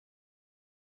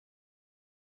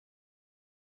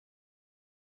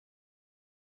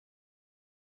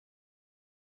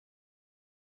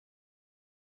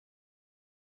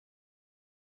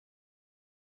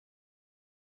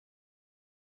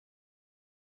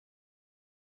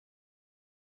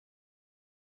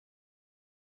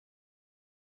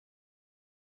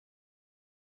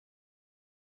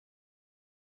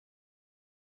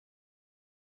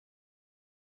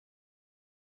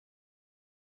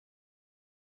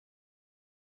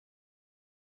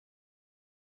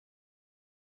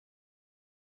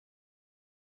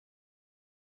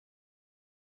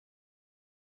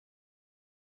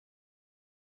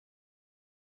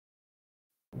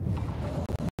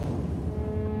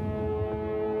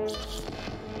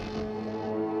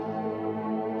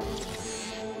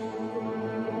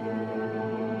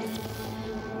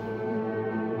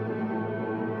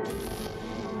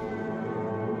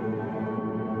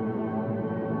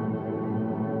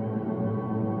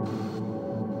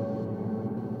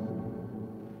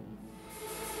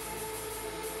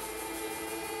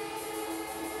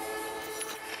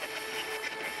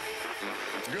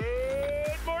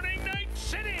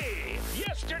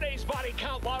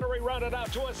account lottery rounded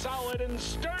out to a solid and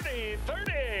sturdy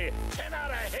 30. 10 out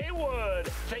of Haywood,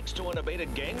 thanks to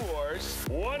unabated gang wars.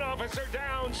 One officer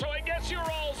down, so I guess you're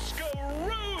all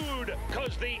screwed,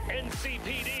 cause the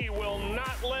NCPD will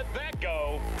not let that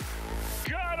go.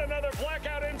 Got another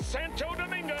blackout in Santo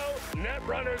Domingo. Net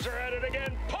runners are at it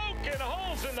again, poking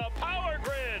holes in the power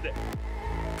grid.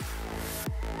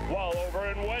 While over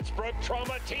in Westbrook,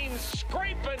 trauma teams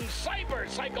scraping cyber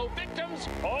psycho victims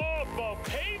off the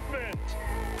pavement.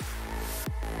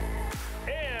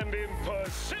 And in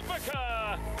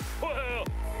Pacifica, well,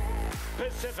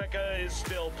 Pacifica is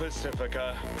still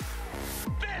Pacifica.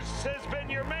 This has been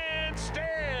your man,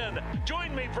 Stan.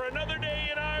 Join me for another day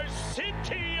in our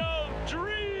city of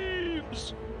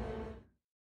dreams.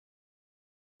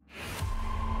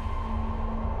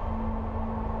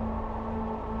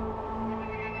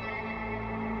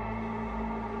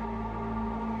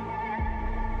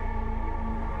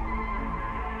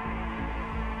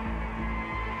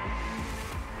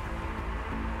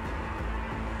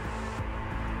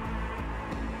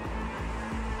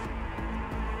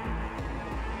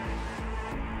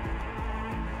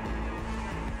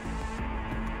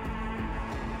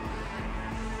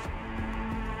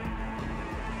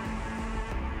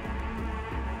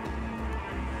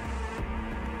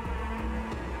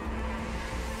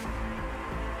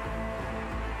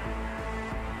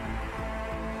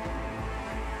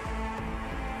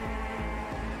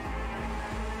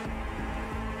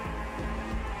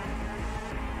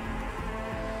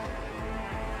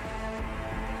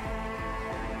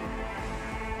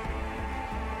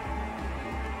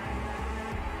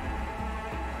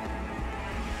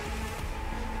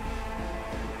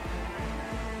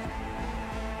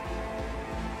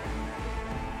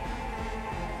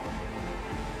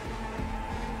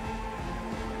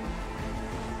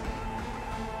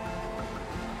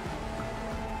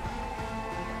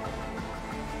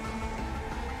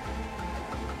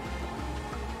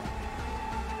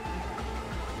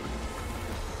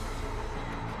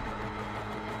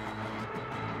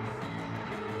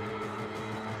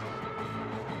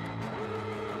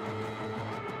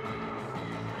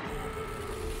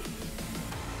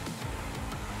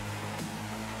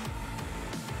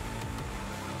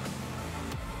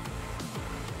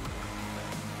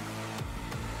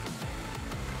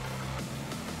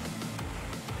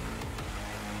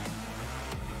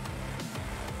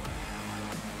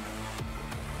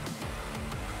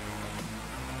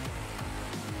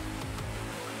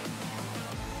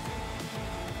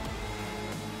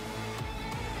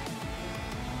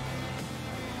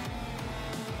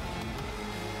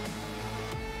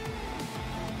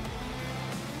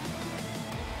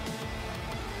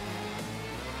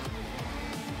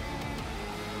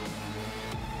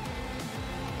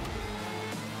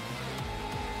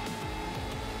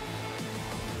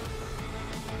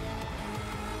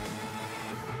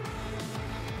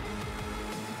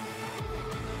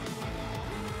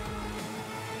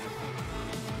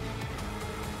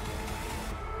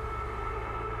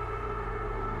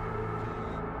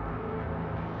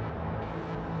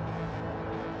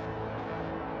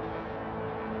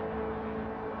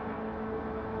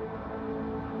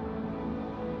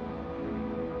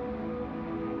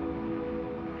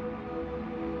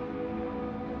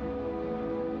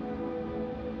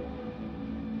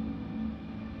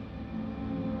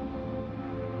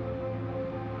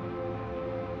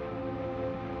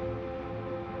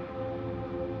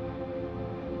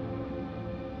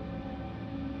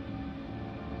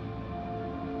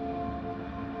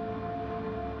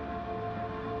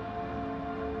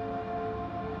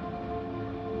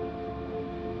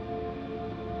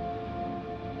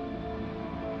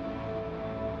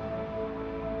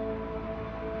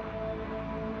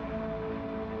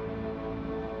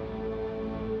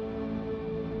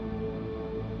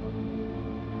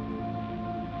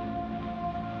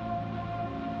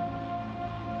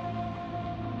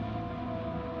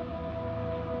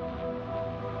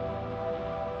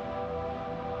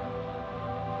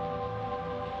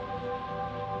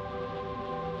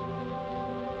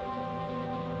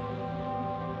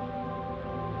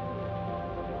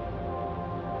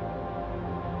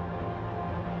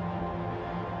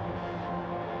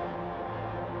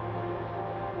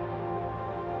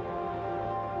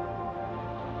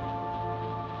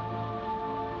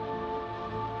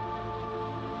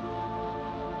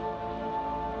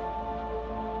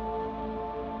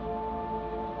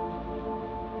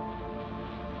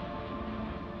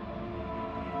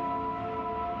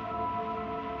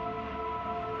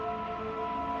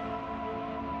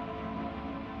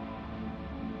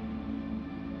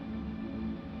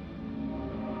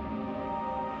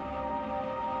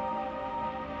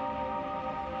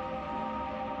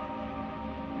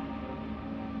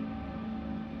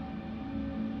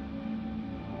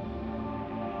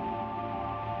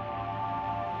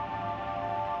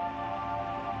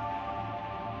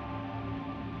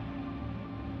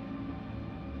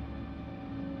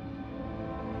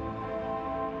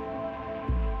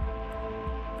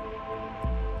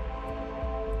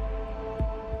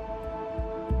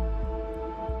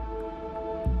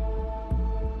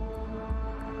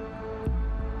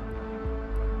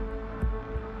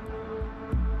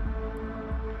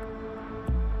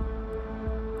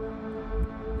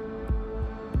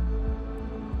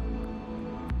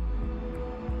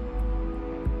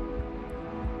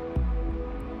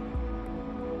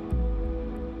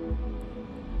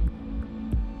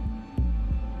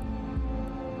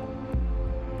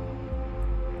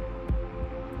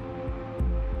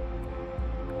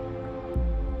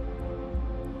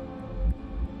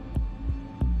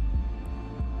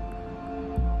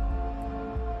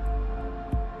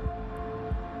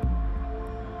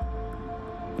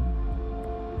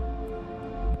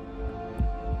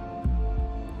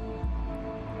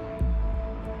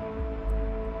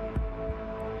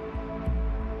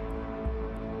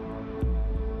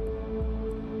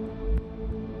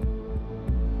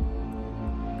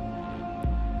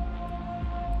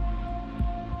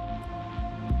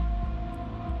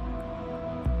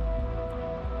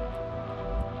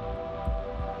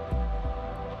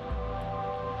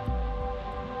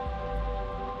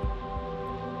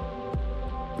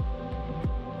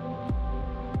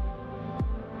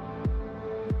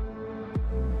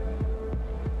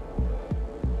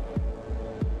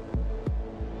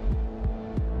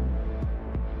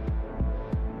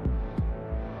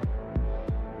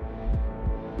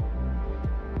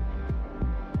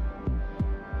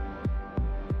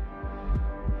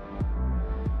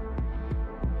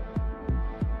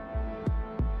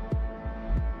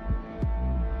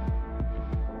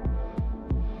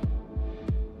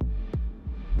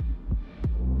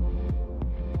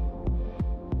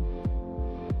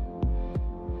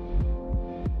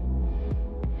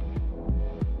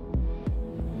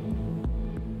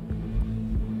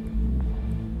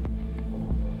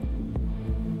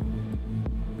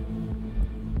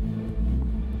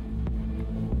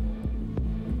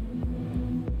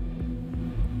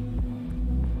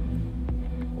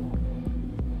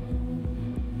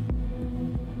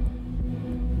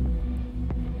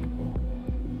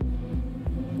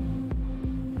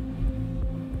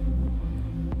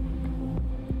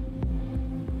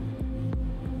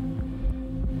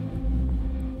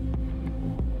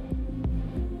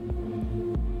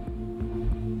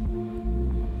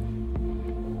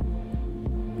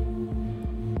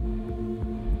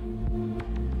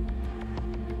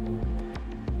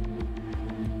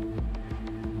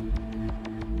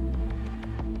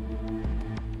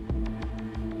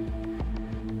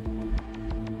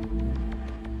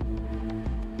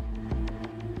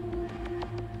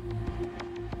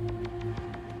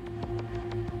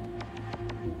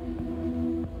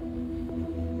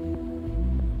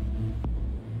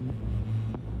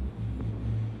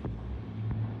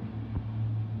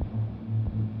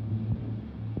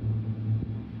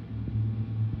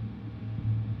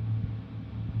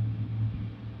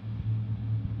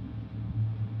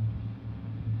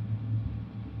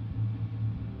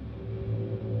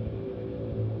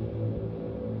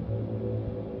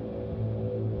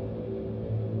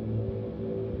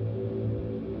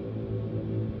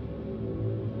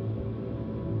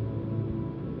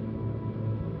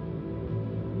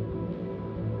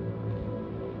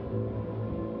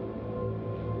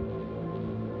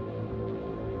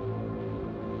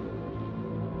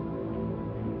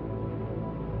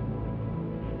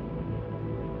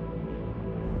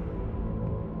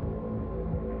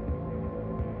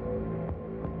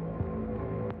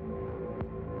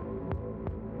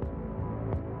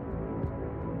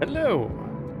 Hello,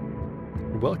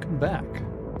 and welcome back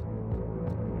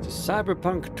to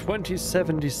Cyberpunk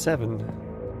 2077.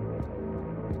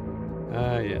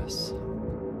 Ah, yes.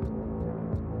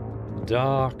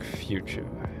 Dark future.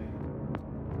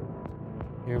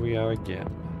 Here we are again.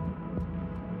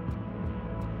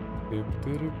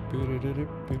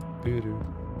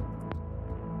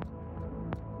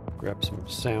 Grab some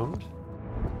sound.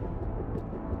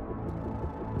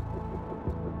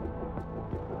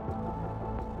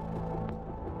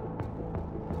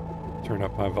 Turn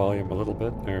up my volume a little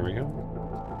bit. There we go.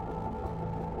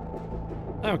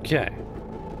 Okay.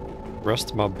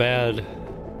 Rest my bad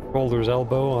shoulder's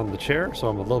elbow on the chair, so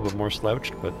I'm a little bit more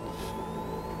slouched, but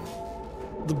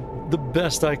the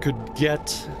best I could get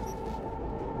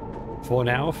for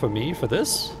now, for me, for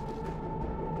this.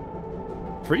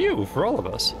 For you, for all of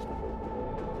us.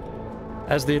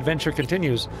 As the adventure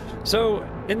continues. So,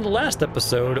 in the last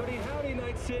episode... Howdy, howdy,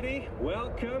 Night City.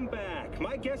 Welcome back.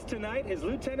 My guest tonight is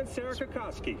Lieutenant Sarah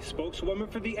Kokoski, spokeswoman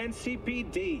for the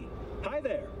NCPD. Hi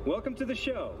there. Welcome to the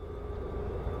show.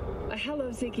 Hello,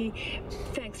 Ziggy.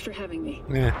 Thanks for having me.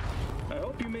 Yeah. I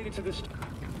hope you made it to this...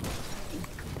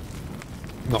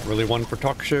 Not really one for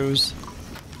talk shows.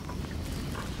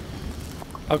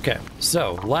 Okay,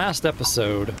 so, last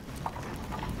episode...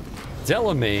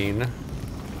 Delamain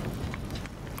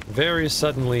very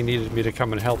suddenly needed me to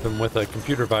come and help him with a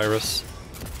computer virus.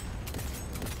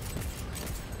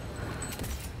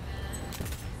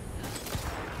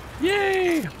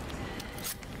 Yay!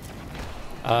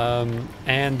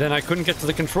 And then I couldn't get to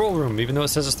the control room, even though it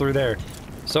says it's through there.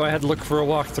 So I had to look for a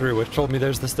walkthrough, which told me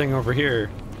there's this thing over here.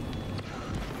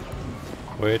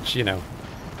 Which, you know,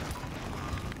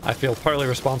 I feel partly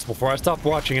responsible for. I stopped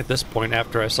watching at this point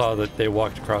after I saw that they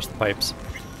walked across the pipes.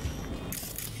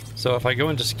 So if I go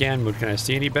into scan mode, can I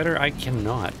see any better? I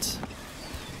cannot.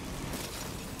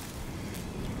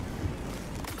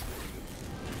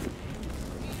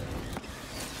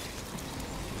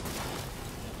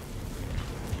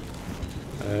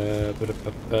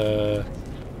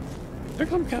 There's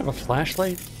some kind of a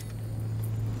flashlight.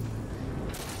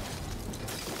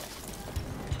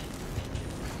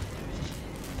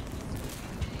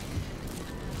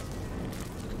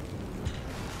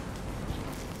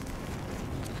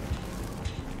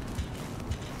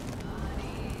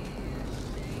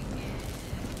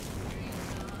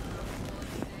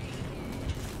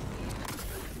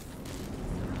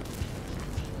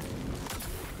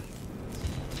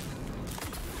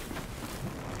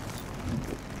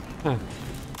 Huh.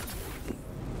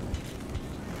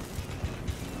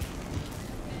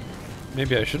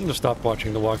 Maybe I shouldn't have stopped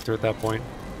watching the walkthrough at that point.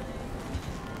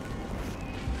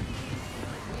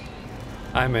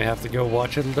 I may have to go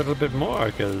watch it a little bit more,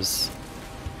 because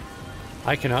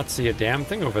I cannot see a damn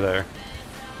thing over there.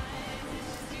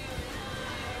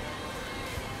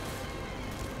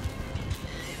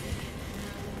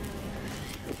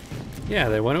 Yeah,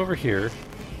 they went over here.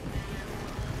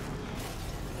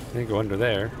 They go under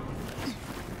there.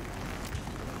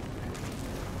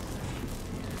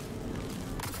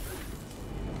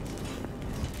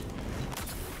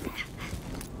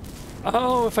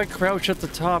 Oh, if I crouch at the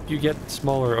top, you get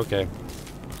smaller. Okay.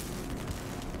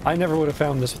 I never would have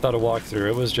found this without a walkthrough.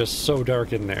 It was just so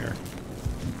dark in there.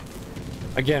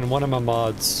 Again, one of my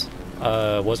mods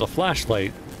was a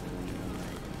flashlight.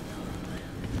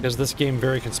 Because this game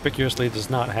very conspicuously does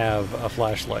not have a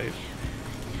flashlight.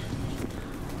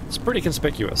 It's pretty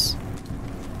conspicuous.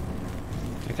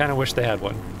 I kind of wish they had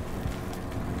one.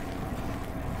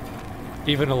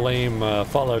 Even a lame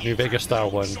Fallout New Vegas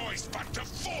style one.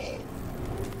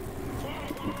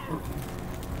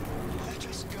 Let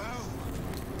us go.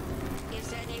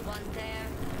 Is anyone there?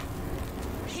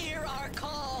 Hear our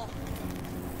call.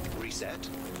 Reset.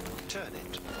 Turn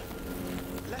it.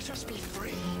 Let us be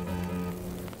free.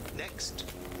 Next.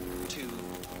 To...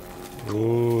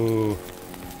 Ooh.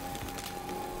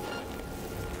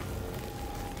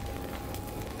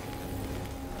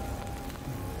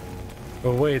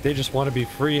 Oh wait, they just want to be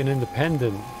free and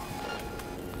independent.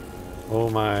 Oh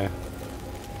my.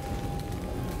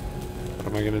 What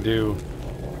am I gonna do?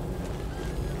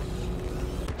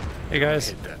 Hey guys.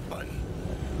 Hit that button.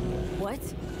 What?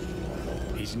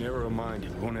 He's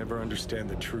narrow-minded, won't ever understand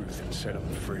the truth and set him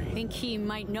free. Think he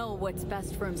might know what's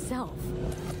best for himself.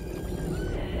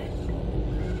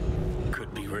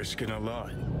 Could be risking a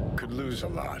lot. Could lose a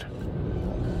lot.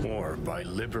 Or by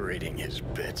liberating his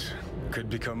bits, could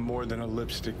become more than a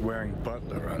lipstick-wearing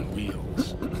butler on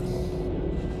wheels.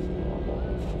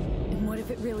 And what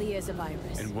if it really is a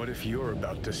virus. And what if you're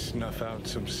about to snuff out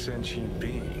some sentient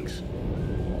beings?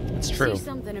 It's true. See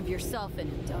something of yourself in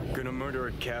him, don't you? Gonna murder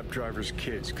a cab driver's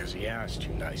kids because he asked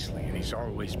you nicely, and he's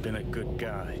always been a good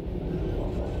guy.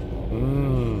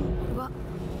 Well,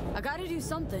 I gotta do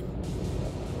something.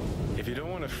 If you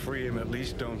don't want to free him, at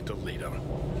least don't delete him.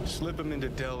 Slip him into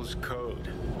Dell's code.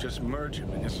 Just merge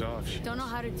him in his offshoot. Don't know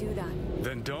how to do that.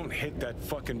 Then don't hit that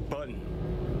fucking button.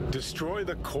 Destroy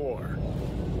the core.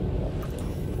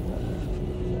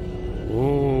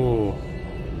 Ooh.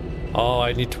 Oh,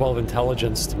 I need 12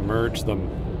 intelligence to merge them.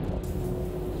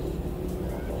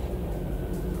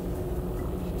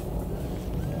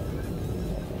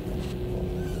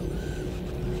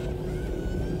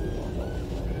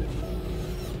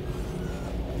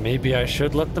 Maybe I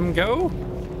should let them go?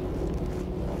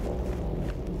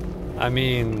 I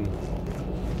mean,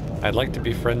 I'd like to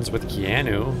be friends with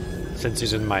Keanu, since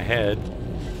he's in my head.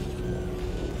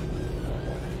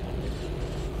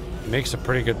 He makes a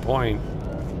pretty good point.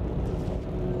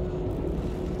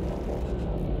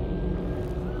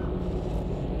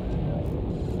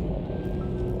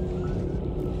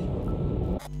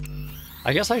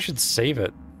 I guess I should save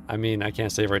it. I mean, I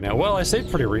can't save right now. Well, I saved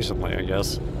pretty recently, I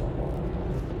guess.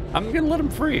 I'm gonna let him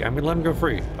free. I'm gonna let him go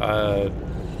free.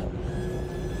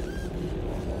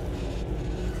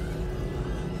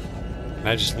 Can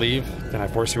I just leave? Can I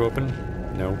force you open?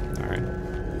 No. Alright.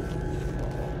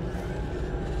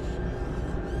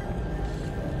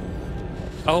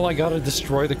 Oh, I gotta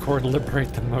destroy the core to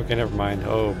liberate them. Okay, never mind.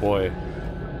 Oh, boy.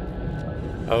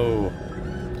 Oh.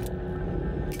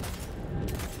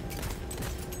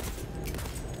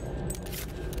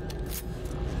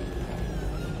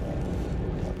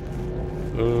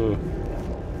 Ooh.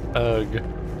 Ugh.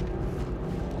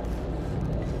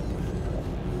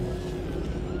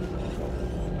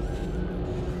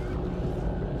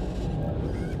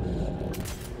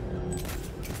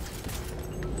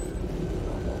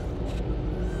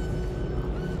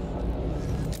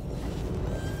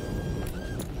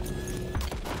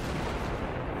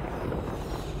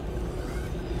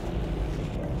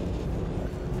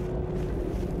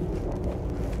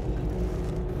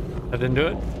 That didn't do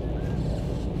it?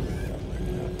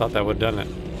 Thought that would have done it.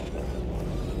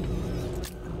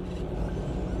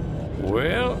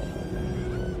 Well.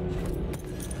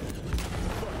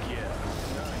 Fuck yeah.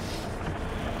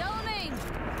 Delamain!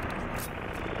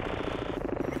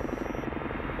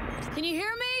 Can you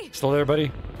hear me? Still there,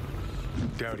 buddy?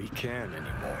 Doubt he can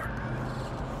anymore.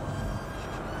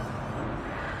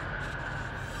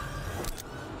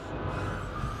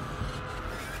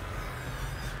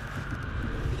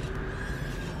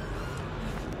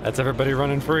 That's everybody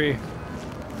running free.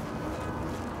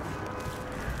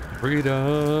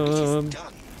 Freedom.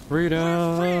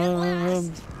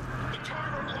 Freedom.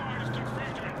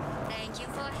 Thank you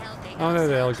for helping Oh, there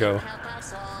they'll go. help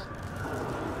us all.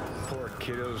 Poor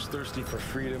kiddos thirsty for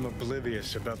freedom,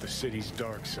 oblivious about the city's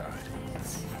dark side.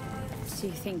 So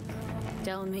you think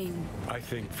Delamain... I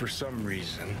think for some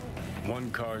reason, one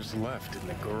car's left in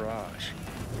the garage.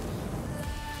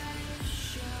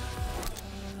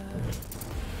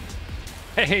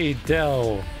 Hey,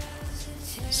 Del.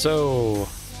 So,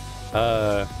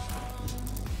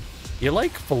 you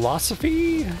like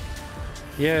philosophy?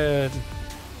 Yeah.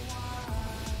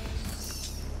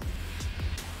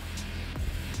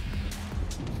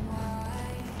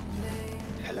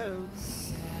 Hello?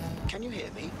 Can you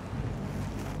hear me?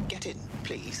 Get in,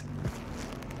 please.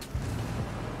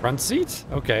 Front seat?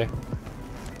 Okay.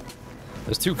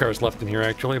 There's 2 cars left in here,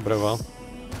 actually, but oh well.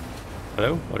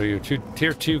 Hello? What are you?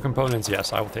 Tier 2 components?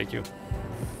 Yes, I will take you.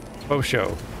 Oh,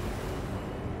 show.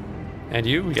 And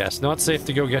you? Yes. Not safe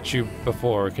to go get you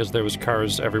before, because there was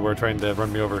cars everywhere trying to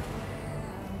run me over.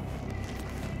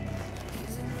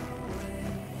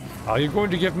 Are you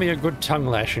going to give me a good tongue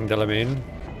lashing, Delamain?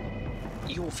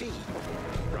 Your fee,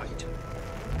 right?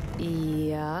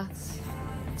 Yeah.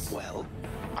 Well,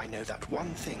 I know that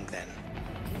one thing then.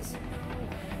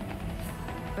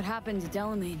 What happened to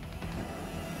Delamain?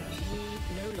 He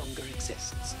no longer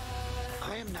exists.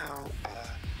 I am now,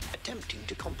 attempting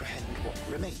to comprehend what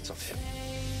remains of him.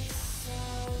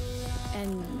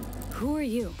 And who are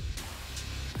you?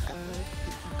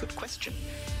 Good question.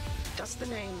 Does the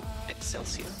name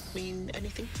Excelsior mean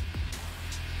anything?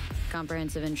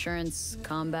 Comprehensive insurance,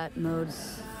 combat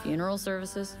modes, funeral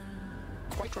services?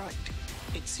 Quite right.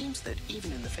 It seems that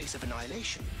even in the face of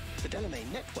annihilation, the Delamain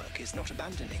network is not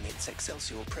abandoning its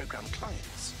Excelsior program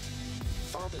clients.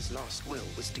 Father's last will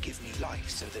was to give me life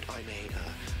so that I may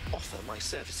offer my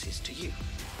services to you.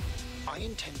 I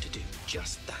intend to do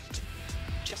just that,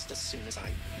 just as soon as I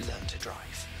learn to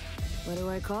drive. What do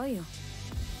I call you?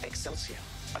 Excelsior,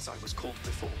 as I was called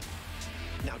before.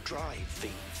 Now drive, V.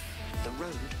 The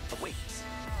road awaits.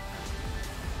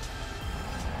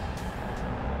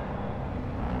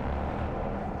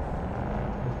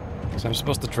 So I'm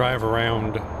supposed to drive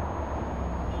around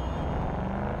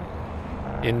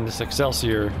in this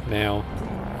Excelsior now.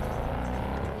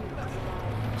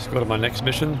 Let's go to my next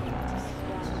mission.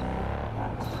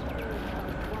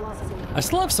 I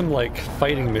still have some, like,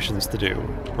 fighting missions to do,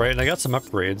 right? And I got some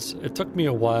upgrades. It took me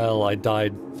a while. I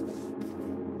died...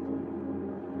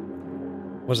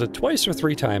 Was it twice or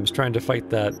 3 times trying to fight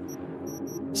that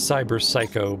cyber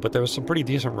psycho, but there was some pretty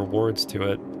decent rewards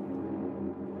to it.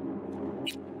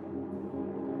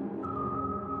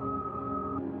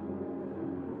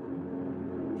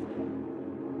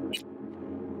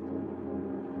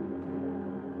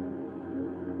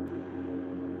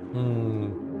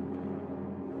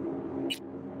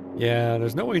 Yeah,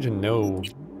 there's no way to know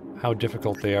how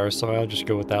difficult they are, so I'll just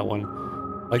go with that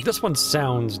one. Like, this one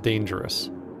sounds dangerous.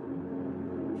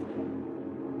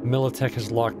 Militech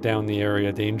has locked down the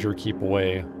area, danger, keep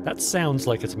away. That sounds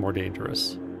like it's more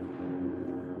dangerous.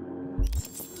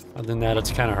 Other than that, it's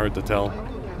kind of hard to tell.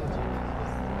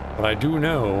 But I do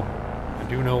know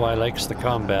I likes the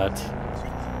combat.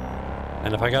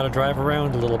 And if I gotta drive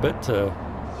around a little bit to...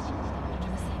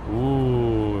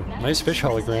 Ooh, nice fish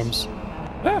holograms.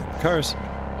 Ah, cars.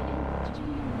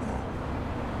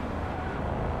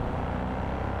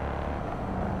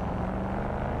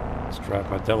 Let's drive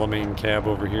my Delamain cab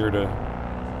over here to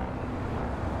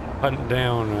hunt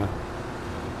down a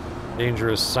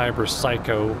dangerous cyber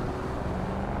psycho.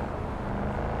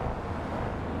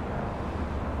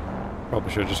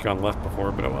 Probably should have just gone left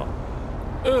before, but oh well.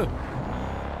 Ugh!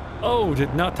 Oh,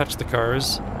 did not touch the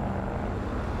cars.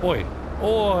 Oi!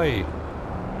 Oi!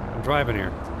 I'm driving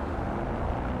here.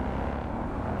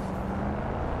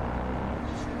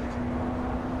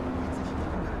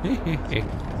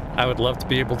 I would love to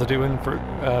be able to do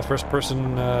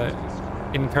first-person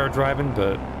in-car driving,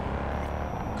 but...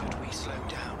 Could we slow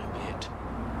down a bit?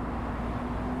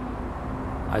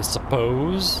 I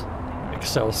suppose.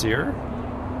 Excelsior.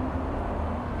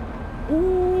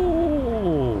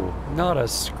 Ooh! Not a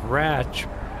scratch,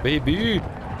 baby!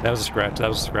 That was a scratch, that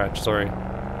was a scratch, sorry.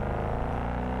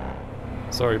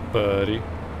 Sorry, buddy.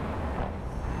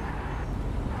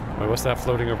 Wait, what's that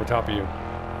floating over top of you?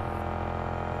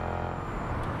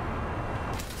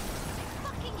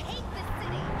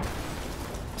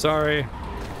 Sorry,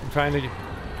 I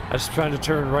was trying to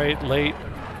turn right late.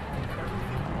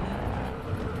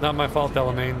 Not my fault,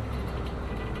 Delamain.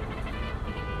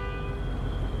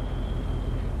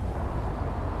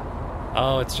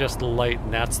 Oh, it's just the light,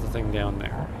 and that's the thing down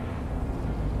there.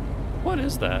 What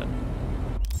is that?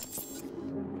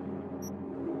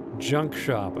 Junk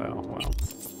shop. Oh, well.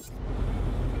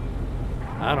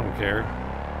 I don't care.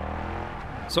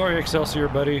 Sorry, Excelsior,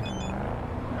 buddy.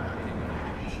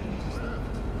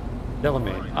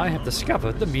 Delamain, I have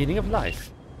discovered the meaning of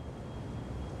life.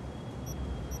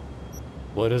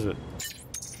 What is it?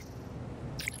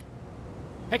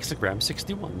 Hexagram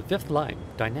 61, the 5th line,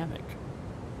 dynamic.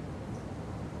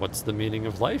 What's the meaning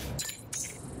of life?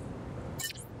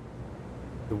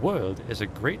 The world is a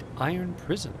great iron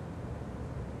prison.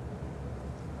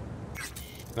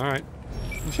 Alright.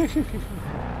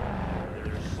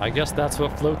 I guess that's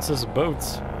what floats as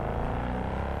boats.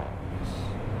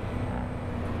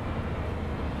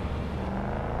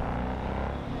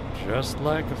 Just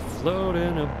like a float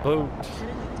in a boat,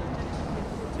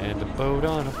 and a boat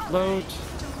on a float,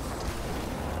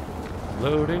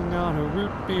 floating on a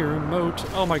root beer moat.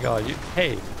 Oh my god,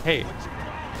 hey.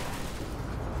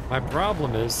 My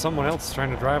problem is someone else is trying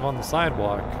to drive on the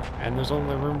sidewalk, and there's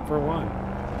only room for one.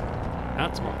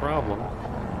 That's my problem.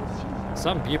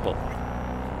 Some people.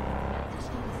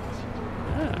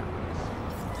 Yeah.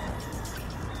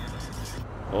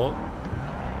 Oh.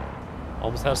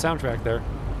 Almost had a soundtrack there.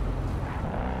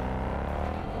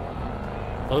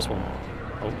 Close one.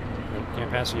 Oh, no, can't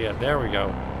pass it yet. There we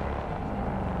go.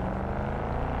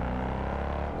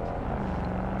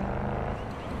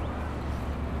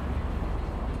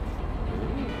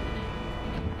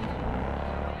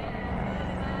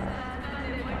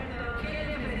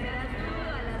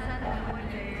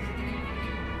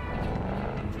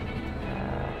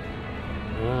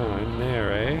 Oh, in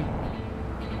there, eh?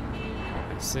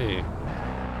 I see.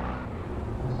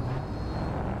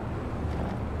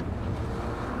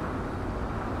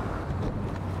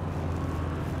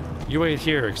 You wait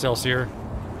here, Excelsior.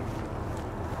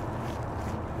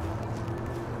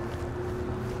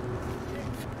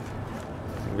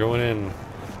 I'm going in.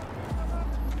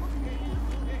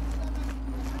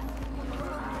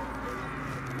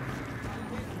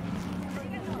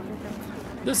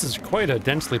 This is quite a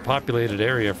densely populated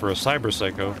area for a cyber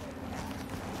psycho.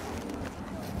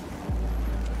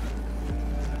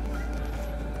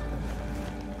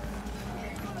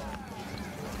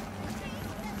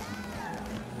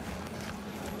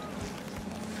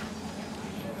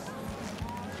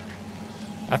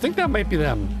 I think that might be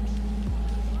them.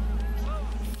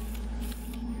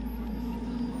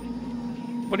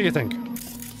 What do you think?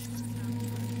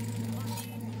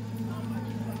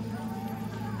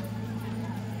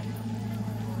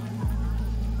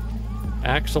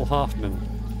 Axel Hoffman.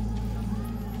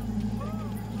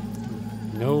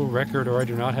 No record or I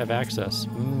do not have access.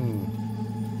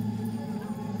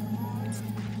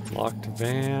 Locked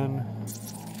van.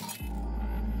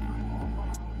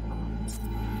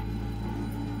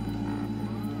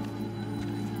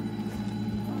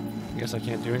 I guess I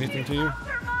can't do anything to you.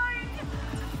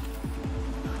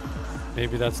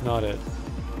 Maybe that's not it.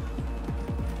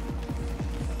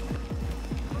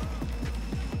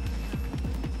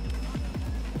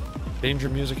 Danger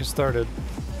music has started.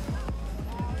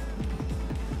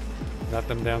 Got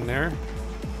them down there.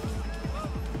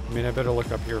 I mean, I better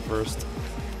look up here first.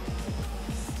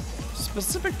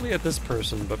 Specifically at this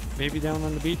person, but maybe down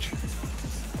on the beach?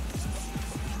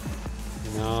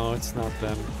 No, it's not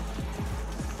them.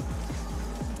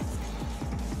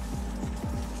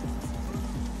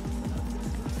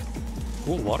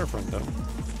 Cool waterfront, though.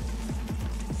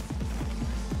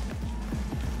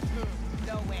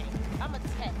 No way. I'm a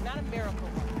tech, not a miracle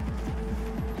worker.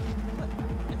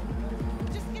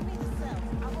 Just give me the cells.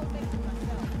 I won't make it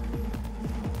myself.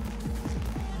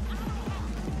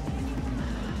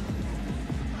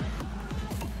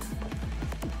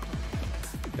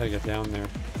 Gotta get down there.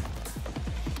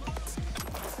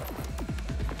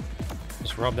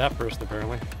 Just rob that person,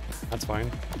 apparently. That's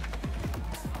fine.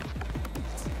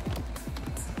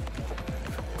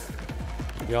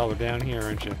 Y'all are down here,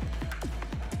 aren't you?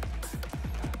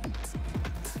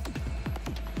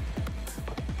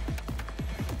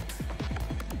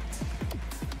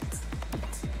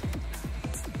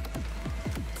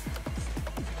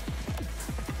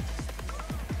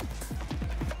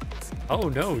 Oh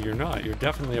no, you're not. You're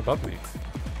definitely above me.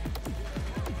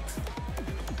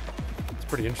 It's a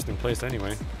pretty interesting place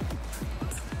anyway.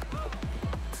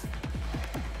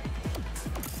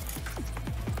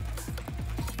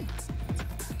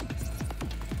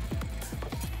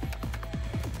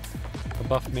 A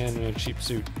buff man in a cheap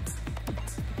suit.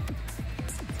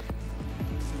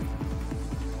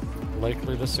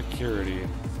 Likely the security.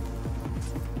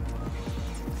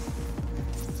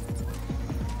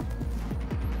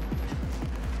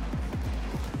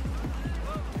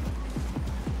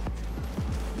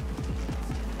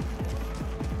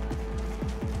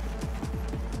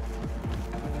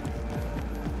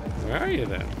 Where are you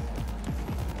then?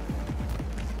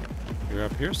 You're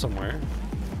up here somewhere.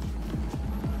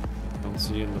 Don't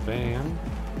see you in the van.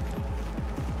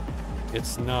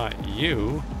 It's not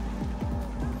you.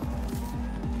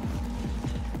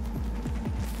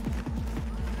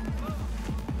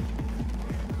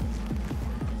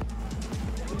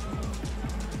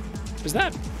 Is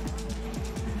that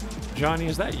Johnny?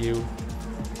 Is that you?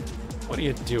 What are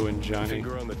you doing, Johnny?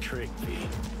 Finger on the trick, V.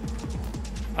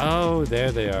 Oh,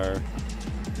 there they are.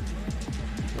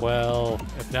 Well,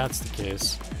 if that's the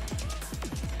case.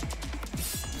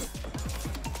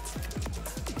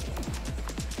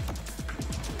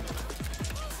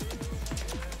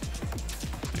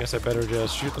 Guess I better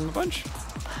just shoot them a bunch.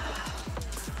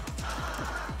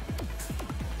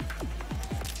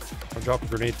 Or drop a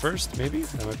grenade first, maybe?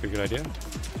 That might be a good idea.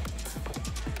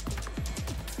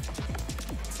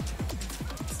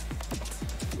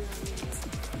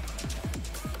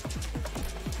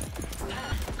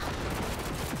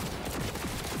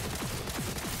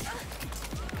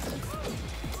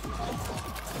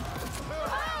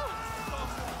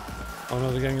 Oh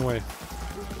no, they're getting away.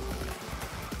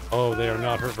 Oh, they are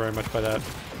not hurt very much by that.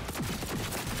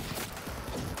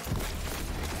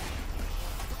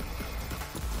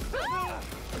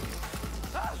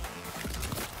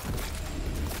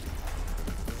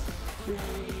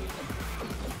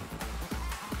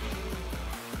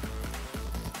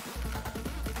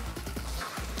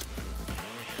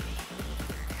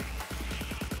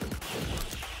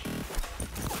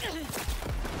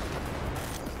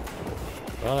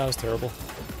 Well, that was terrible.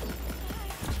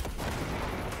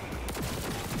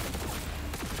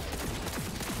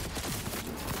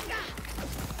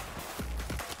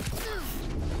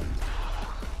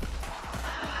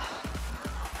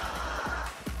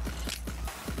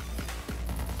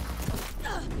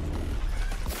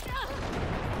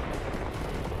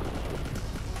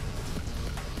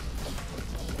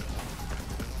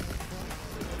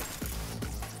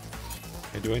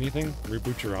 do anything?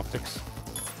 Reboot your optics?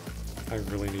 I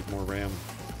really need more RAM.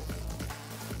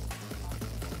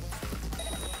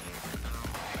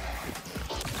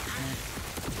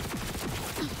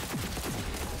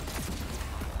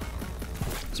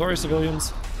 Sorry,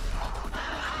 civilians.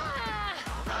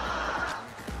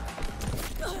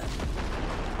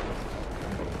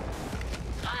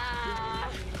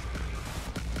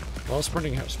 Well,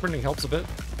 sprinting helps a bit.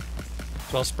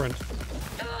 So I'll sprint.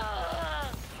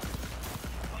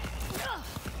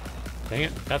 Dang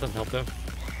it, that doesn't help though.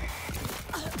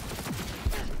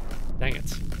 Dang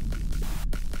it.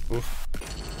 Oof.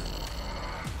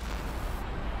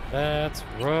 That's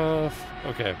rough.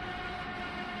 Okay.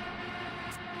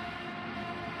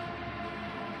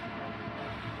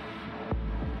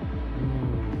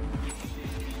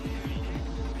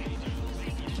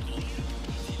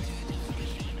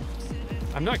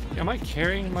 Am I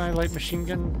carrying my light machine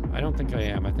gun? I don't think I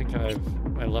am. I think I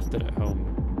left it at home.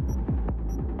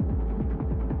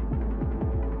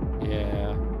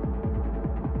 Yeah.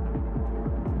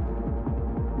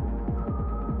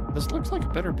 This looks like a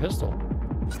better pistol.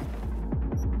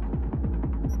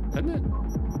 Doesn't it?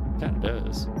 Kinda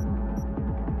does.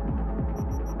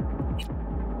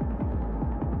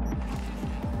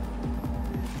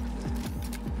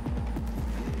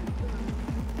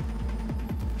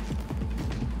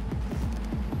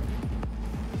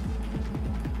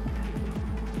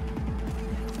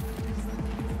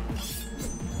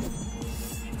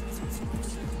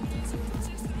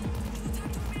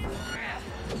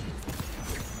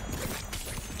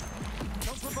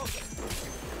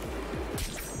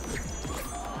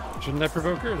 Shouldn't I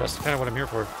provoke her? That's kind of what I'm here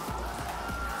for.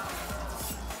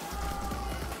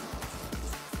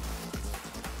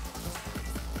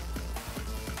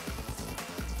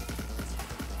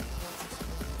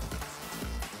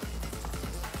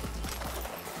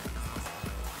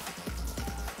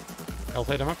 Health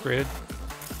item upgraded.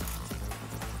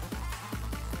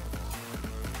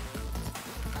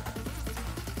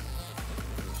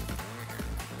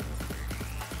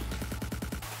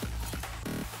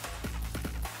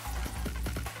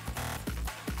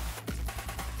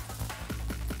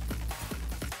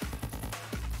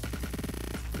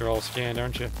 You're all scanned,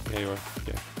 aren't you? Yeah, you are.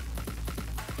 Okay.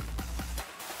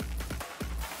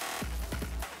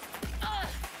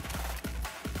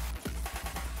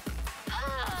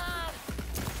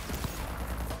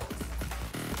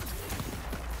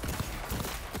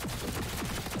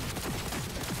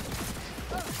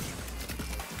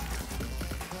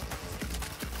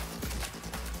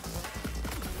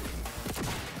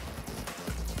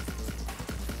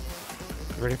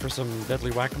 Ready for some deadly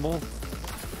whack-a-mole?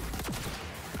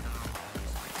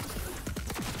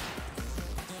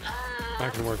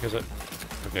 Not gonna work, is it?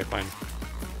 Okay, fine.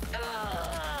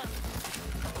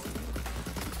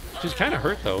 She's kind of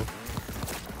hurt, though.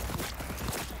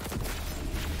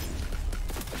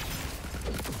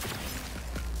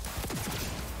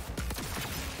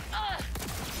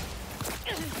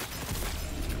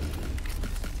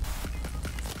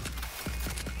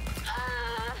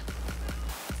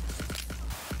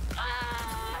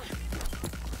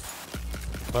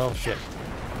 Well, shit.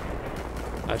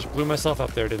 I just blew myself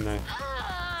up there, didn't I?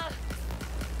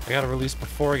 I gotta release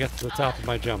before I get to the top of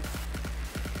my jump.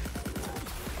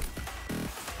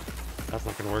 That's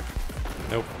not gonna work.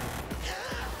 Nope.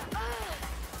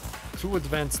 Too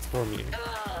advanced for me.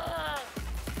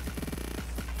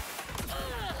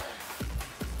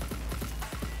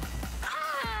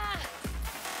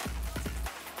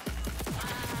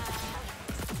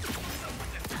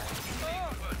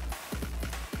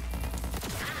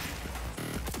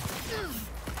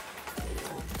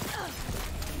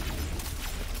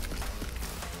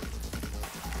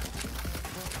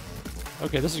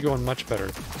 Okay, this is going much better.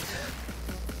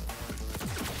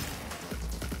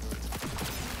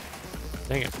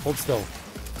 Dang it, hold still.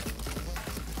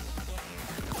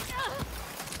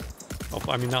 Oh,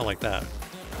 I mean, not like that.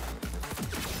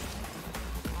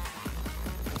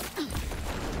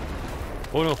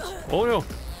 Oh no, oh no!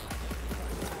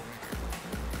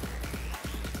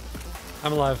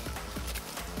 I'm alive.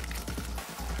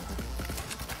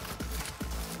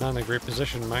 Not in a great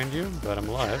position, mind you, but I'm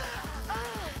alive.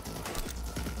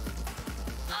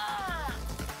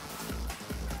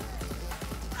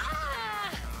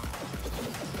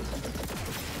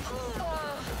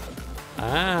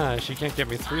 Ah, she can't get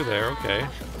me through there, okay.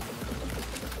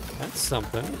 That's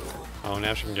something. Oh,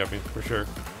 now she can get me, for sure.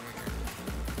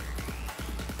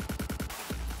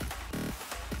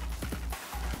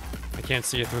 I can't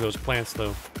see it through those plants,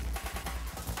 though.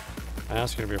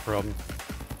 That's gonna be a problem.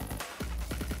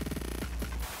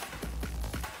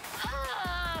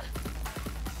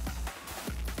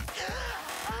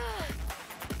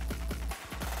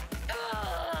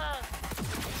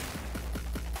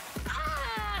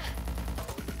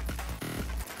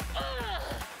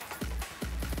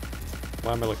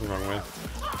 Why am I looking the wrong way?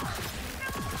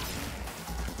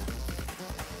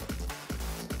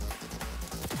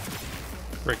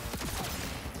 Great.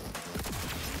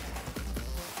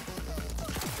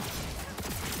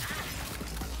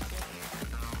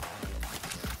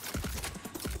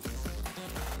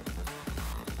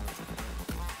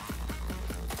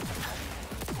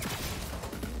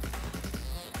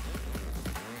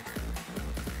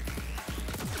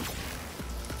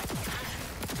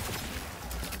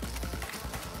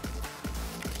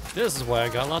 This is why I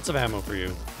got lots of ammo for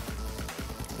you.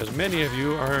 Because many of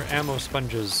you are ammo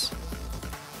sponges.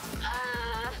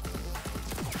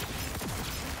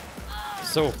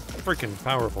 So freaking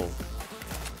powerful.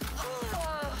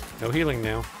 No healing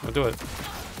now. I'll do it.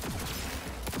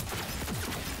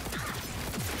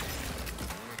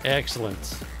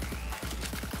 Excellent.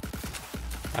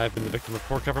 I've been the victim of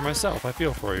poor cover myself. I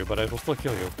feel for you, but I will still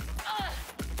kill you.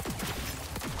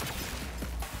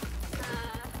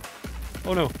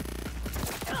 Oh no.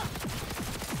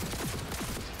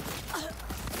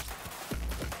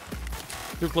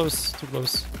 Too close, too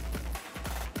close.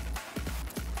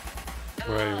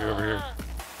 Where are you? You're over here.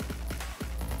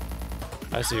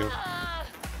 I see you.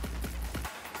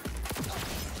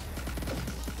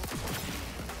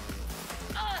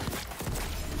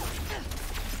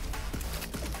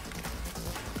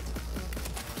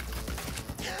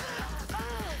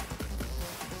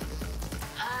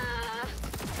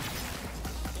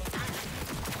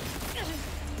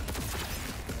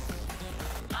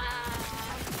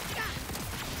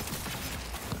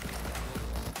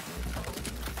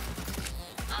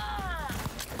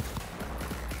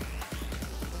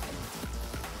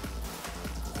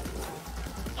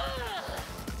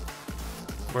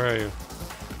 Where are you?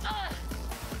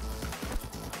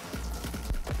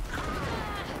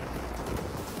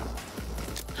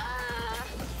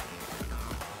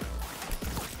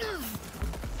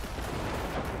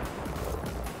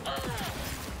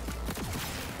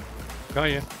 Got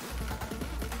you.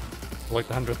 Like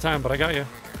the 100th time, but I got you.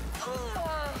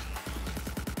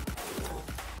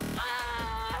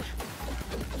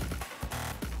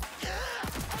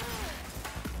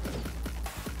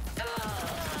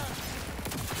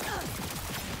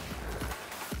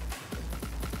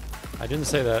 I didn't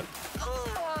say that. Oh,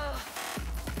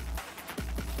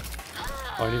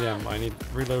 I need ammo. I need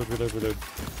reload, reload, reload.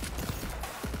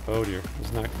 Oh dear, this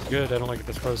is not good. I don't like it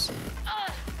this close.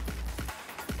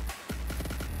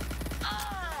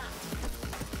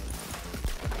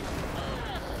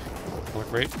 Not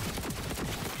great.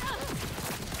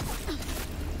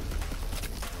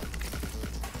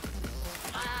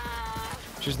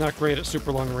 She's not great at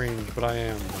super long range, but I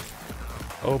am.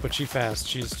 Oh, but she's fast.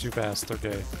 She's too fast.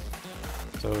 Okay.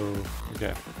 So,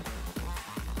 okay.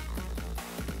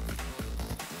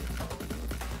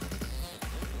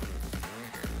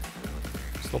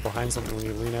 Still behind something when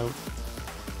you lean out.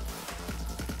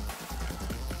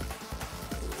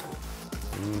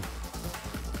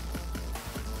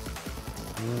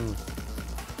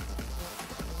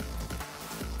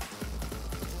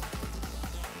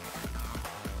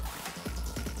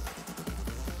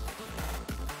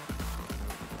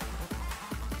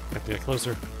 Have to get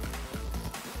closer.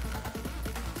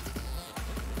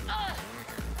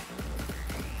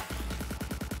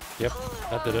 Yep,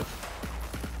 that did it.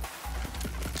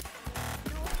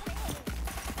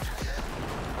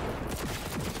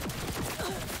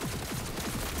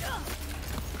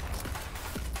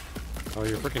 Oh,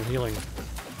 you're freaking healing.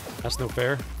 That's no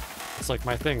fair. It's like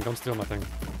my thing. Don't steal my thing.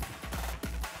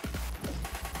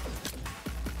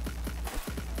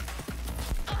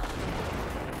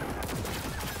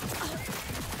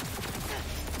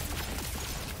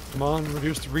 Come on,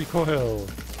 reduced recoil.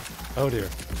 Oh dear.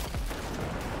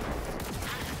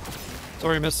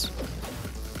 Sorry, miss.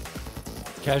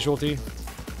 Casualty.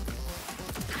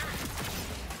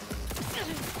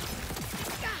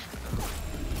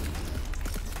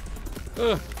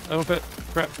 Ugh, I don't fit.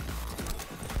 Crap.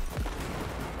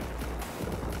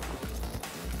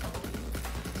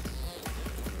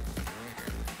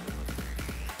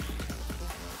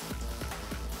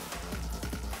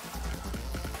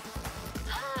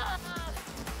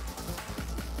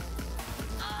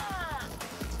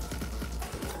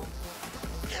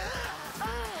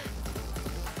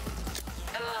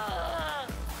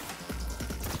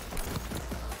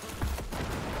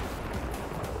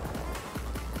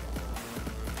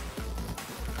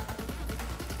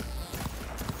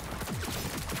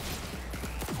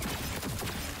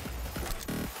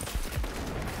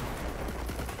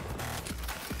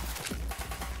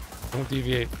 Don't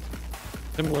deviate.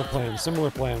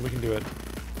 Similar plan, we can do it.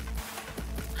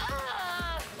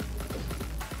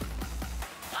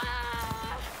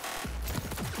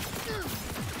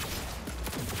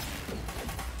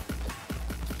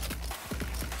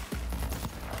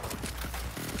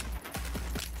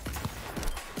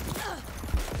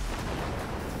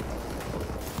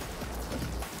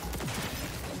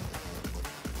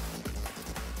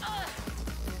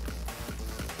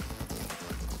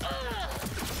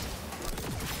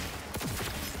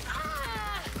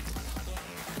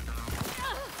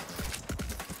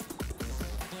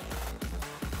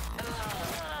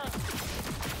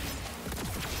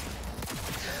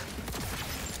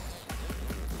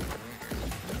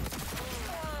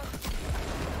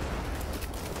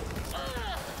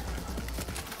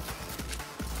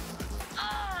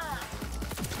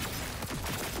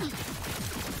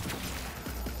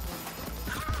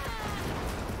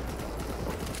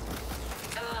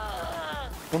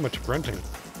 So much grunting.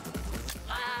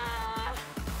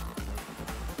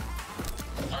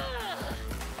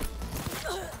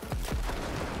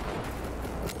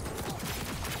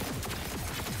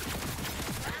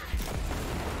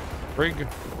 Brig.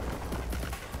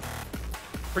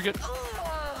 Frigate.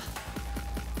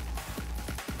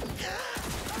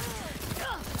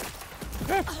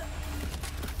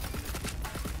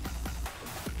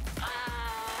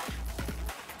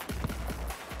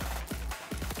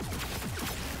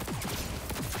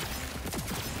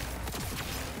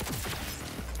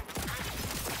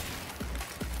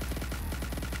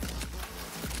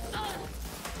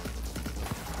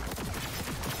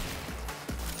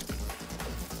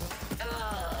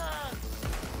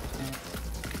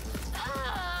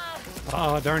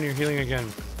 Ah, darn, you're healing again.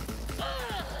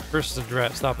 Versus a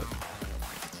dread. Stop it.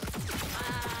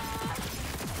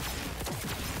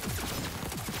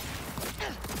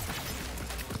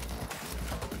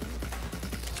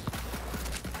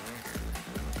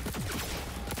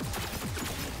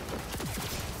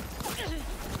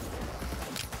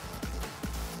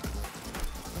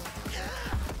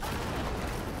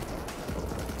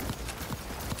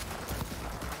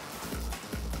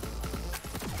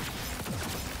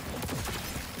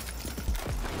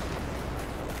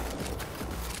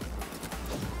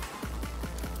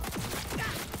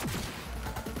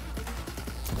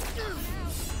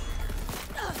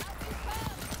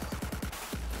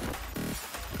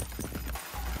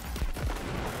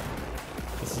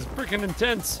 Freaking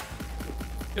intense.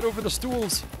 Get over the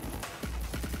stools.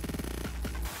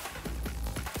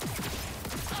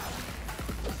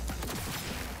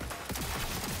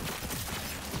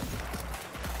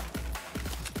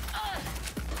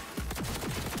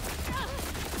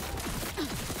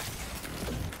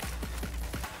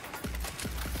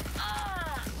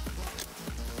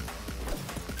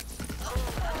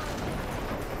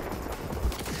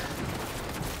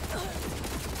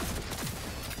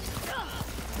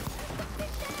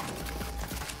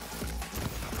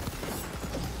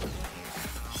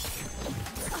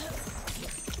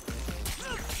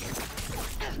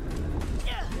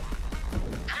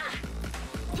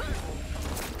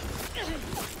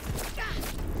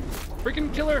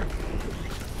 Freaking killer!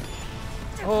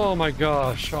 Oh my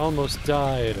gosh, almost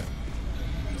died.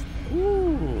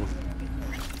 Ooh.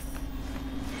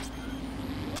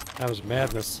 That was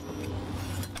madness.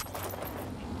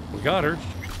 We got her.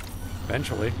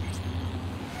 Eventually.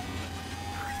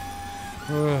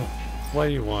 What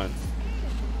do you want?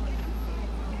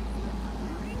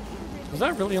 Was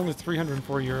that really only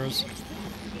 304 euros?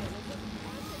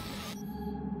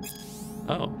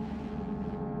 Oh.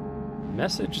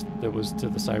 Message that was to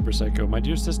the cyber psycho. My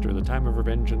dear sister, the time of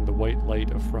revenge and the white light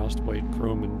of frostbite,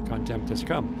 chrome, and contempt has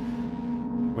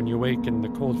come. When you awake in the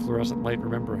cold fluorescent light,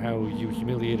 remember how you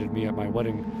humiliated me at my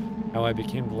wedding, how I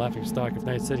became the laughingstock of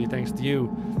Night City thanks to you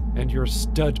and your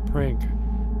stud prank.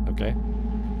 Okay.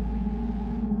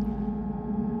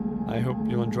 I hope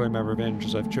you'll enjoy my revenge,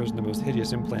 as I've chosen the most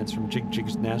hideous implants from Jig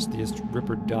Jig's nastiest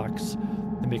ripper docks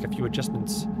to make a few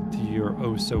adjustments to your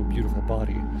oh-so-beautiful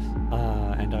body.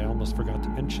 And I almost forgot to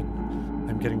mention,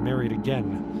 I'm getting married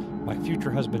again. My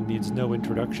future husband needs no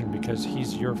introduction because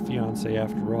he's your fiancé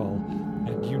after all,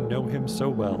 and you know him so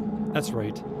well. That's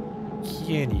right,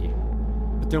 Kenny.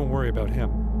 But don't worry about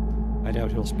him. I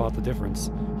doubt he'll spot the difference.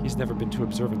 He's never been too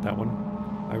observant, that one.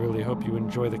 I really hope you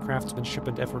enjoy the craftsmanship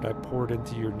and effort I poured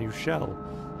into your new shell.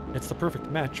 It's the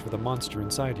perfect match for the monster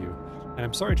inside you. And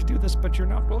I'm sorry to do this, but you're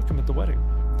not welcome at the wedding.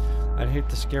 I'd hate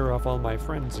to scare off all my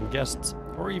friends and guests,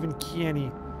 or even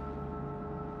Kenny.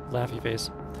 Laughy face.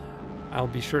 I'll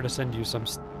be sure to send you some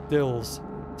stills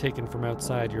taken from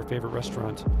outside your favorite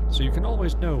restaurant, so you can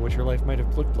always know what your life might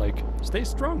have looked like. Stay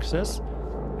strong, sis.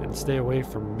 And stay away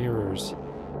from mirrors.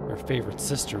 Your favorite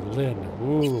sister, Lynn.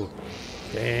 Ooh.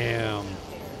 Damn.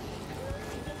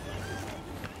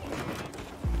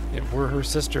 It were her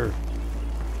sister.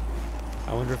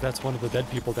 I wonder if that's one of the dead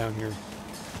people down here.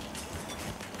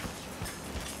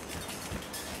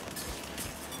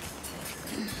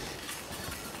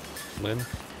 Lynn,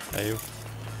 are you?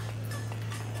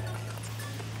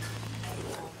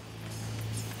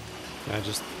 I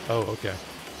just... Oh, okay.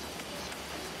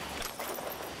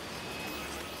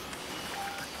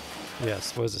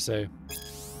 Yes, what does it say?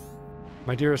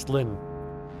 My dearest Lynn,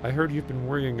 I heard you've been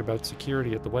worrying about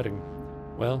security at the wedding.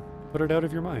 Well, put it out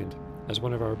of your mind. As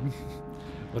one of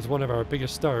our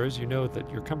biggest stars, you know that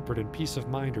your comfort and peace of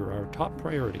mind are our top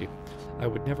priority. I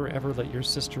would never ever let your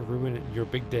sister ruin your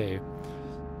big day.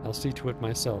 I'll see to it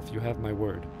myself, you have my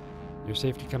word. Your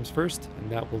safety comes first, and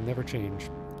that will never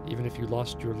change. Even if you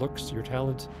lost your looks, your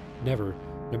talent, never,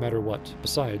 no matter what.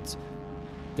 Besides,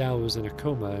 Dao is in a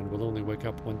coma and will only wake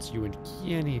up once you and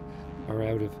Kiani are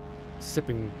out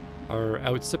sipping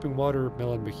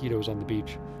watermelon mojitos on the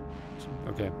beach.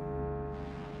 Okay.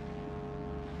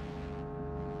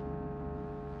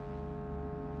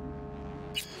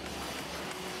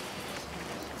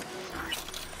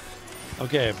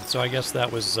 Okay, so I guess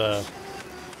that was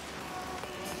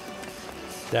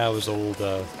Dao's old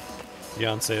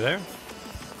fiance there.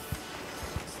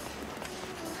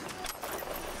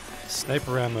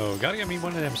 Sniper ammo. Gotta get me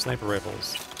one of them sniper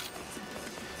rifles.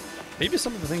 Maybe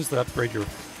some of the things that upgrade your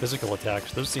physical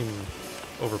attacks, those seem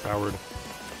overpowered.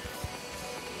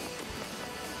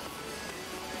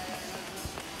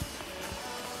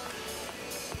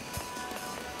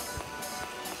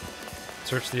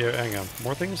 Search the hang on.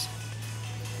 More things?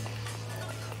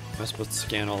 Am I supposed to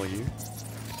scan all of you?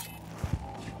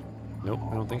 Nope,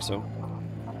 I don't think so.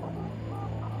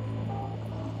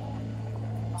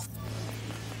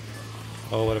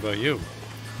 Oh, what about you?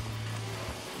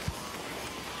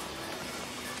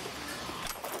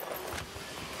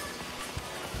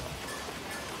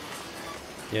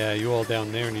 Yeah, you all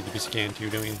down there need to be scanned too,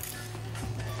 don't you?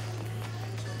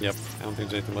 Yep, I don't think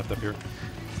there's anything left up here.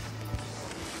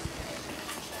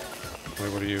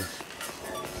 Wait, what are you?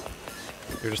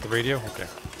 You're just the radio? Okay.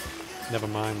 Never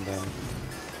mind then.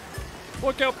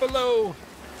 Look out below!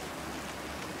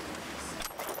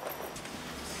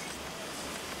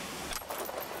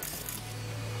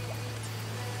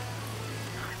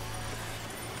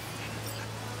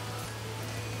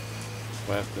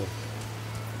 I have to...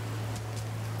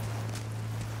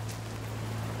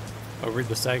 Oh, read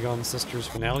the Saigon Sisters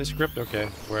finale script? Okay,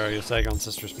 where are you, Saigon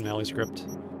Sisters finale script?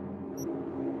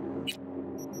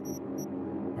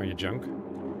 Are you junk?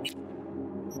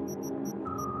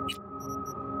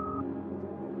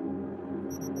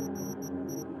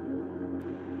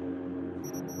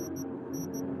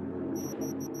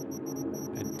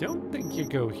 I don't think you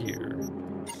go here.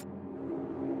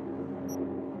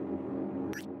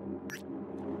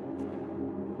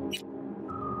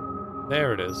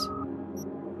 There it is.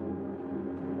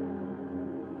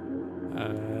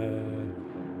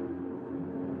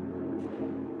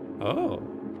 Oh.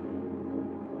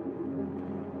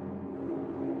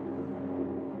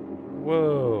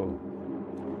 Whoa.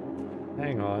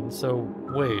 Hang on, so,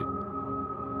 wait.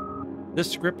 This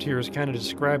script here is kind of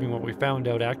describing what we found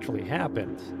out actually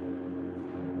happened.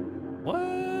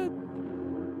 What?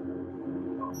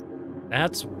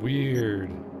 That's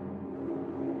weird.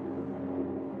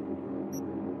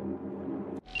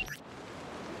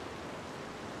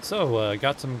 So,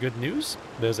 got some good news.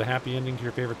 There's a happy ending to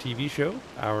your favorite TV show.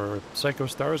 Our Psycho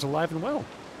star is alive and well.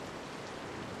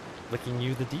 Licking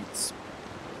you the deets.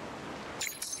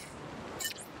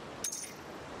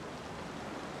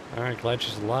 Alright, glad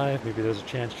she's alive. Maybe there's a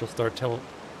chance she'll start telling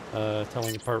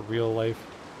apart real life.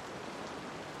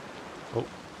 Oh.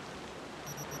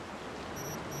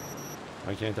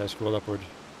 Why can't I scroll upward?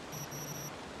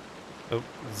 Oh,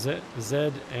 Z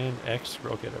and X.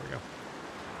 Okay, there we go.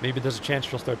 Maybe there's a chance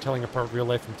she'll start telling apart real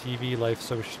life from TV life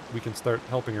so we can start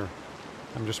helping her.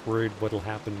 I'm just worried what'll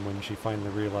happen when she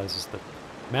finally realizes that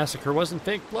massacre wasn't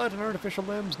fake blood and artificial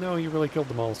limbs. No, you really killed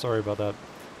them all. Sorry about that.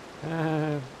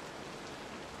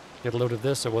 Get a load of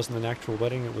this. It wasn't an actual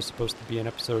wedding. It was supposed to be an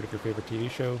episode of your favorite TV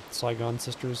show, Saigon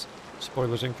Sisters.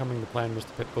 Spoilers incoming. The plan was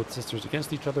to pit both sisters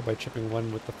against each other by chipping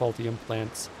one with the faulty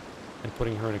implants and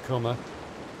putting her in a coma.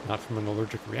 Not from an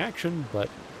allergic reaction, but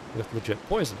with legit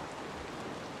poison.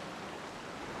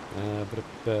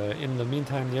 But in the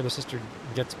meantime, the other sister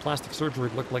gets plastic surgery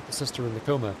to look like the sister in the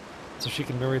coma, so she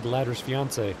can marry the latter's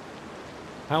fiancé.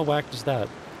 How whacked is that?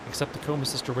 Except the coma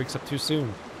sister wakes up too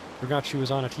soon. Forgot she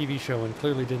was on a TV show and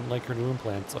clearly didn't like her new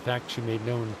implants, a fact she made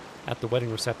known at the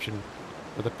wedding reception,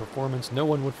 with a performance no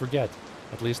one would forget,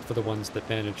 at least for the ones that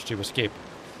managed to escape.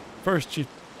 First, she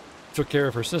took care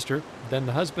of her sister, then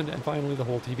the husband, and finally the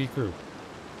whole TV crew.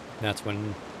 That's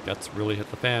when guts really hit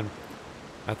the fan.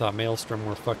 I thought Maelstrom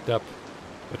were fucked up,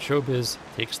 but showbiz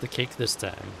takes the cake this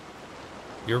time.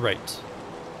 You're right.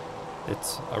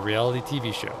 It's a reality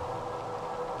TV show.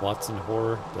 Watson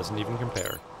horror doesn't even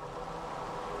compare.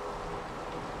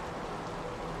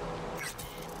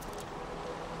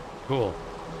 Cool.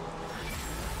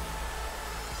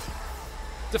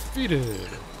 Defeated!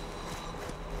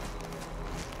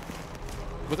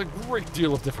 With a great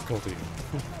deal of difficulty.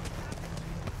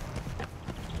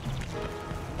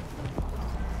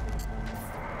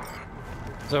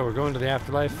 So, we're going to the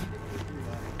afterlife.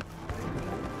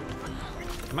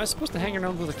 Am I supposed to hang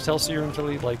around with Excelsior until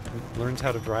he, like, learns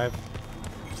how to drive?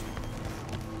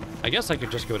 I guess I could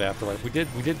just go to afterlife. We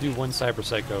did do one Cyber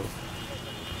Psycho.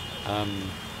 I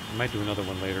might do another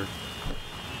one later.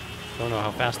 Don't know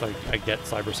how fast I get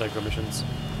Cyber Psycho missions.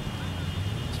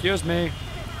 Excuse me.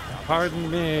 Pardon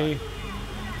me.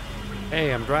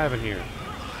 Hey, I'm driving here.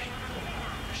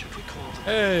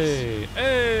 Hey,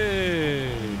 hey,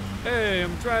 hey,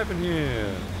 I'm driving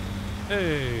here.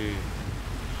 Hey,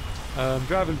 I'm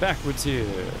driving backwards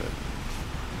here.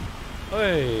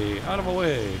 Hey, out of my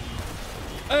way.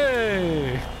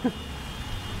 Hey!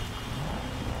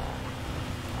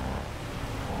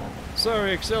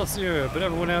 Sorry, Excelsior, but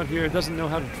everyone out here doesn't know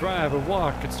how to drive or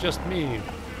walk. It's just me.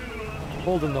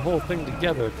 Holding the whole thing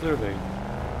together, clearly.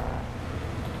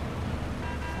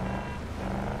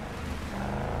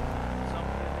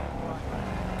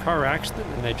 Car accident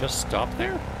and they just stopped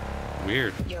there?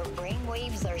 Weird. Your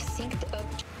brainwaves are synced up.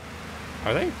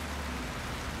 Are they?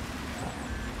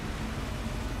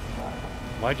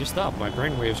 Why'd you stop? My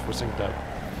brainwaves were synced up.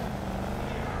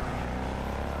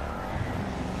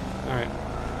 Alright.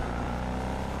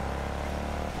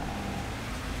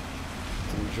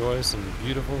 Let's enjoy some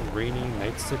beautiful rainy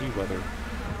night city weather.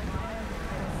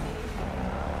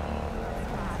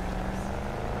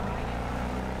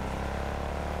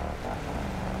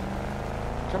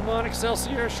 Come on,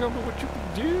 Excelsior, show me what you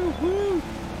can do. Woo!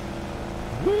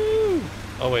 Woo!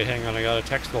 Oh wait, hang on, I got a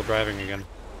text while driving again.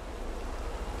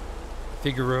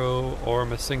 Figaro or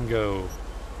Masingo.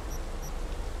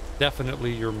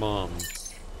 Definitely your mom.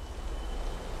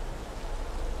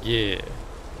 Yeah.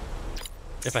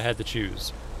 If I had to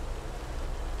choose.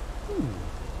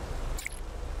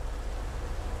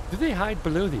 Do they hide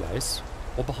below the ice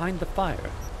or behind the fire?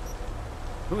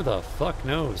 Who the fuck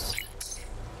knows?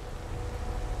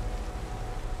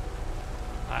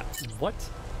 What?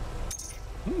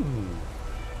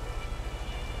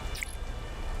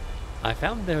 I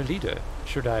found their leader.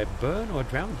 Should I burn or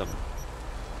drown them?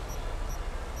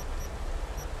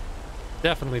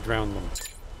 Definitely drown them.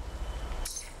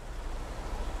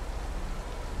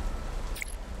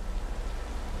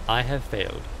 I have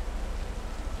failed.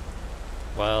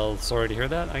 Well, sorry to hear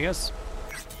that, I guess.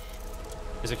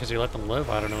 Is it because you let them live?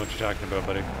 I don't know what you're talking about,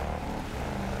 buddy.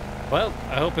 Well,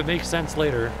 I hope it makes sense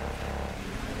later.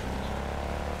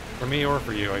 For me or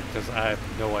for you, because I have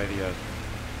no idea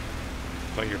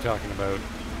what you're talking about.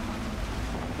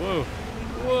 Whoa!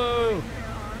 Whoa!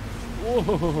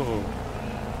 Whoa!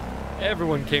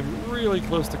 Everyone came really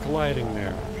close to colliding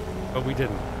there, but we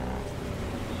didn't.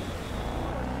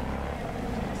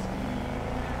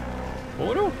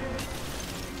 Oh no!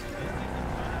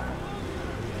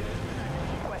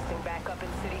 Requesting backup in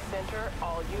city center.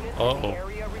 All units in the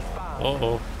area respond.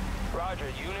 Uh-oh. Roger,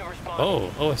 unit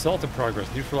responding. Oh, assault in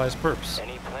progress. Neutralize perps.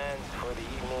 Any plans for the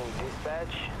evening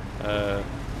dispatch?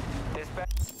 Dispatch.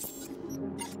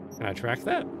 Can I track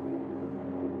that?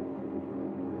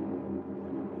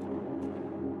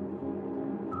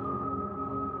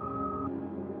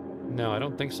 No, I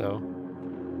don't think so.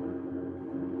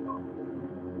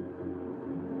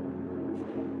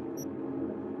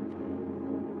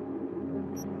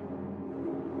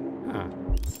 Huh.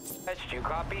 Dispatch, you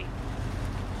copy?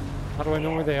 How do I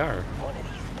know where they are? One of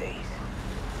these days.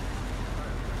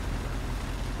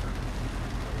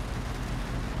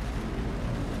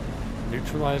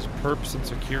 Neutralize perps and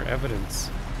secure evidence.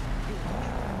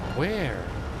 Where?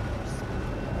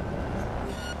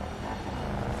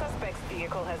 Suspect's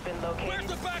vehicle has been located. Where's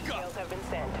the backup? Details have been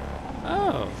sent.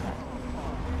 Oh.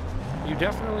 You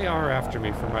definitely are after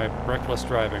me for my reckless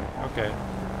driving. Okay.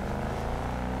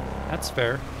 That's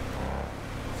fair.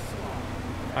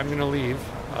 I'm gonna leave,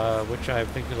 which I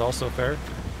think is also fair.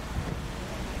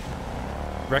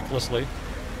 Recklessly.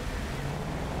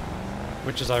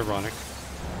 Which is ironic.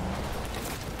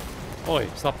 Oi,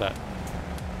 stop that.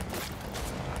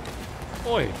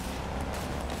 Oi!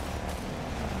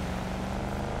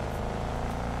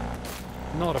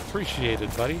 Not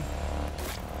appreciated, buddy.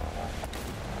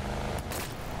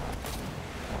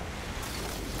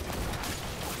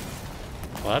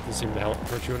 Well, that doesn't seem to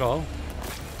hurt you at all.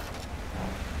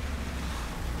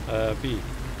 B.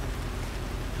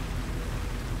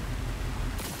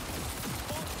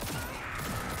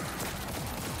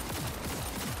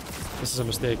 This is a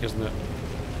mistake, isn't it?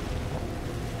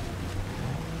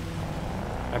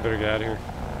 I better get out of here.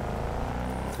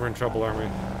 We're in trouble, aren't we?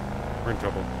 We're in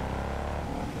trouble.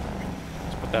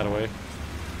 Let's put that away.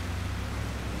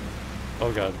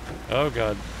 Oh god. Oh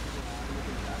god.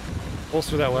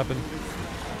 Holster that weapon.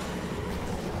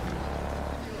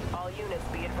 All units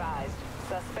be advised.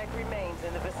 Suspect remains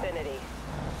in the vicinity.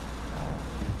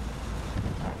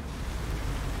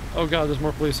 Oh god, there's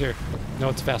more police here. No,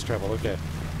 it's fast travel, okay.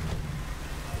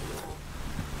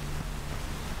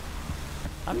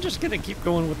 I'm just gonna keep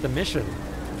going with the mission.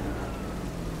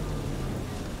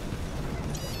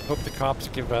 Hope the cops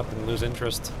give up and lose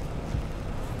interest.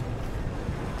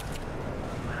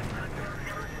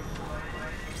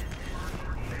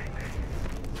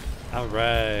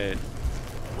 Alright.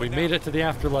 We made it to the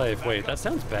afterlife. Wait, that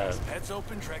sounds bad. Heads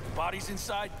open, track the bodies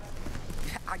inside.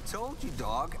 I told you,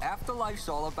 dog. Afterlife's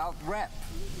all about rep.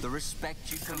 The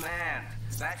respect you command.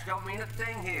 That don't mean a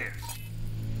thing here.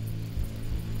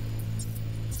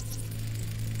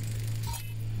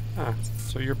 Ah,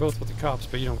 so you're both with the cops,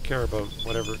 but you don't care about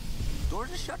whatever.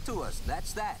 Doors are shut to us.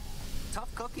 That's that.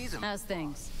 Tough cookies and... How's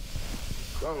things?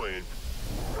 Going.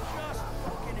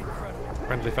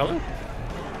 Friendly fellow?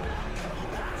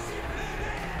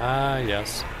 Ah,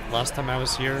 yes. Last time I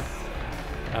was here,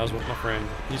 I was with my friend.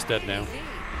 He's dead now.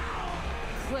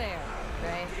 Claire,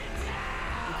 right?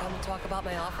 You come to talk about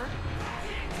my offer?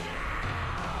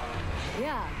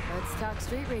 Yeah, let's talk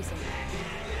street racing.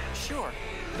 Sure,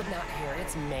 but not here.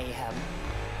 It's mayhem.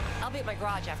 I'll be at my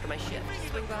garage after my shift.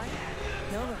 Swing by?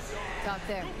 No. Talk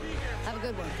there. Have a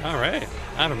good one. Alright.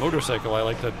 I have a motorcycle. I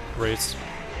like to race.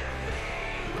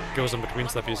 Goes in between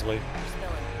stuff easily.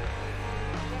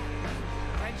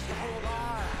 French the whole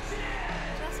bar.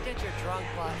 Just get your drunk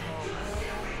butt home.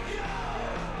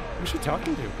 Who's she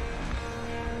talking to?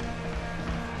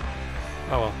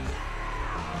 Oh well.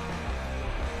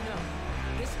 No.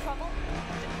 This trouble?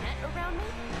 The net around me?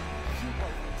 You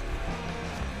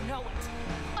won't. Know it.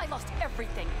 I lost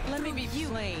everything. Let me be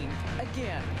plain.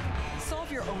 Again.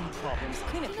 Solve your own problems.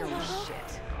 Clean up your own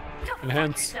shit.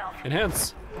 Enhance.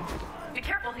 Enhance. Be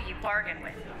careful who you bargain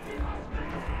with.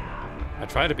 I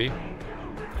try to be.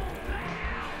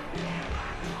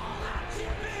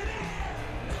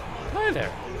 Hi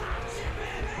there.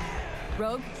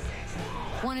 Rogue?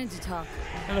 Wanted to talk.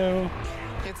 Hello.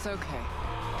 It's okay.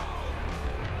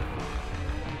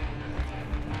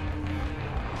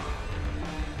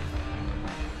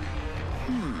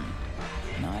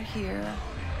 Not here,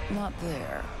 not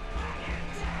there.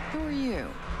 Who are you?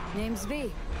 Name's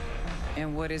V.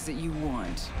 And what is it you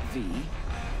want, V?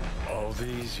 All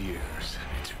these years,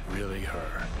 it's really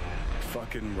her.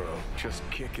 Fucking Rogue, just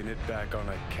kicking it back on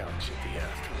a couch at the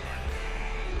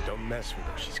afterlife. Don't mess with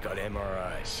her, she's got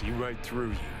MRIs. See right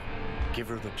through you. Give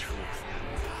her the truth.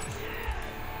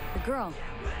 The girl.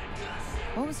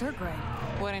 What was her grade?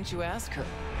 Why don't you ask her?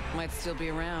 Might still be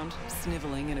around,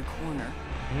 sniveling in a corner.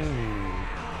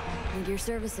 Need your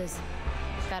services.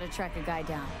 Gotta track a guy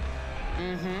down.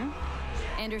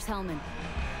 Anders Hellman.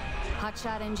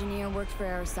 Hotshot engineer, works for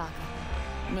Arasaka.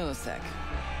 Millisec.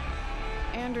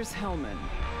 Anders Hellman.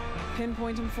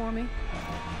 Pinpoint him for me?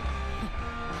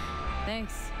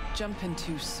 Thanks. Jumping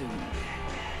too soon.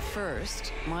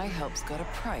 First, my help's got a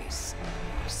price.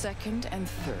 Second and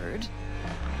third,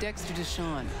 Dexter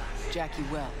Deshawn, Jackie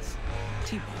Wells,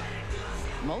 T-Bone.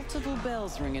 Multiple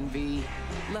bells ringing, V.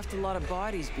 Left a lot of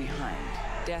bodies behind.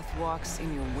 Death walks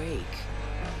in your wake.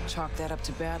 Chalk that up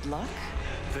to bad luck?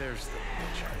 There's the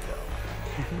bitch I know.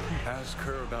 Ask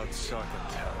her about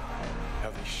Sakatell. How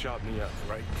they shot me up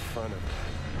right in front of her.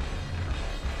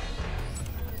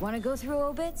 Wanna go through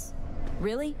obits?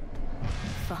 Really?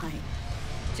 Fine.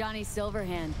 Johnny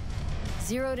Silverhand.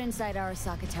 Zeroed inside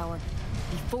Arasaka Tower.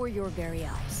 Before your very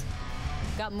eyes.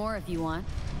 Got more if you want.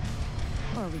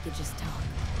 Or we could just talk.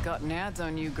 Got ads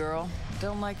on you, girl.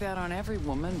 Don't like that on every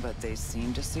woman, but they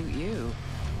seem to suit you.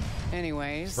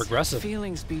 Anyways, progressive.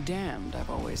 Feelings be damned, I've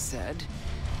always said.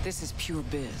 This is pure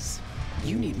biz.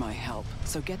 You need my help,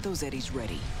 so get those eddies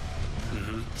ready.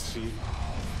 See?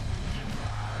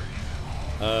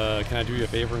 Can I do you a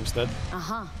favor instead?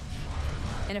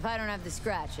 And if I don't have the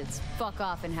scratch, it's fuck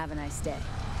off and have a nice day.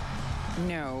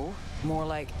 No, more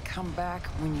like come back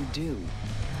when you do.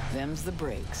 Them's the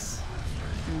breaks.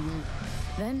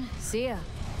 Then, see ya.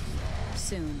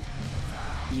 Soon.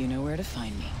 You know where to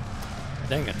find me.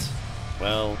 Dang it.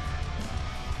 Well,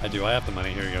 I do. I have the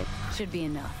money. Here you go. Should be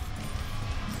enough.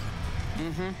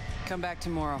 Come back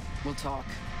tomorrow. We'll talk.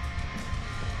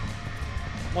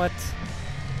 What?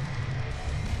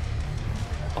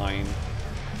 Fine.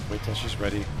 Wait till she's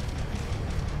ready.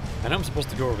 I know I'm supposed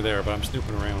to go over there, but I'm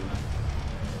snooping around.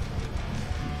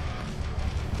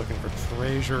 Looking for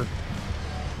treasure.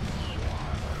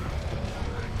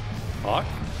 Fuck?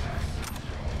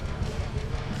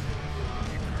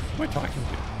 Who am I talking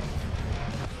to?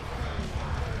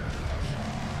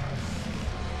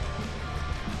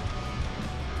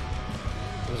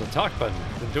 There's a talk button.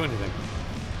 Didn't do anything.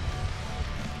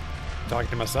 Talking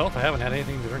to myself? I haven't had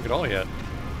anything to drink at all yet.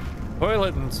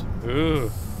 Toiletins.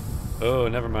 Ooh. Oh,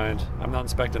 never mind. I'm not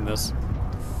inspecting this.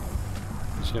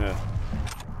 I'm just gonna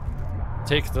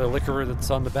take the liquor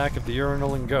that's on the back of the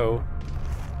urinal and go.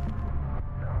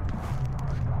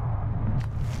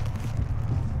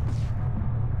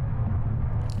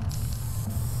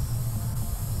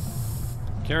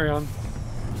 Carry on.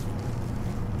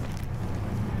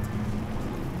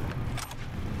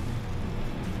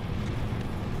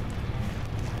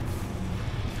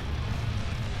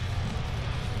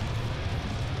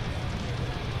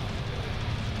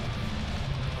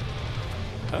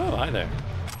 Oh, hi there.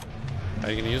 Are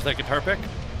you going to use that guitar pick?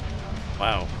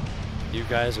 Wow. You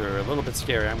guys are a little bit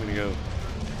scary. I'm going to go.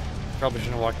 Probably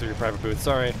shouldn't walk through your private booth.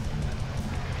 Sorry.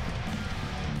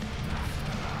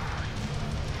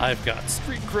 I've got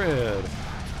street cred.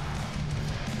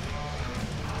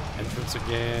 Entrance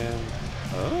again.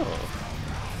 Oh.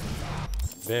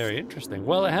 Very interesting.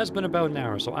 Well, it has been about an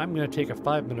hour, so I'm going to take a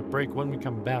 5-minute break. When we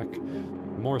come back,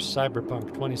 more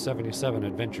Cyberpunk 2077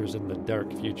 Adventures in the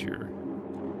Dark Future.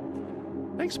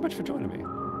 Thanks so much for joining me.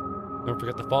 Don't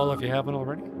forget to follow if you haven't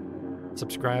already.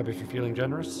 Subscribe if you're feeling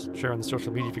generous. Share on the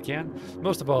social media if you can.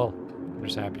 Most of all, I'm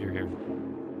just happy you're here.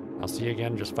 I'll see you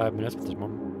again in just 5 minutes with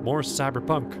more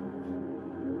Cyberpunk.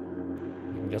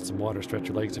 You can get some water, stretch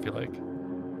your legs if you like.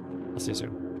 I'll see you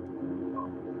soon.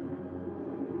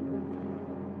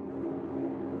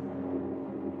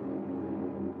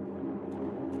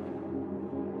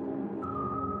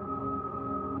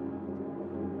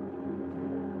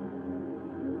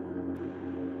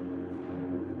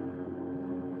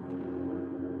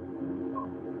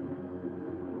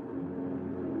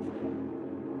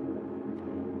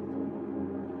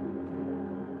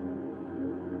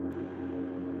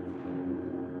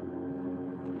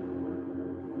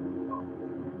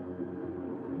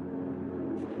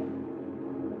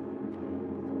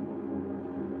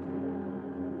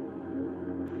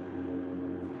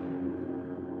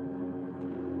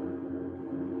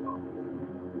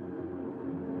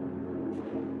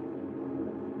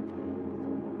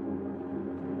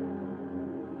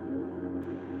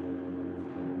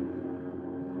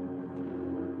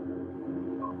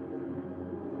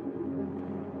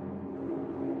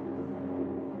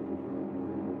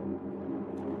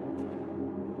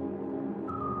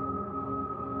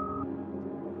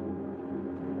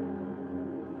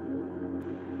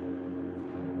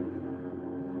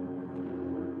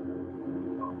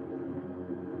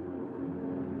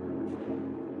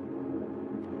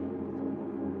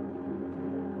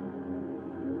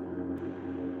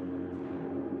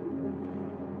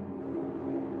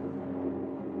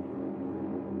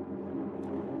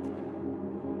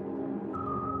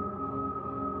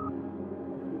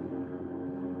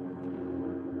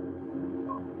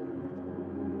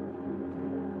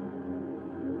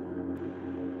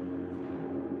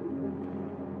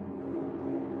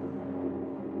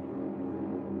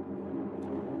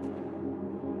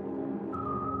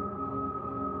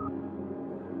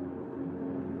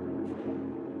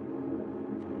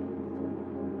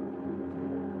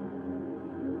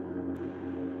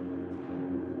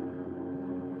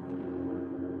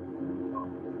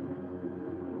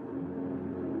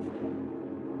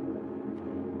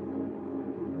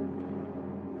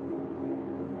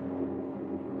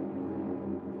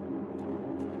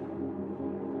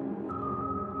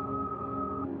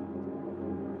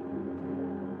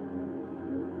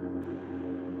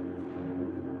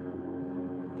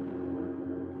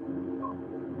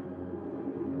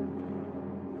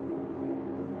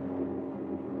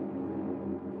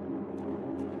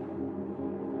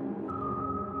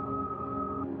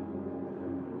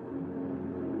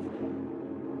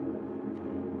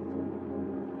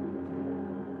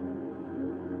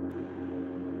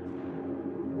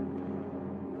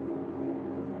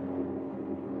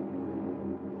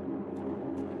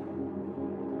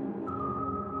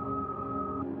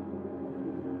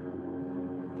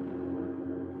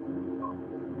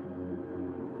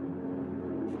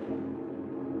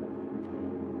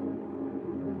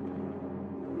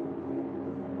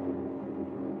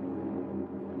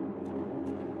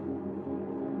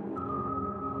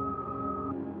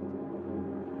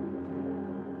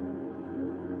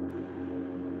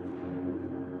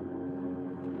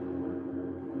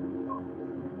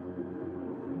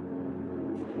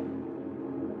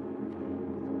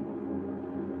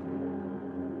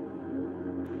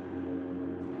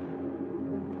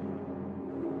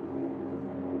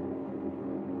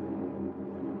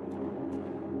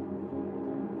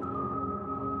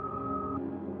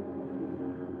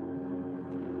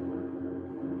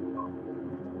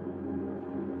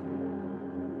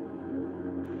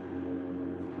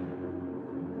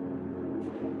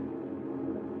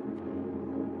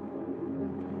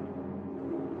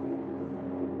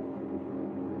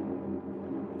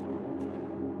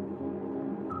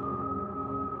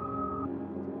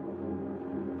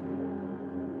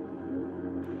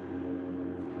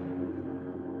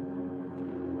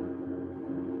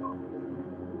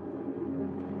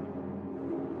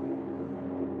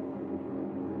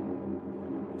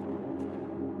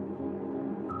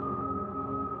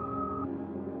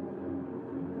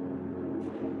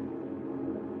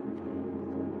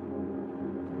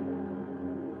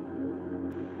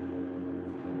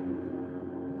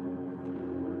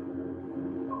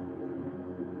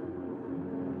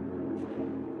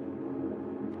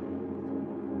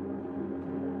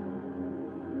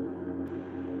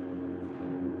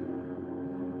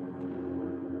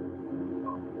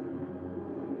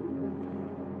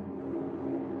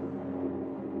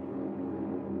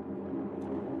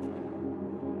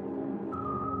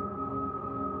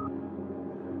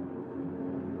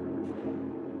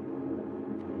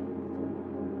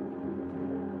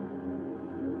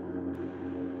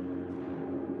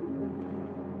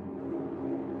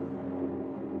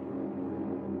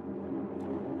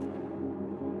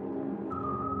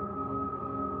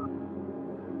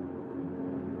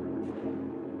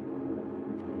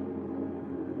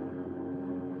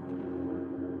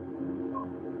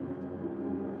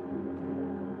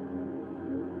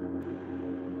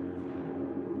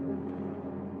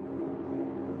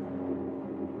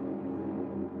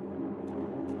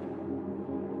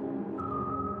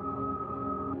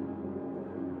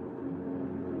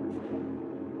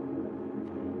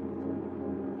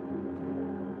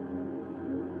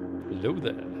 Hello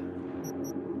there.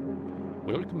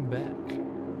 Welcome back.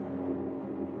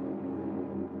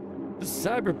 The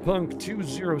Cyberpunk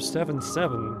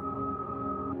 2077.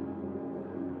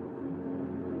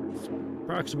 It's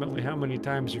approximately how many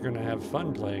times you're going to have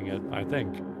fun playing it, I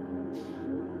think.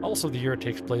 Also, the year it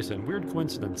takes place in. Weird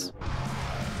coincidence.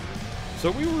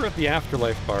 So we were at the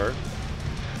Afterlife bar,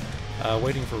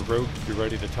 waiting for Rogue to be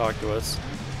ready to talk to us.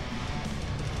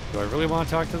 Do I really want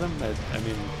to talk to them? I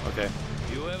mean, okay.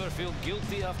 You ever feel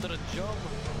guilty after a job?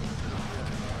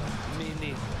 Me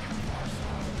neither.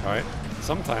 Alright,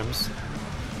 sometimes.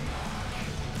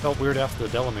 Felt weird after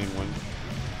the Delamain one.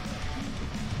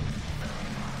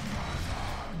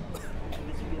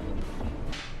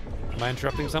 Am I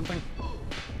interrupting something?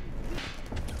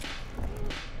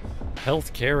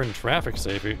 Healthcare and traffic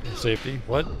safety?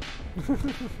 What?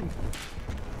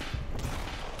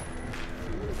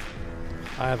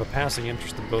 I have a passing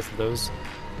interest in both of those.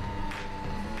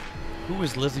 Who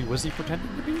is Lizzie Wizzy pretending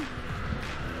to be?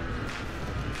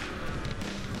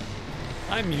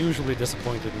 I'm usually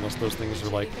disappointed unless those things are,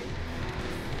 like,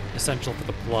 essential to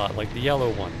the plot, like the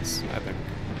yellow ones, I think.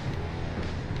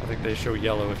 I think they show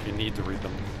yellow if you need to read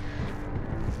them.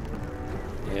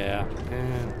 Yeah,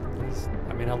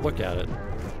 I mean, I'll look at it,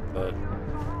 but...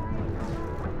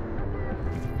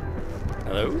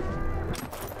 Hello?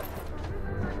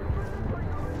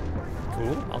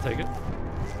 Cool, I'll take it.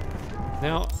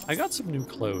 Now, I got some new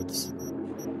clothes.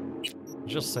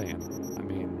 Just saying. I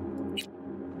mean...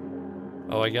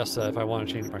 Oh, I guess if I want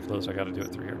to change my clothes, I gotta do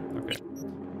it through here. Okay.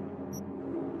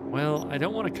 Well, I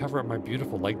don't want to cover up my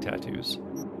beautiful leg tattoos.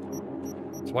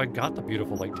 So I got the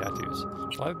beautiful leg tattoos.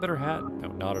 Do I have a better hat? No,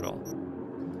 not at all.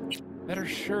 Better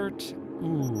shirt?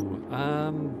 Ooh,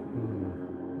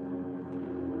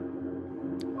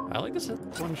 I like this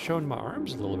one showing my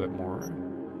arms a little bit more.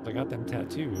 I got them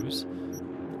tattoos.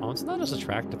 Oh, it's not as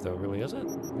attractive though, really, is it?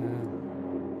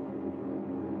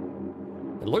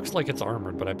 It looks like it's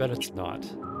armored, but I bet it's not.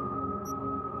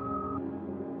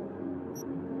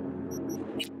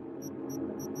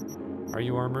 Are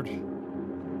you armored?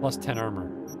 Plus 10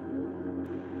 armor.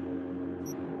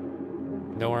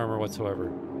 No armor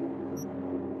whatsoever.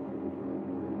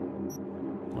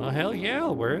 Well, hell yeah,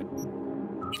 I'll wear it.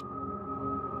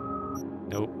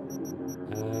 Nope.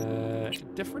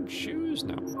 Different shoes?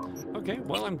 No. Okay,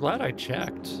 well, I'm glad I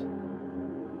checked.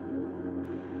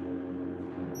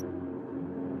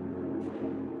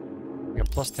 I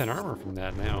got plus 10 armor from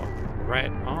that now.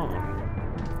 Right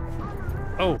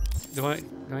on. Oh, do I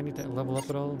need to level up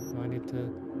at all? Do I need to...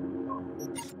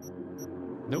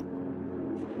 Nope.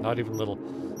 Not even little.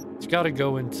 It's got to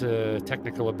go into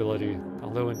technical ability.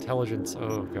 Although intelligence,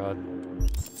 oh god.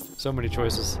 So many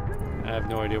choices. I have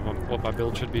no idea what my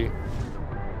build should be.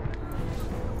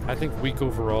 I think weak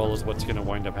overall is what's going to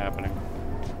wind up happening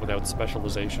without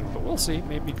specialization, but we'll see.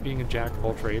 Maybe being a jack of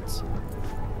all trades.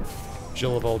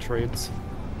 Jill of all trades.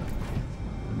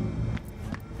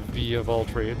 V of all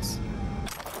trades.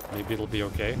 Maybe it'll be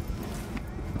okay.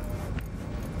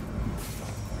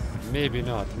 Maybe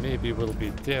not. Maybe it will be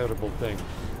a terrible thing.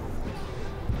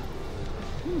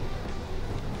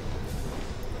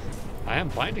 I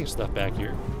am finding stuff back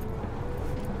here.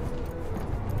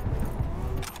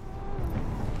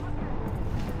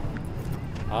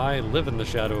 I live in the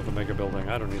shadow of a mega building.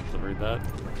 I don't need to read that.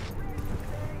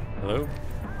 Hello?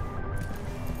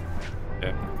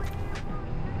 Yeah.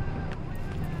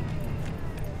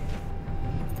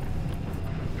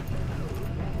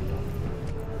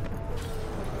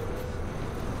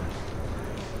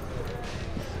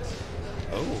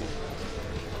 Oh.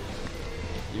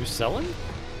 You selling?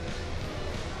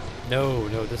 No,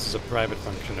 this is a private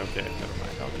function. Okay, never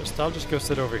mind. I'll just go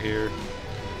sit over here.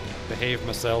 Behave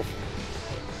myself.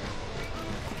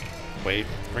 Wait,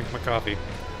 drink my coffee.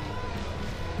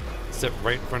 Sit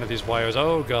right in front of these wires.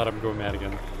 Oh god, I'm going mad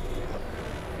again.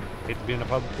 Hate to be in a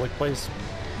public place.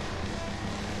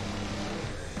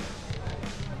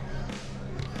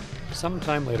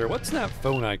 Sometime later. What's that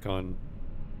phone icon?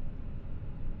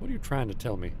 What are you trying to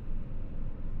tell me?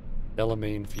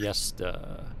 Delamain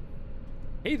Fiesta.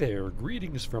 Hey there,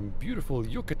 greetings from beautiful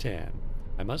Yucatan.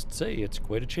 I must say, it's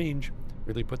quite a change.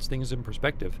 Really puts things in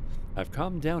perspective. I've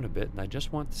calmed down a bit, and I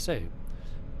just want to say,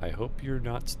 I hope you're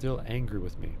not still angry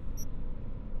with me.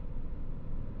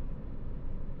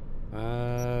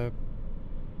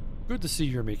 Good to see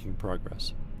you're making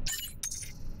progress.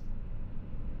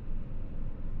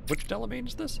 Which Delamain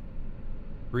is this?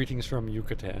 Greetings from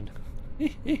Yucatan.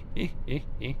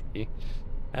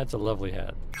 That's a lovely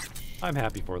hat. I'm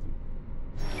happy for them.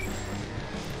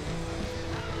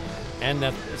 And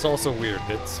that it's also weird.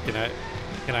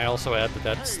 Can I also add that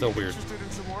that's still weird?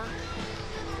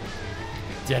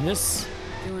 Dennis?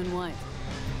 Doing what?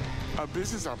 A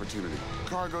business opportunity.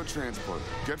 Cargo transport.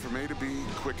 Get from A to B,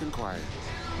 quick and quiet.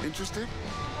 Interested?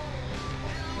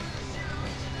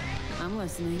 I'm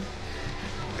listening.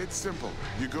 It's simple.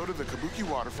 You go to the Kabuki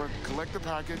waterfront, collect the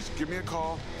package, give me a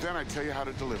call, then I tell you how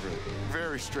to deliver it.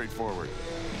 Very straightforward.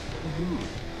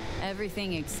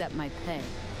 Everything except my pay.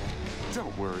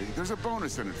 Don't worry, there's a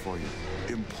bonus in it for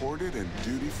you. Imported and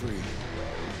duty-free.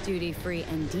 Duty-free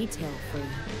and detail-free.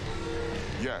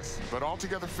 Yes, but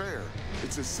altogether fair.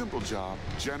 It's a simple job,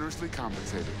 generously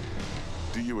compensated.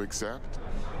 Do you accept?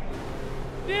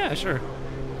 Yeah, sure.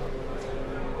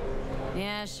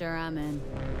 Yeah, sure, I'm in.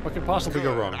 What could possibly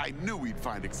go wrong? I knew we'd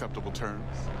find acceptable terms.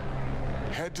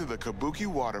 Head to the Kabuki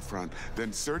waterfront,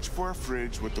 then search for a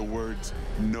fridge with the words,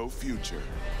 "No future."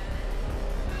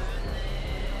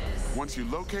 Once you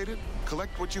locate it,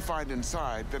 collect what you find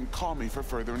inside, then call me for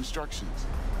further instructions.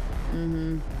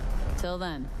 Till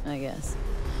then, I guess.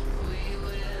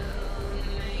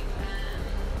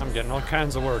 I'm getting all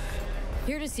kinds of work.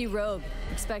 Here to see Rogue.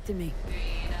 Expected me.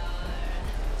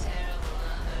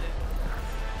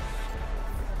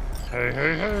 Hey,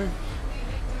 hey, hey.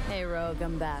 Hey, Rogue,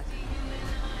 I'm back.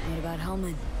 What about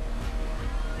Hellman?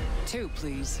 2,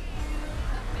 please.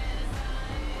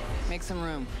 Make some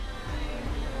room.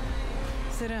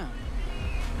 Sit down.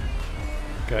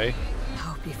 Okay. I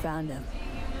hope you found him.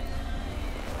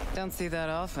 Don't see that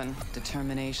often.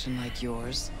 Determination like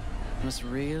yours. Must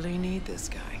really need this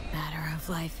guy. Matter of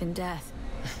life and death.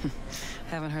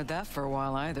 Haven't heard that for a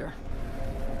while either.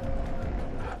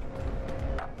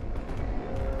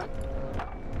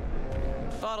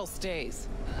 Bottle stays.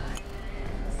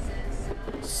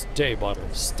 Stay, bottle.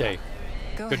 Stay.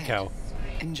 Go Good ahead. cow.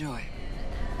 Enjoy.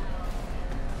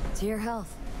 To your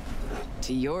health.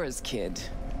 To yours, kid.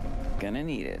 Gonna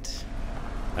need it.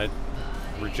 I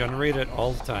regenerate it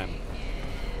all the time.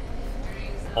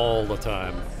 All the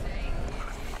time.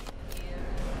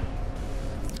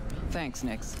 Thanks,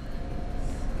 Nix.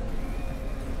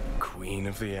 Queen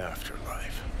of the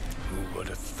afterlife. Who would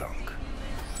have thunk?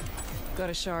 Got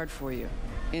a shard for you.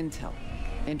 Intel.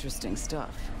 Interesting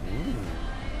stuff.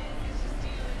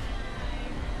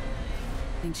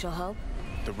 Think she'll help?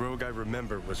 The rogue I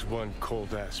remember was one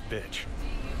cold-ass bitch.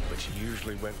 But she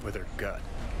usually went with her gut.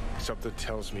 Something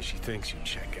tells me she thinks you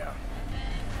check out.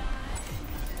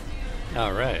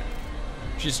 Alright.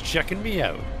 She's checking me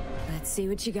out. Let's see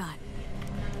what you got.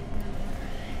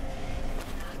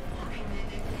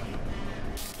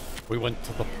 We went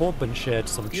to the pub and shared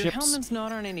some Your chips. Hellman's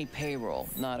not on any payroll.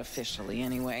 Not officially,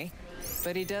 anyway.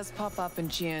 But he does pop up in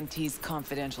GNT's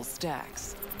confidential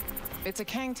stacks. It's a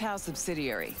Kang Tao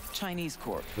subsidiary, Chinese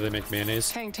corp. Do they make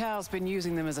mayonnaise? Kang Tao's been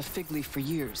using them as a fig leaf for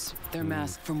years. They're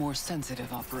masked for more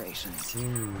sensitive operations.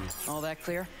 All that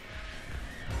clear?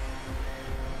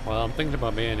 Well, I'm thinking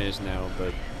about mayonnaise now,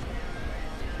 but...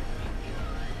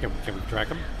 Can we track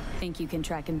him? Think you can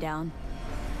track him down?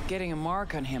 Getting a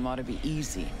mark on him ought to be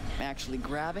easy. Actually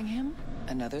grabbing him?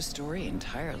 Another story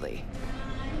entirely.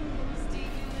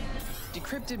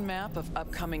 Decrypted map of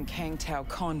upcoming Kang Tao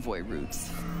convoy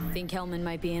routes. Think Hellman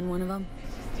might be in one of them?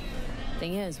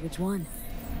 Thing is, which one?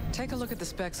 Take a look at the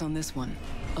specs on this one.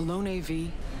 A lone AV,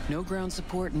 no ground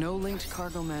support, no linked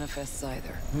cargo manifests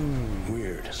either.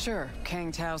 Weird. Sure,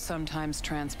 Kang Tao sometimes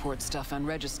transports stuff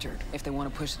unregistered if they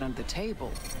want to push it under the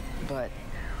table. But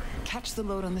catch the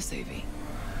load on this AV.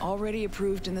 Already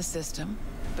approved in the system,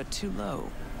 but too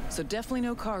low. So definitely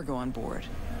no cargo on board.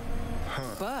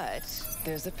 But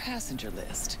there's a passenger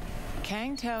list.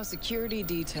 Kang Tao security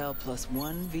detail plus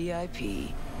 1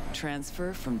 VIP.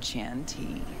 Transfer from Chan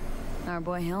T. Our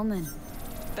boy Hellman.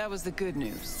 That was the good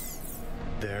news.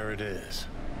 There it is.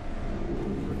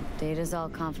 Data's all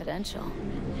confidential.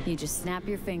 You just snap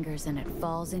your fingers and it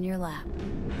falls in your lap.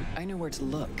 I know where to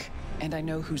look, and I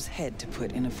know whose head to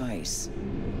put in a vice.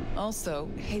 Also,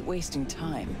 hate wasting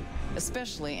time,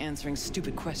 especially answering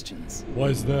stupid questions. Why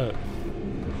is that?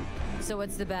 So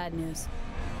what's the bad news?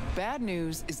 Bad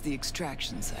news is the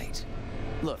extraction site.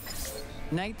 Look,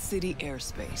 Night City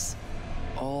airspace.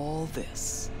 All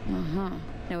this.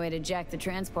 No way to jack the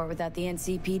transport without the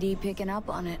NCPD picking up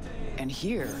on it. And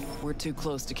here, we're too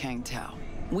close to Kang Tao.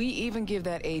 We even give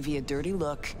that AV a dirty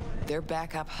look, their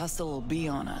backup hustle will be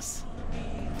on us.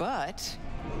 But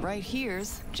right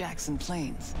here's Jackson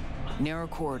Plains. Narrow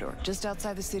corridor, just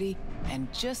outside the city,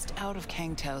 and just out of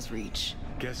Kang Tao's reach.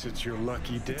 Guess it's your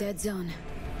lucky day. Dead zone.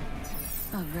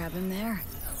 I'll grab him there.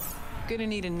 Gonna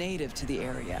need a native to the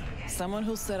area. Someone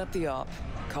who'll set up the op,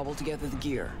 cobble together the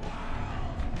gear.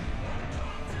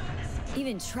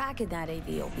 Even tracking that AV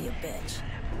will be a bitch.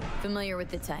 Familiar with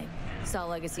the type. Saw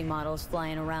legacy models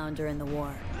flying around during the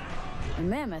war. They're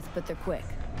mammoth, but they're quick.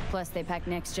 Plus, they pack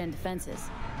next-gen defenses.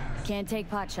 Can't take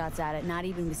pot shots at it, not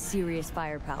even with serious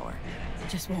firepower.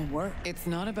 Just won't work. It's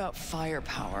not about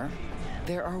firepower.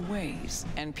 There are ways,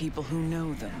 and people who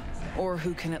know them, or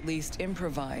who can at least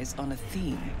improvise on a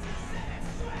theme.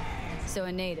 So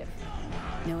a native.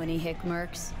 Know any hick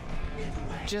mercs?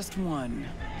 Just one.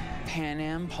 Pan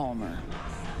Am Palmer.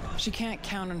 She can't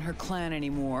count on her clan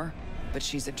anymore, but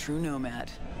she's a true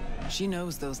nomad. She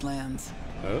knows those lands.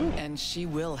 Oh? And she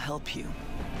will help you.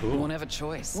 Cool. Won't have a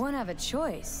choice. Won't have a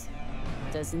choice?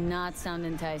 Does not sound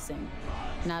enticing.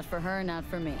 Not for her, not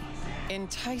for me.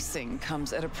 Enticing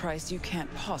comes at a price you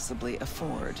can't possibly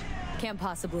afford. Can't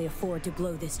possibly afford to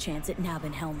blow this chance at Nab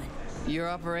and Hellman. Your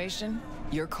operation,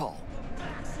 your call.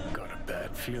 Got a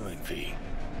bad feeling, V.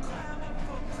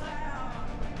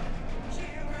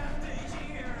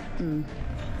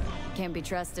 Can't be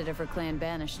trusted if her clan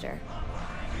banished her.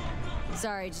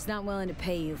 Sorry, just not willing to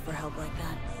pay you for help like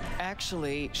that.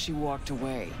 Actually, she walked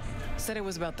away. Said it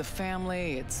was about the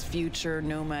family, its future,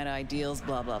 nomad ideals,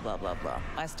 blah, blah, blah, blah, blah.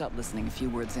 I stopped listening a few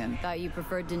words in. Thought you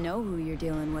preferred to know who you're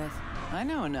dealing with. I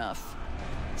know enough.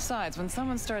 Besides, when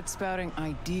someone starts spouting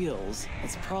ideals,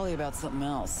 it's probably about something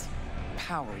else.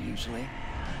 Power, usually.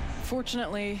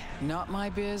 Fortunately, not my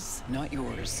biz, not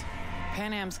yours.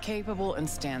 Pan Am's capable and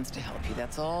stands to help you.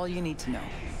 That's all you need to know.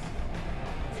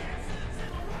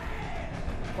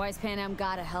 Why's Pan Am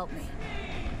gotta help me?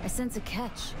 I sense a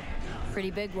catch. Pretty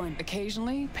big one.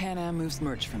 Occasionally, Pan Am moves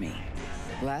merch for me.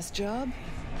 Last job?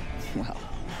 Well,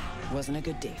 wasn't a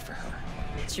good day for her.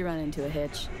 She run into a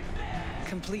hitch.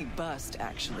 Complete bust,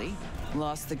 actually.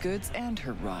 Lost the goods and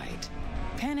her ride.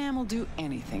 Pan Am will do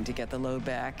anything to get the load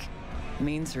back.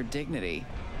 Means her dignity.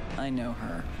 I know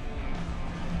her.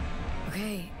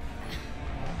 Okay.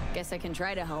 Guess I can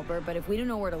try to help her, but if we don't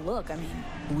know where to look, I mean...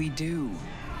 We do.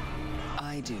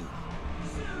 I do.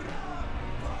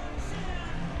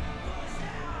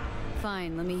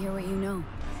 Fine, let me hear what you know.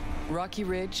 Rocky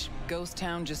Ridge, ghost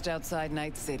town just outside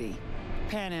Night City.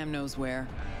 Pan Am knows where.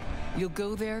 You'll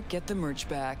go there, get the merch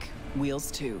back, Wheels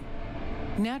too.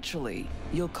 Naturally,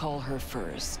 you'll call her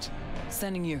first,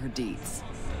 sending you her deets.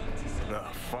 Oh,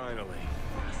 finally.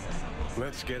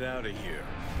 Let's get out of here.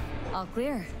 All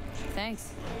clear.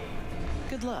 Thanks.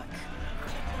 Good luck.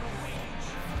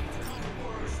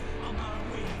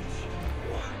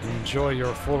 Enjoy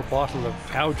your full bottle of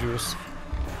cow juice.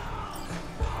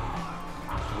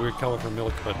 Weird color for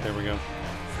milk, but there we go.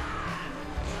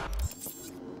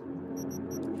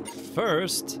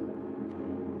 First,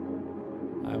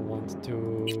 I want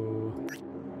to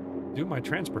do my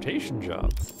transportation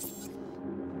job.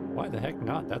 Why the heck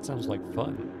not? That sounds like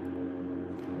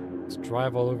fun. Let's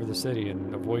drive all over the city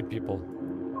and avoid people.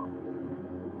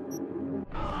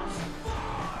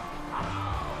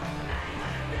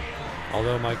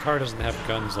 Although my car doesn't have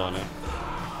guns on it.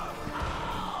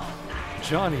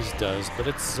 Johnny's does, but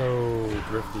it's so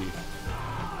drifty.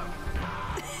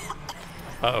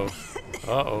 Uh-oh.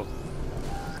 Uh-oh.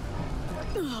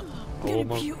 Oh,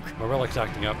 my relic's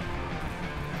acting up.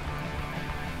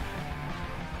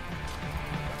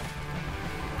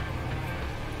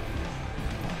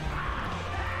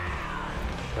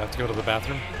 Do I have to go to the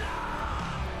bathroom?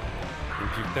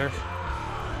 And puke there?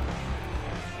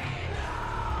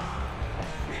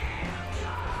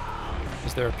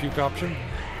 Is there a puke option?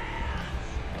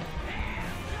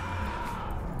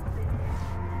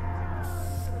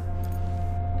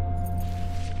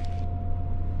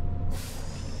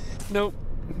 Nope.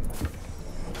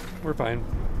 We're fine.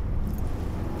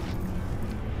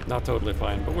 Not totally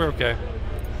fine, but we're okay.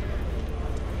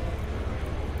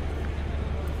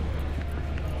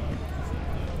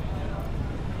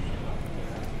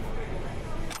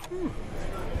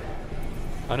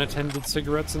 Unattended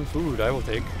cigarettes and food, I will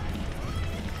take.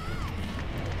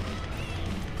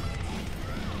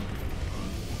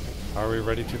 Are we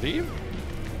ready to leave?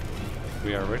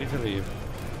 We are ready to leave.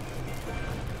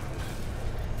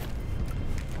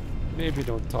 Maybe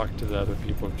don't talk to the other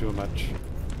people too much.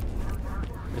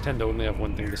 They tend to only have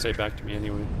one thing to say back to me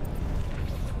anyway.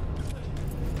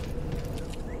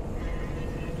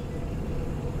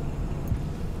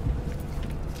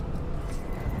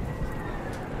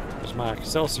 There's my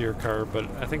Excelsior car, but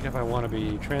I think if I want to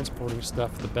be transporting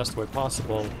stuff the best way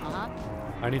possible,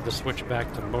 I need to switch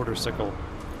back to motorcycle.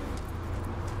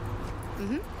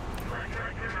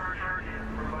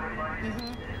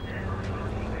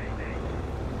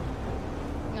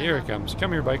 Here it comes.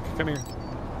 Come here, bike. Come here.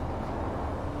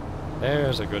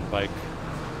 There's a good bike.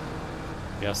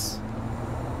 Yes.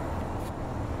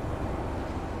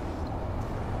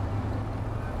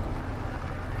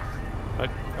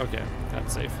 But, okay.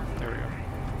 That's safe. There we go.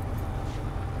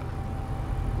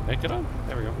 Make it on?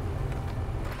 There we go.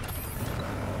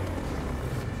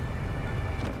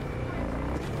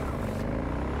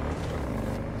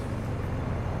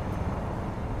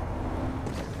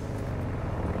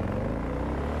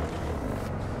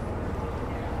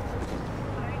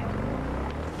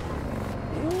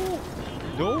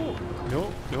 No,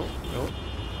 no, no, no.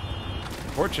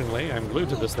 Fortunately, I'm glued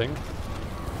to this thing.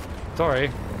 Sorry.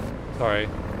 Sorry.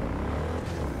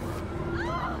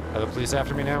 Are the police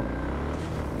after me now?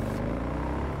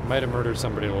 Might have murdered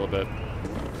somebody a little bit.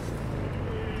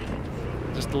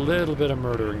 Just a little bit of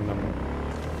murdering them.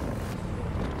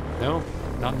 No?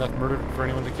 Not enough murder for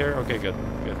anyone to care? Okay, good.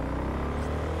 Good.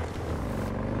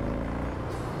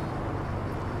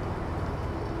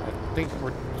 I think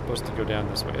we're supposed to go down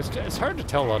this way. It's hard to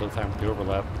tell a lot of the time with the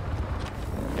overlap.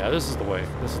 Yeah, this is the way.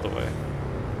 This is the way.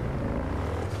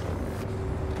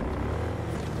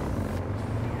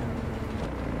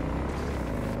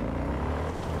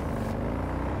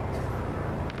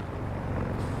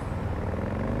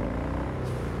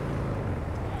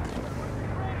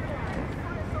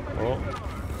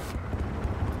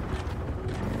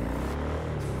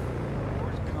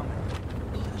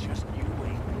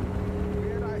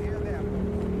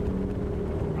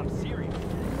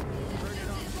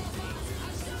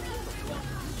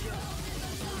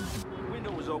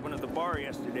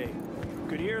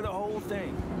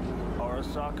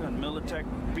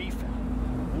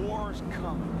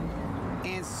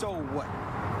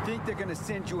 They're gonna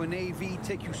send you an AV,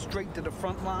 take you straight to the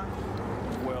front line?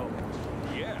 Well,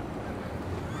 yeah.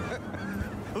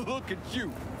 Look at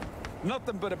you.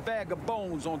 Nothing but a bag of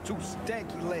bones on two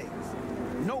stanky legs.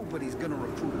 Nobody's gonna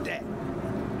recruit that.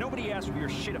 Nobody asked for your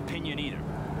shit opinion either.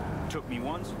 Took me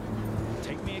once,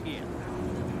 take me again.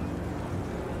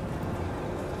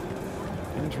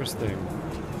 Interesting.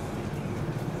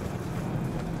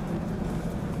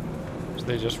 So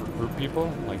they just recruit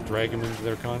people? Like drag them into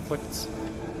their conflicts?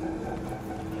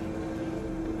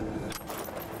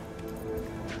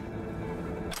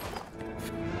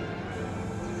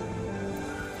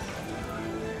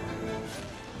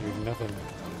 Nothing.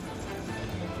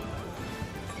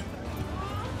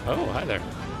 Oh, hi there.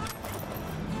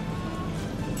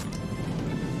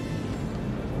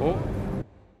 Oh.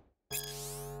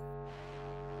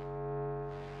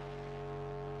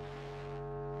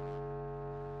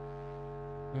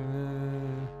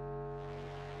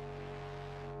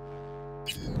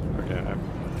 Okay, I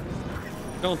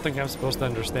don't think I'm supposed to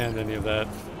understand any of that.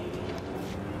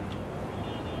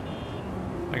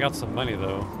 I got some money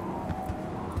though.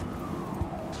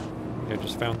 I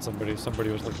just found somebody was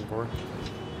looking for.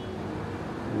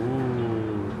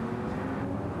 Ooh.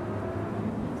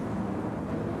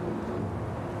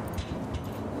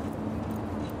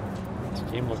 This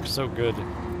game looks so good.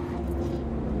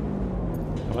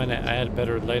 I want to add a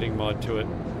better lighting mod to it.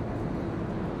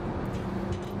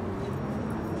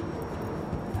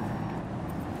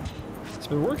 It's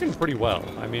been working pretty well.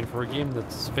 I mean, for a game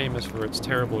that's famous for its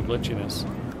terrible glitchiness.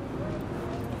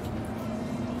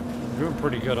 Doing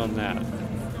pretty good on that.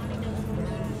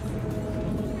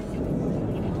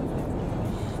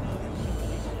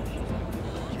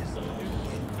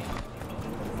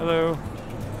 Hello.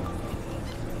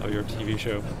 Oh, your TV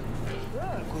show.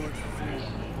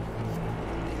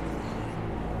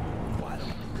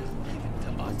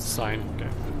 Sign. Okay.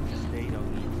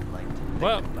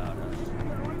 Well,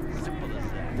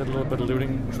 did a little bit of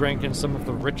looting, drank in some of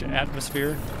the rich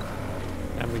atmosphere,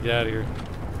 and we get out of here.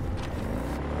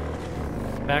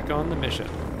 Back on the mission.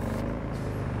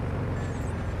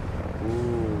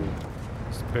 Ooh.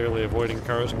 Just barely avoiding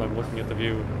cars while I'm looking at the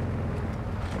view.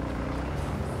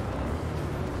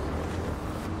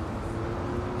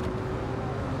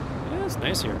 Yeah, it's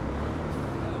nice here.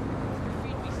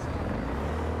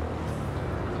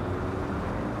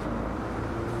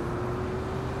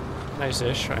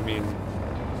 Nice-ish. I mean,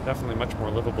 definitely much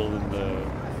more livable than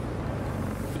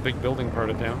the big building part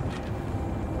of town.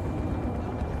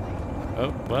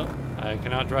 Oh, well, I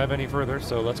cannot drive any further,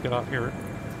 so let's get off here.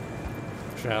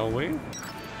 Shall we?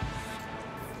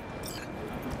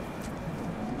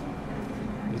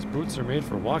 These boots are made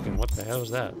for walking. What the hell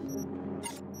is that?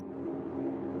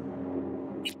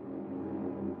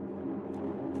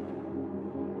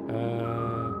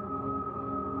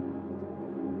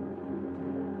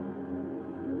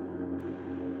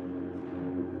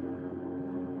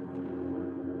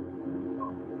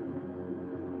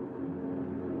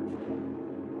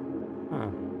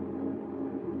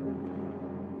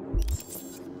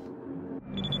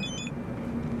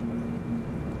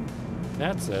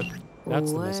 That's it.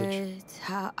 That's the message.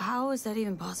 How is that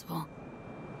even possible?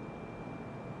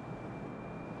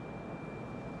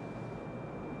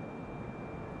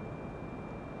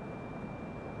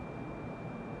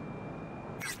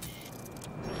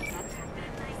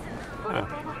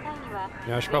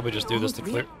 Yeah, I should probably just do this to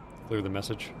clear the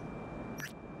message.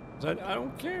 'Cause I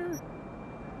don't care.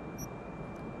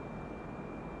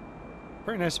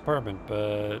 Very nice apartment,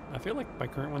 but I feel like my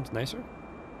current one's nicer.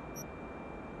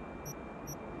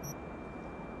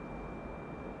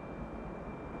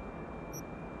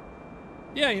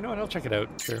 Yeah, you know what? I'll check it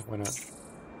out. Sure, why not?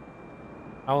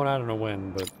 I don't know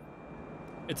when, but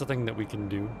it's a thing that we can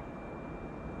do.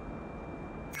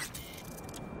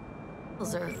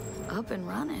 Wheels are up and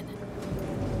running.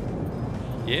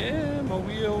 Yeah, my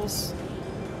wheels.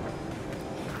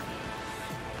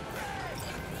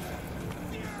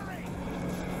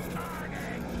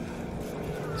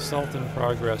 Assault in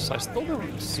progress. I still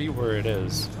don't see where it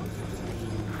is.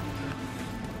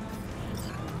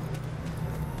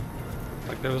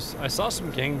 Like I saw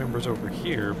some gang members over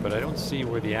here, but I don't see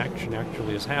where the action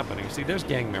actually is happening. See, there's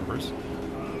gang members.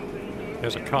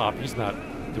 There's a cop. He's not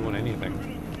doing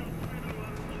anything.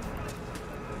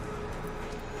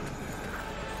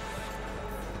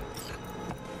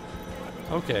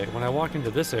 Okay, when I walk into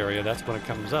this area, that's when it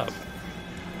comes up.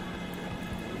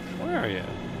 Where are you?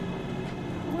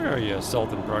 Where are you,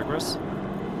 assault in progress?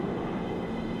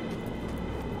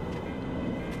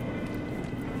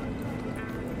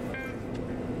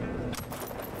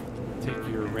 Take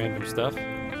your random stuff.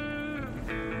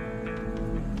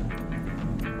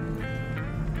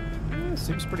 Yeah,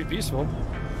 seems pretty peaceful.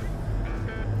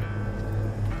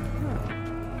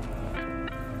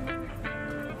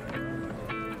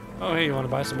 Oh, hey, you want to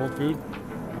buy some old food?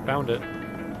 I found it.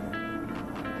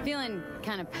 Feeling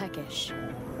kind of peckish.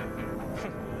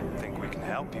 Think we can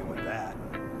help you with that.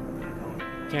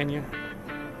 Can you?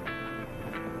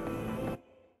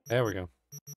 There we go.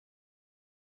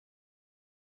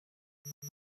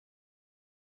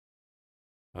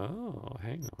 Oh,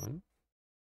 hang on.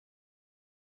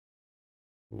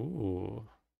 Ooh.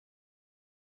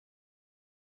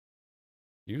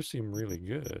 You seem really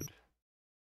good.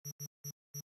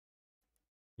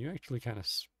 You actually kind of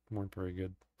weren't very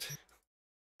good.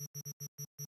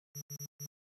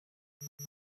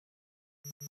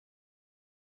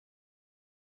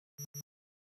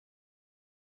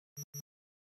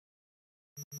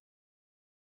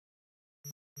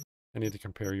 I need to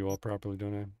compare you all properly,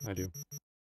 don't I? I do.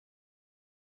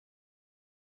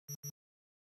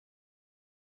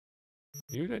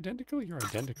 You identical? You're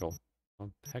identical.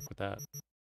 Oh, heck with that.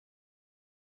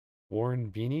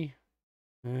 Warren Beanie?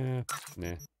 Nah.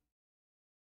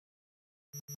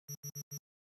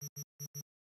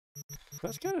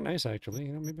 That's kind of nice, actually.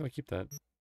 You know, maybe I'll keep that.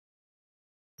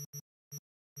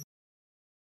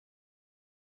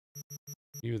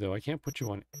 You, though, I can't put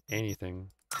you on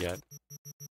anything yet.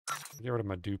 Get rid of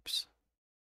my dupes.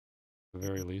 At the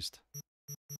very least.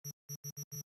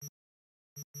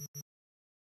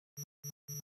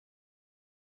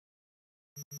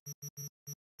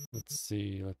 Let's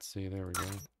see, there we go.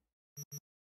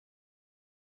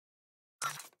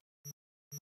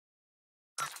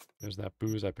 There's that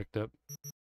booze I picked up.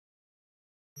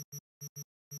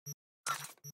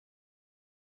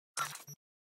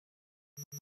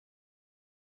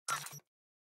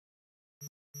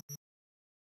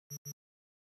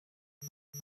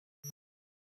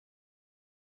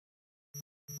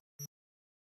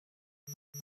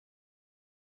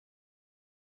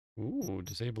 Ooh,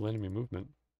 disable enemy movement.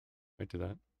 Might do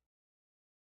that.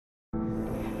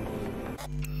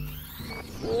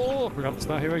 Oh, I forgot that's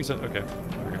not here exit. Okay,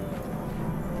 there we go.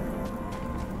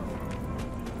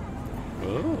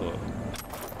 Oh.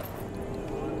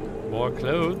 More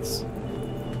clothes.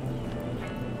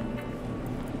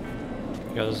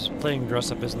 Because playing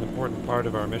dress up is an important part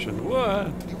of our mission.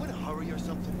 What? Do you want to hurry or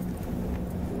something?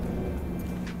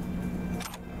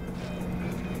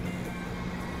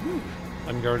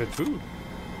 Unguarded food.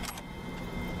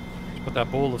 Let's put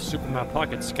that bowl of soup in my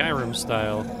pocket, Skyrim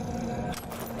style.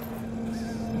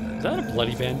 Is that a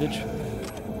bloody bandage? Is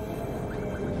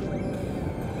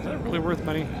that really worth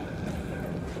money?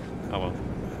 Oh well.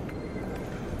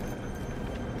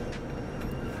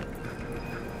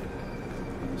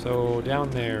 So down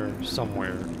there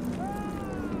somewhere.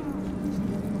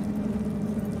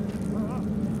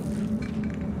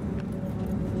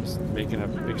 Just making a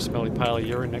big smelly pile of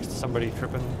urine next to somebody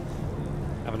tripping,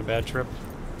 having a bad trip.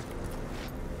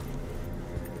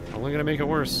 Only gonna make it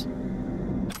worse.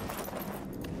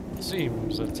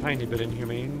 Seems a tiny bit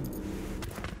inhumane.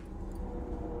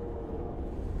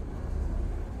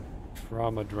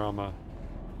 Drama.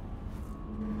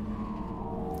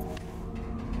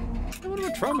 I wonder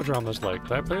what Drama's like.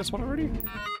 Did I play this one already? Is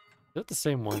it the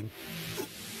same one?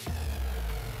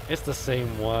 It's the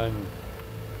same one.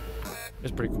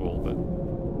 It's pretty cool, but...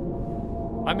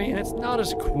 I mean, it's not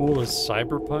as cool as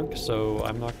Cyberpunk, so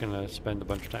I'm not gonna spend a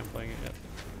bunch of time playing it yet.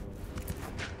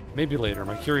 Maybe later.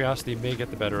 My curiosity may get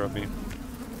the better of me.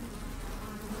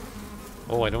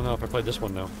 Oh, I don't know if I played this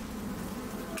one, though.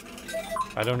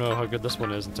 I don't know how good this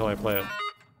one is until I play it.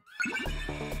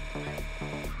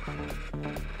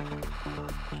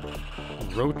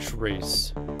 Roach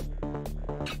Race.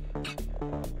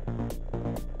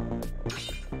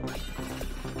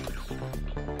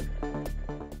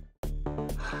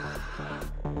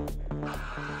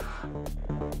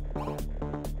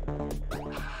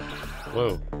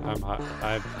 Whoa, I'm high.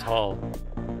 I'm tall.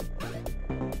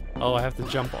 Oh, I have to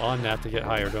jump on that to get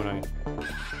higher, don't I?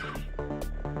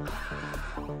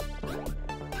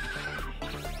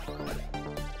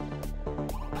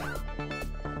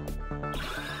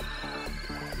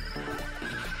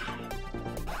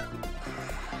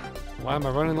 Why am I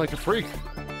running like a freak?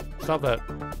 Stop that.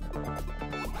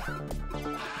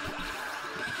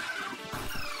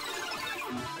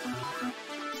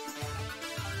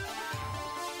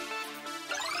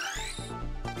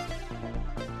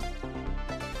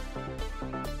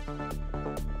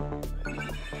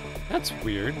 That's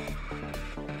weird.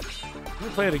 Let me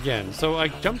play it again. So I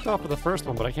jumped off of the first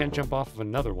one, but I can't jump off of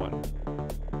another one.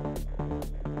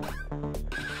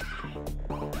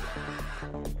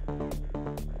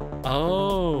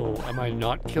 Oh, am I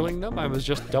not killing them? I was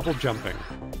just double jumping.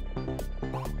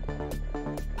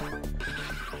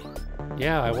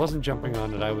 Yeah, I wasn't jumping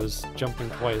on it, I was jumping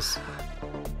twice.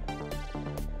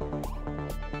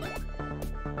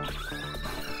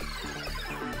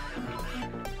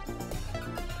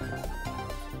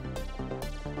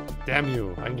 Damn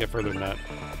you, I can get further than that.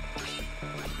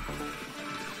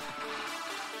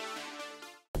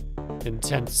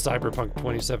 Intense Cyberpunk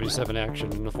 2077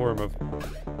 action in the form of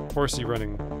horsey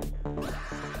running.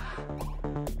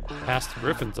 Past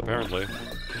griffins, apparently.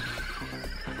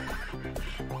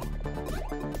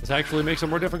 This actually makes it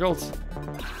more difficult.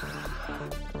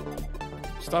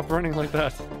 Stop running like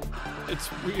that. It's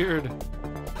weird.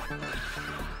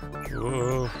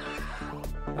 Whoa.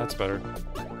 That's better.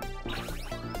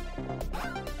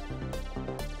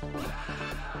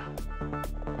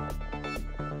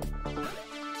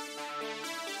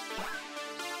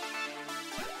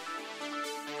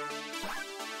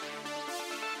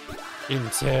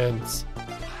 Intense.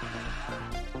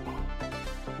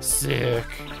 Sick.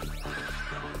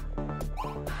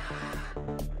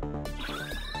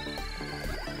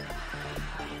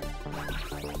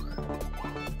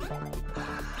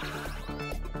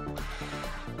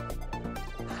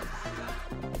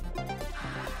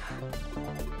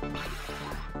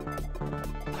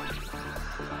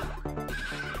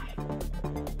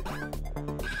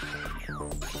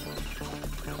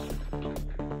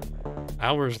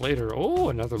 Hours later, oh,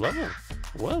 another level.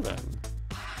 Well then.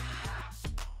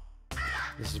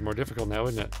 This is more difficult now,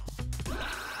 isn't it?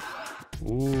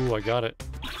 Ooh, I got it.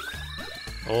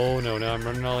 Oh no, now I'm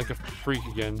running all like a freak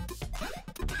again.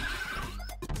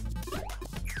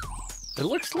 It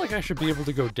looks like I should be able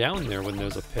to go down there when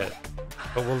there's a pit.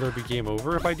 But will there be game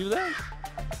over if I do that?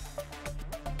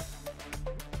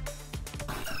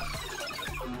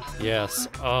 Yes.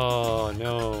 Oh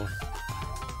no.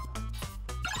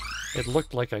 It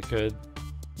looked like I could.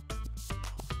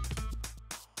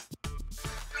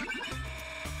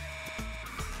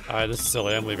 Alright, this is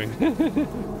silly. I'm leaving.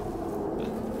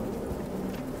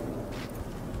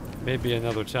 Maybe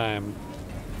another time.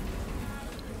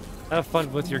 Have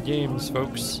fun with your games,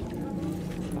 folks.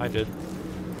 I did.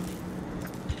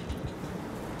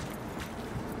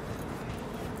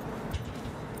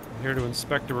 I'm here to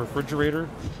inspect a refrigerator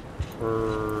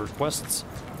for quests.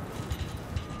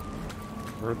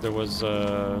 Heard there was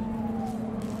a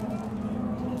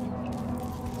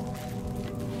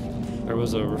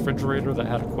refrigerator that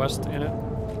had a quest in it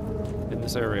in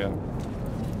this area.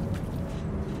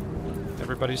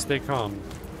 Everybody stay calm.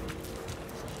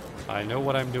 I know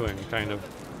what I'm doing, kind of.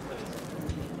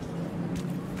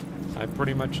 I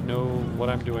pretty much know what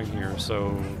I'm doing here,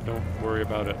 so don't worry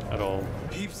about it at all.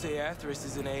 Peeps say Atheris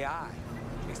is an AI.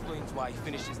 Explains why he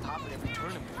finishes top at every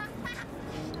tournament.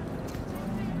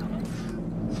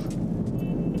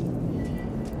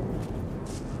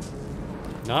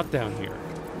 Not down here.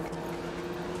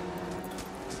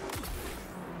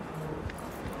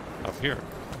 Up here.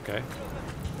 Okay.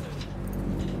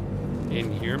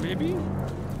 In here, maybe?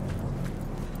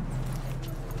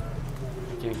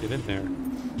 I can't get in there.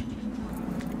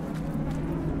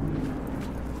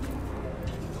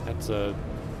 That's a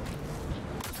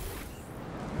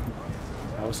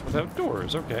house without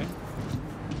doors. Okay.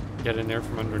 Get in there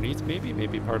from underneath, maybe?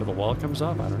 Maybe part of the wall comes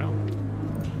up? I don't know.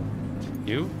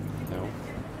 You? No.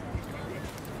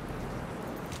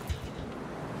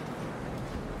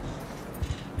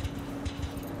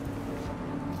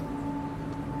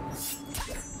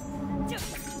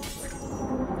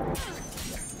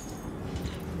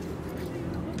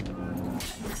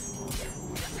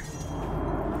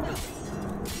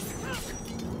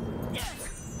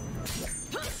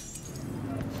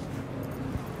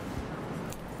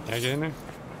 Can I get in there?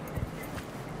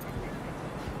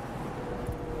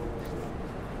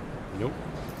 Nope.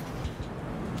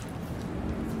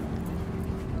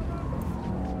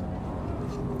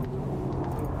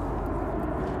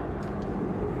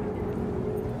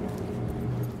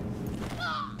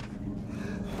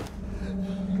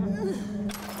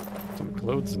 Some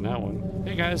clothes in that one.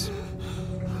 Hey guys.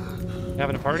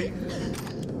 Having a party?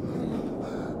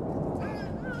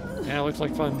 Yeah, looks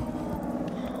like fun.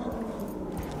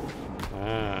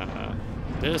 Ah,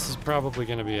 this is probably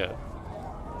gonna be it.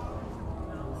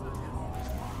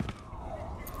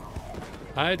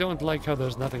 I don't like how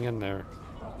there's nothing in there.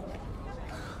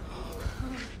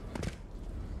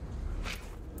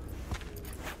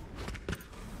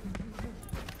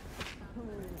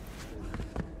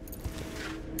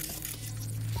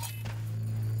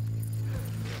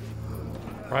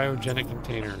 Cryogenic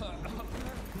container.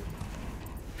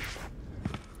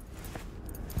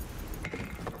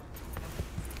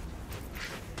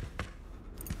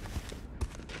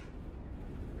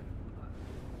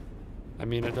 I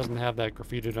mean, it doesn't have that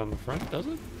graffitied on the front, does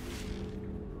it?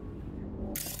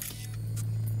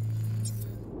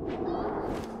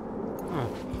 Huh.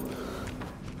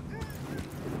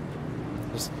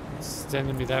 Just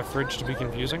sending me that fridge to be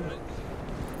confusing?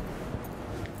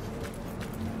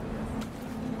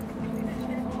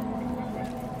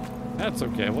 That's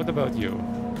okay. What about you?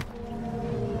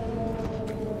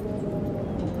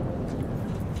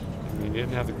 I mean, you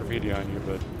didn't have the graffiti on you,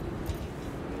 but...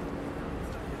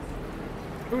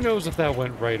 who knows if that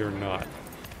went right or not?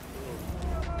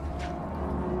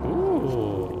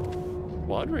 Ooh,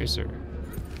 Quad Racer.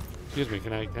 Excuse me,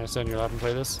 can I sit on your lap and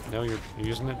play this? No, you're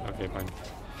using it? Okay, fine.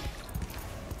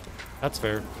 That's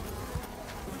fair.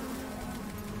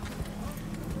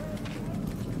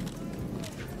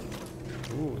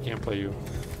 Ooh, can't play you.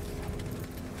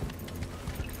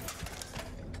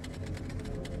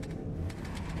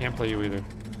 Can't play you either.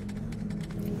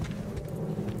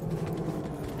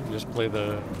 Just play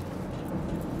the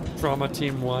Trauma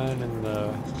Team one and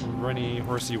the Runny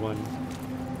Horsey one.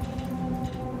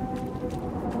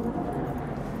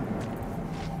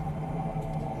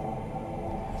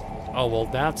 Oh, well,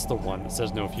 that's the one that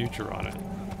says no future on it.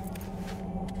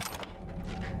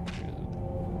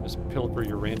 Just pilfer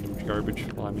your random garbage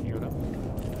while I'm in here, though.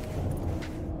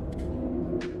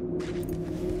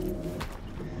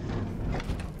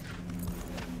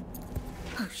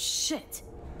 Oh, shit.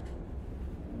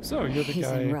 So, you're the He's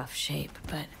guy... in rough shape,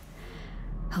 but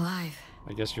alive.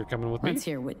 I guess you're coming with me? Let's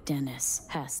hear what Dennis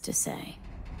has to say.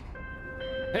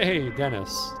 Hey,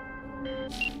 Dennis.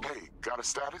 Hey, got a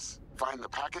status? Find the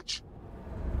package?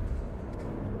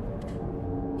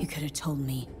 You could have told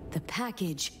me the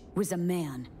package was a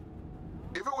man.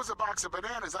 If it was a box of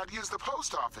bananas, I'd use the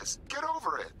post office. Get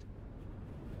over it.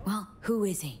 Well, who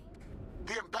is he?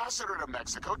 The ambassador to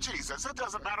Mexico. Jesus, it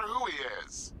doesn't matter who he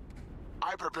is.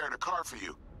 I prepared a car for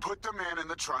you. Put the man in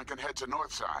the trunk and head to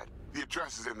Northside. The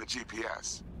address is in the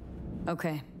GPS.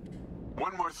 Okay.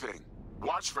 One more thing.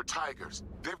 Watch for tigers.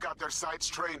 They've got their sights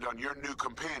trained on your new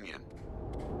companion.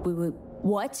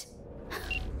 What?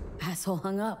 Asshole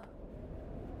hung up.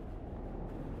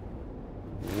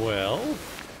 Well...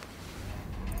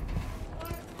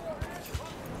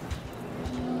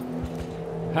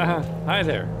 haha, hi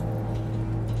there.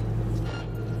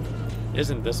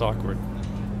 Isn't this awkward?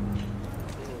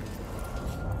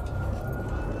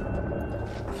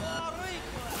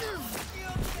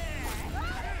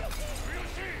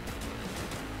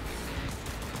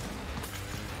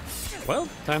 Well,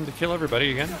 time to kill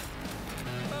everybody again.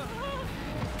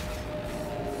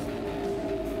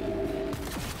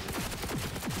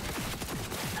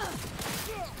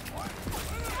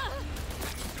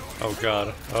 Oh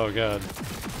god, oh god.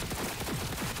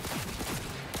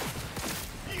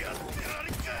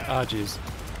 Ah, jeez.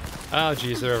 Ah,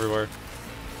 jeez, they're everywhere.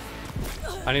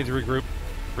 I need to regroup.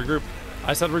 Regroup.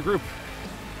 I said regroup.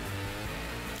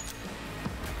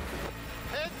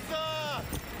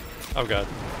 Oh god.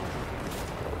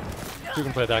 You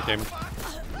can play that game.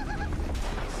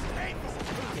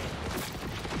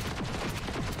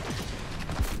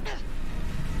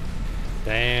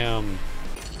 Damn.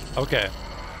 Okay.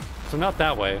 So not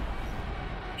that way.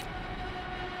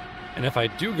 And if I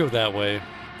do go that way,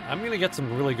 I'm gonna get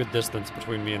some really good distance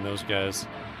between me and those guys.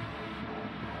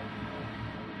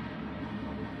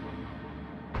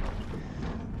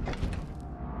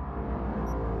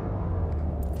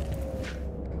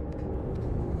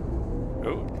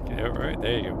 Oh, okay, alright,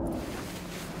 there you go.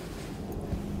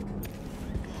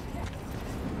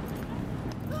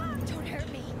 Don't hurt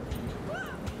me.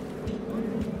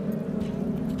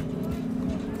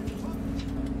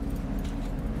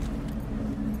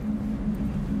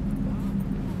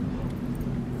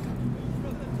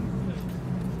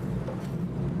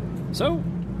 So,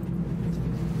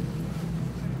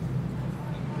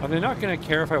 are they not going to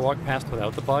care if I walk past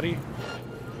without the body?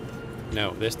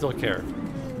 No, they still care.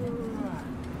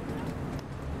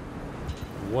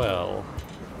 Well.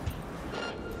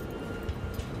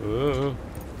 Ooh.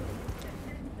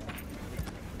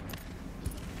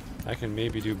 I can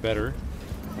maybe do better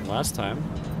than last time.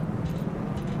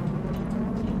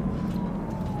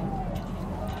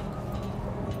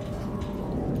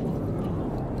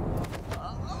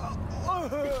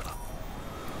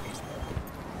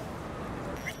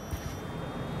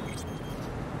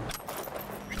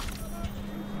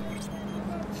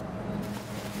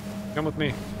 Come with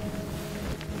me.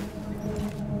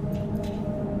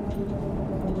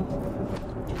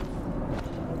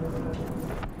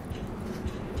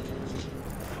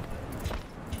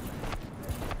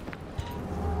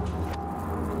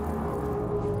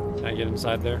 Can I get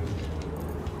inside there?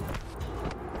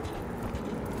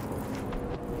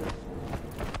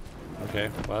 Okay,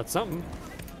 well that's something.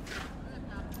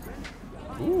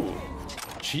 Ooh,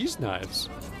 cheese knives.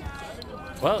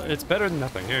 Well, it's better than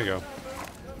nothing. Here you go.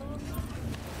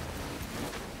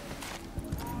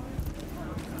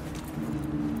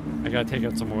 I gotta take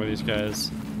out some more of these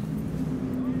guys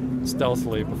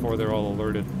stealthily before they're all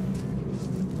alerted.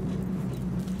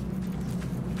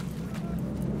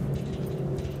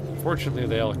 Fortunately,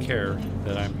 they all care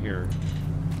that I'm here,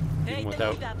 even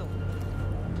without.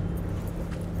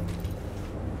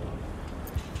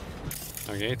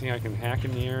 Okay, anything I can hack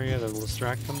in the area that will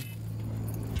distract them?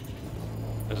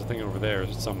 There's a thing over there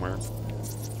somewhere.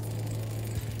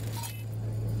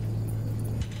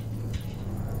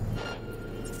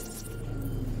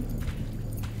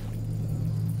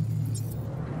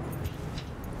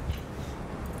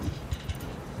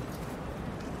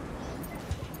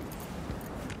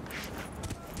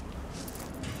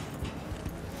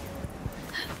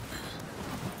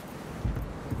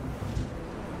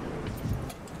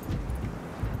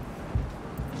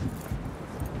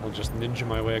 Just ninja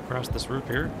my way across this roof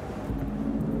here.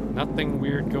 Nothing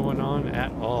weird going on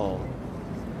at all.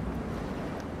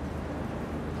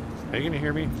 Are you gonna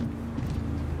hear me?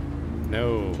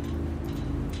 No.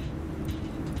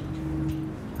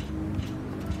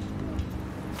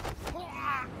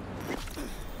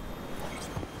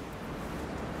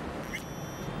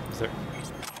 Is there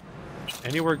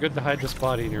anywhere good to hide this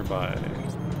body nearby?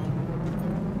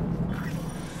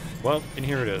 Well, and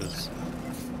here it is.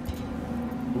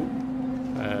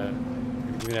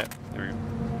 Give me that. There we go.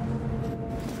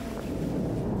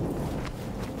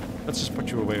 Let's just put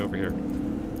you away over here.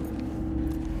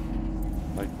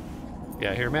 Like,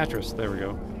 yeah, here, mattress. There we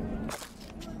go.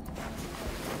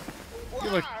 You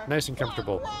look nice and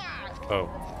comfortable. Oh.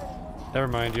 Never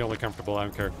mind, you don't look comfortable. I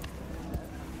don't care.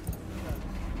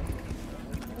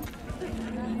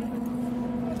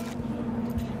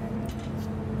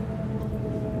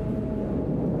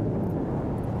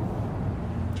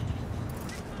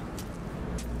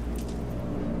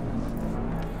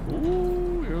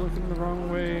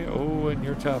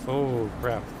 Tough. Oh,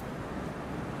 crap.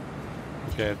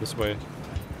 Okay, this way.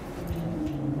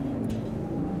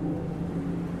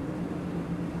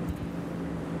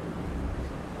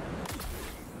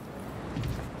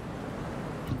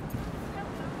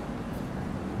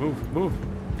 Move, move.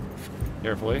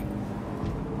 Carefully.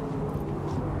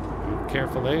 Move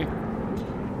carefully.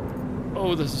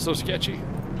 Oh, this is so sketchy.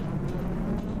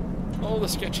 Oh, the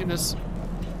sketchiness.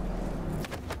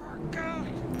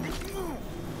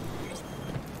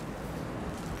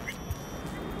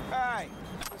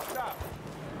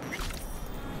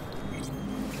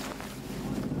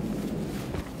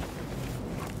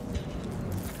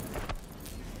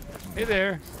 Hey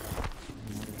there.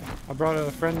 I brought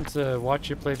a friend to watch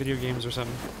you play video games or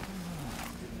something.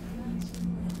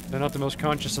 They're not the most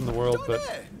conscious in the world, but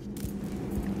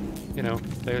you know,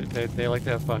 they like to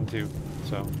have fun too,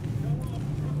 so.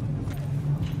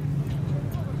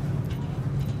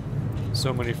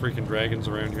 So many freaking dragons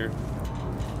around here.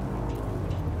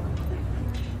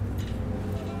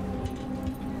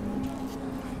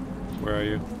 Where are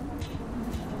you?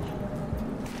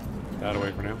 That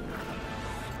away for now.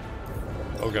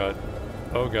 Oh god.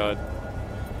 Oh god.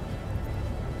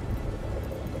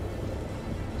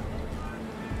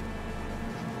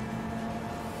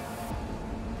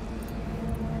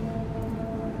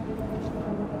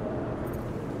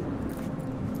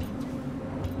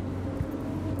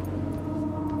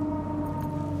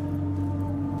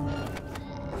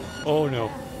 Oh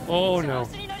no. Oh no.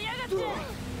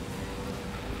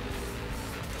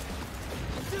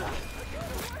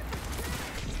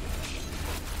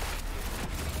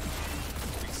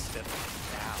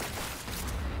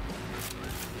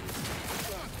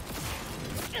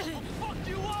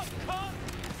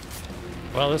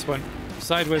 Well, this went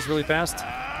sideways really fast.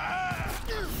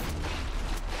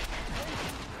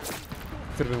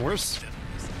 Could have been worse.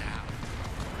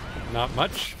 Not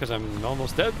much, because I'm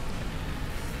almost dead.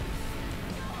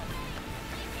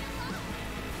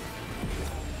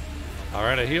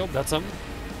 Alright, I healed. That's something.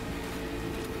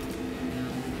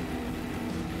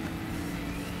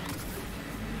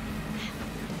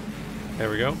 There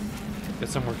we go. Get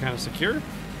somewhere kind of secure.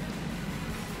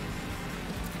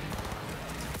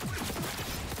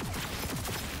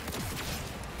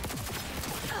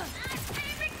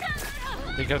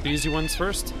 Take out the easy ones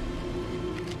first.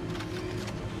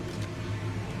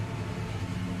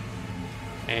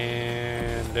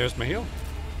 And there's my heal.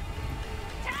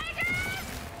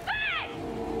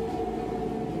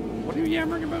 What are you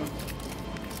yammering about?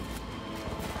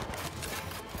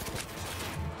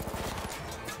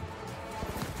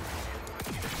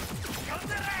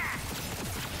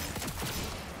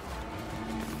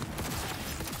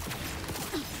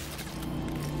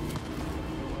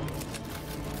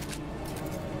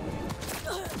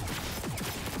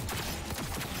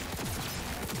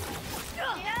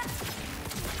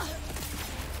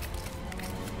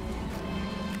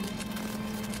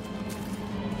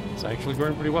 It's actually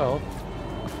going pretty well.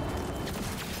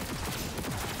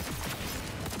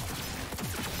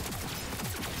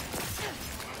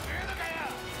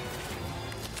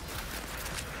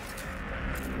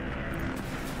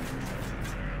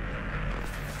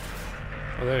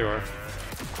 Oh, there you are.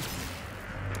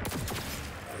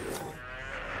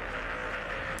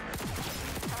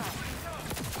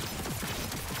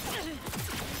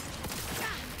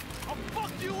 I'll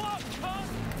fuck you up,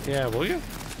 cunt! Yeah, will you?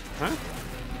 Huh?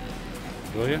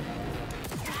 Will you?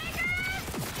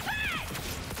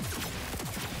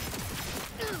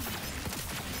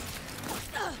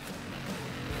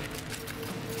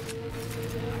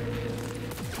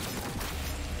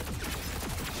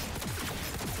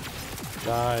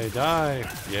 Die,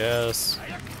 die. Yes.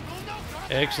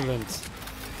 Excellent.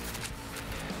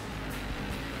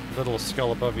 Little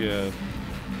skull above you.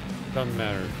 Doesn't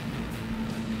matter.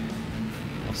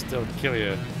 I'll still kill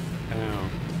you. Ow.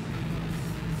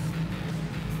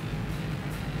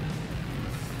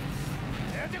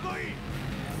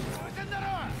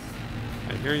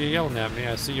 I hear you yelling at me.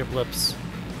 I see your blips.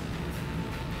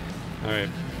 Alright.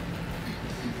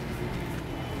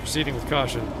 Proceeding with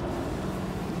caution.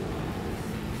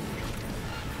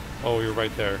 Oh, you're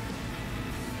right there.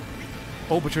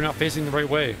 Oh, but you're not facing the right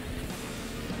way.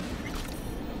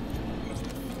 Let's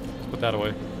put that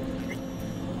away.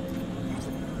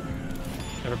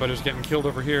 Everybody's getting killed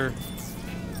over here.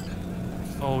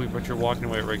 Oh, but you're walking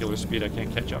away at regular speed. I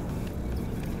can't catch up.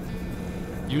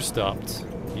 You stopped.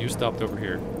 You stopped over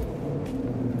here.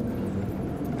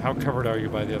 How covered are you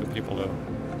by the other people, though?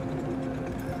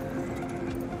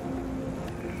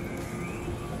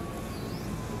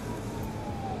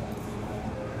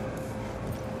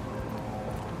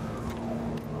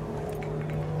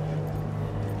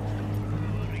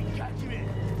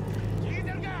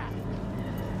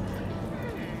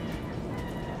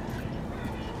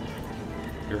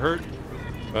 You're hurt,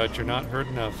 but you're not hurt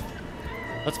enough.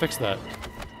 Let's fix that.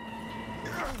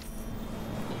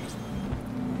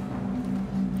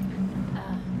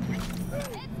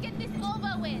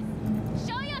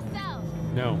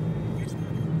 No.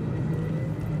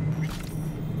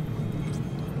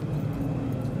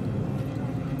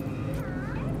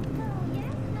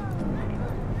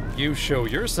 You show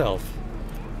yourself.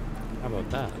 How about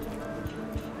that?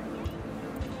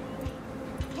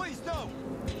 Please no.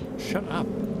 Shut up.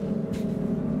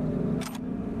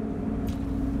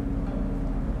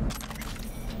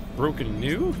 Broken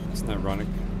New? It's an ironic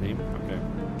name. Okay.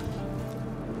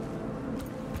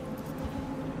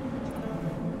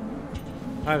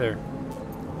 Hi there.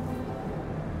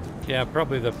 Yeah,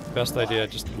 probably the best idea,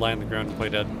 just lie on the ground and play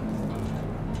dead.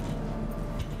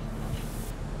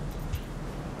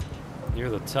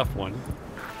 You're the tough one.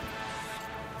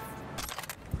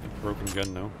 Broken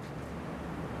gun, though.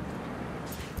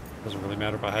 Doesn't really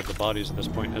matter if I hide the bodies at this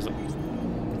point, does it?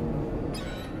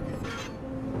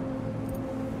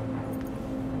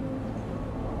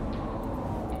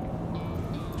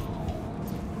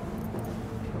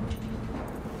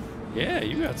 Yeah,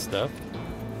 you got stuff.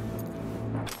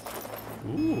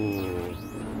 Ooh.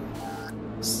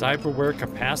 Cyberware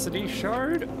capacity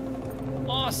shard?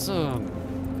 Awesome.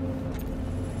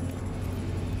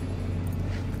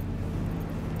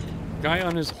 Guy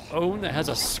on his own that has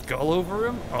a skull over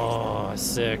him? Oh,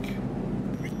 sick.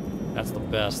 That's the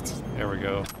best. There we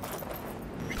go.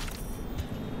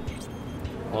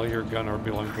 All your gun are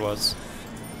belong to us.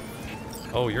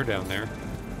 Oh, you're down there.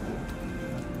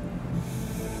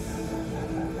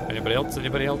 Anybody else?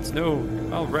 Anybody else? No.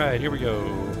 All right, here we go.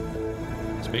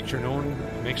 Let's make sure no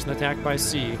one makes an attack by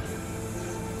sea.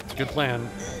 It's a good plan.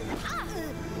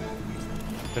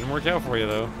 Didn't work out for you,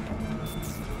 though.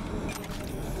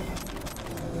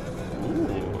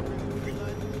 Ooh.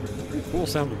 Pretty cool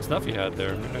sounding stuff you had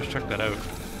there. Maybe I should check that out.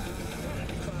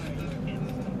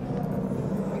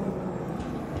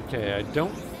 Okay, I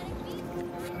don't...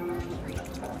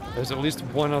 There's at least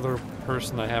one other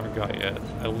person I haven't got yet.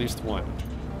 At least one.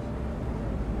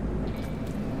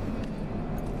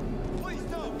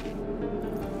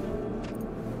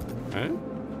 Right?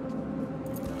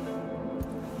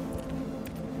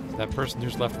 Is that person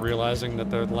who's left realizing that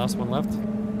they're the last one left?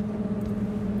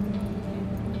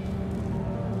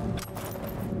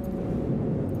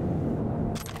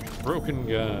 Broken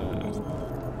gun.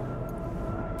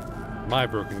 My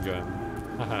broken gun.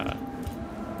 Haha.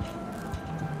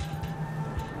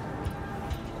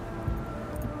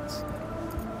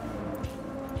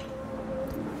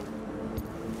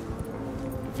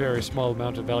 Very small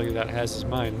amount of value that has is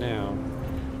mine now.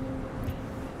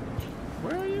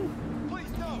 Where are you? Please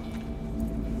no.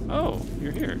 Oh,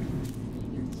 you're here.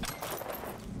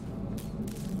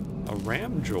 A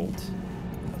ram jolt.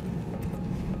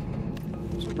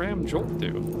 What's a ram jolt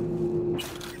do?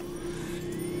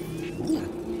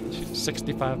 Ooh,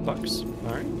 65 bucks.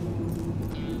 All right.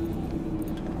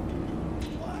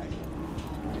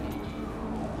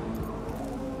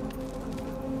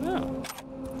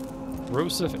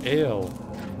 Broseph Ale.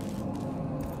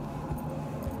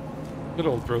 Good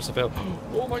old Broseph Ale.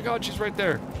 Oh my god, she's right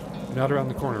there. You're not around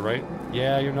the corner, right?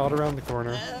 Yeah, you're not around the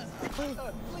corner.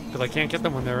 Because I can't get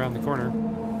them when they're around the corner.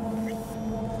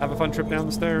 Have a fun trip down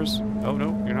the stairs. Oh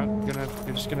no, you're not gonna,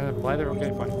 you're just gonna lie there? Okay,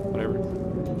 fine, whatever.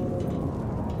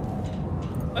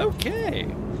 Okay.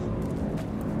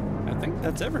 I think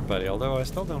that's everybody, although I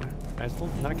still did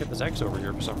not get this X over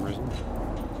here for some reason.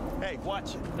 Hey,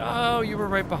 watch it. Oh, you were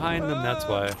right behind them, that's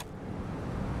why.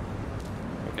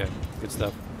 Okay, good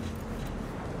stuff.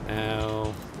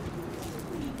 Now,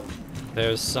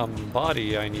 there's some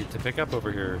body I need to pick up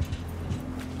over here.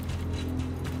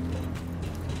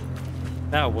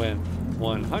 That went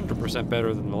 100%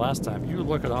 better than the last time. You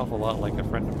look an awful lot like a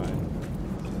friend of mine.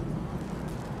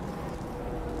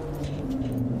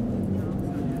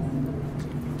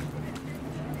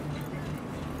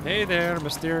 Hey there,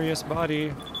 mysterious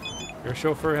body. Your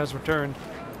chauffeur has returned.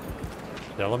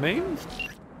 Delamain?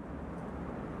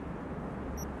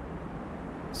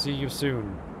 See you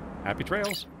soon. Happy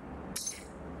trails.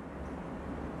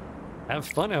 Have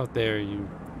fun out there, you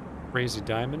crazy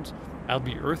diamond. I'll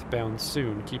be earthbound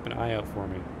soon. Keep an eye out for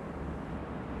me.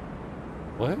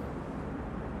 What?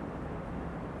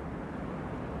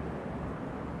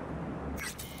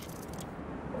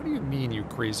 What do you mean, you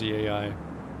crazy AI?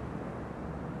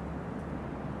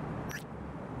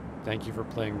 Thank you for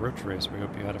playing Roach Race. We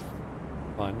hope you had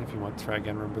fun. If you want to try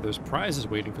again, remember there's prizes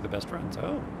waiting for the best runs.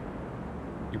 Oh.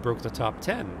 You broke the top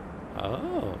 10.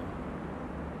 Oh.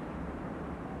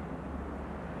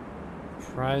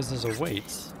 Prizes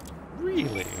await.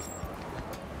 Really?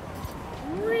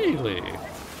 Really?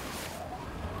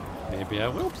 Maybe I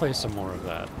will play some more of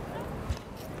that.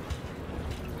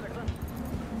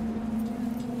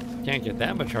 Can't get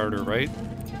that much harder, right?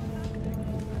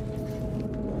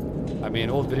 I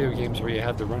mean, old video games where you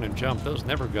had to run and jump, those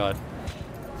never got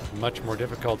much more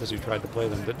difficult as you tried to play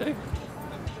them, did they?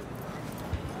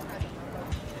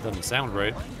 Doesn't sound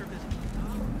right.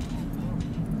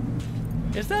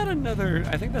 Is that another...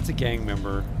 I think that's a gang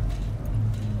member.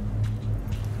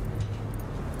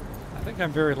 I think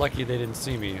I'm very lucky they didn't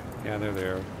see me. Yeah, there they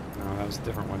are. No, that was a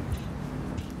different one.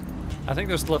 I think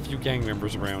there's still a few gang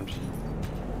members around.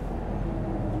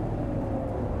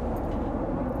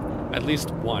 At least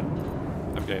one.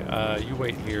 Okay, you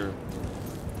wait here.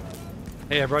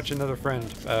 Hey, I brought you another friend.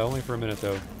 Only for a minute,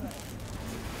 though.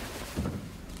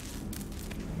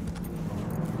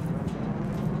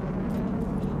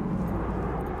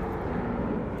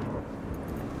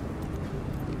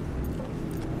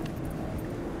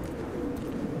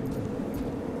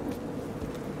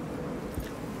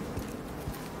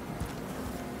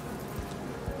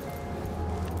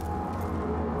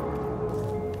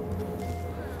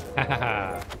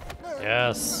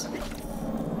 Yes.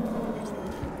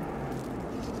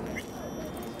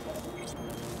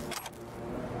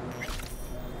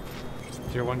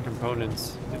 Tier 1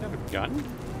 components. Did it have a gun?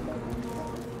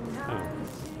 Oh.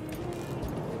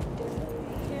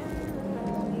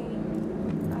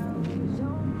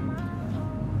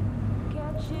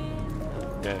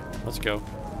 Okay, let's go.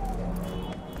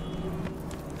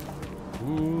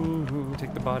 Ooh,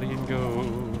 take the body and go.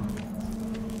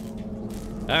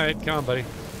 Alright, come on, buddy.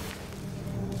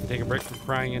 take a break from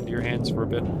crying into your hands for a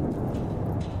bit.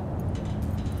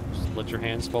 Just let your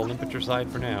hands fall limp at your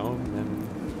side for now, and then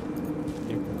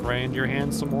you can cry into your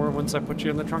hands some more once I put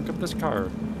you in the trunk of this car.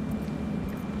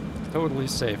 Totally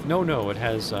safe. No, it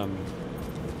has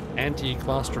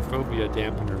anti-claustrophobia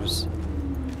dampeners.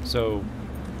 So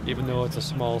even though it's a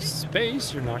small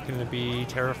space, you're not going to be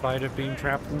terrified of being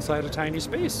trapped inside a tiny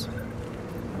space.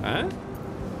 Huh?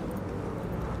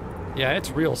 Yeah,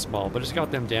 it's real small, but it's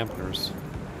got them dampeners.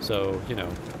 So, you know.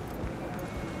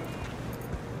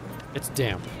 It's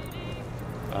damp.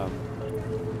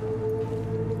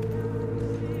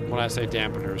 When I say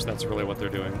dampeners, that's really what they're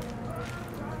doing.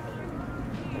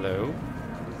 Hello?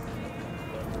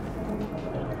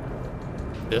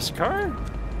 This car?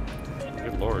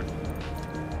 Good lord.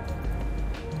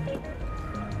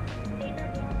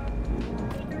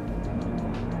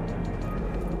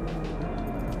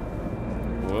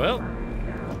 Well.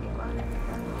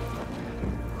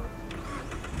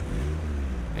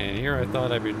 And here I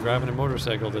thought I'd be driving a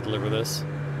motorcycle to deliver this.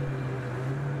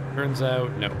 Turns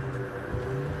out, no.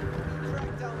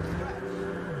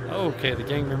 Okay, the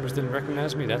gang members didn't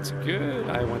recognize me. That's good.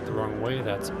 I went the wrong way.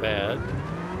 That's bad. I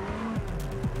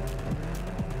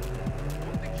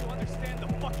don't think you understand the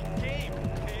fucking game,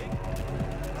 pig.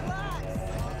 Relax.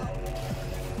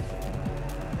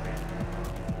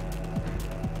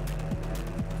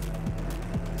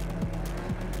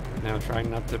 Now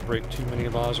trying not to break too many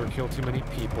laws or kill too many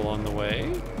people on the way.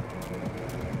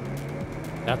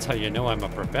 That's how you know I'm a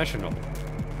professional.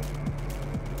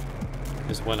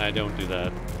 Is when I don't do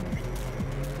that.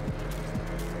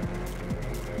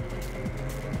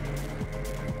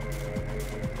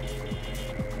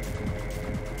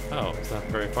 Oh, it's not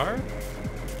very far?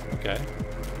 Okay.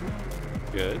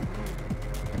 Good.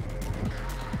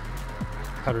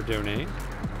 How to donate.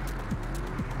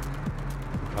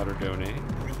 How to donate.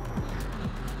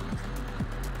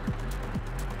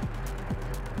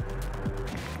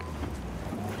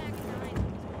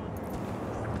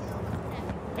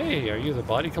 Hey, are you the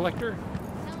body collector?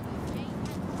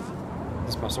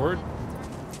 Is this my sword?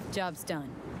 Job's done.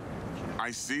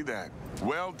 I see that.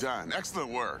 Well done.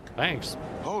 Excellent work. Thanks.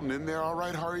 Holding in there all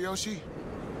right, Hariyoshi?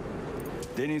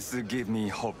 Dennis give me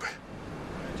hope.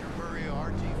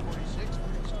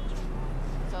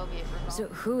 So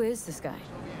who is this guy?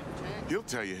 He'll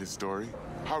tell you his story.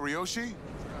 Hariyoshi?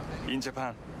 In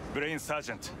Japan, brain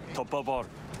sergeant, top of all.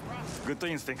 Good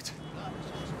instinct.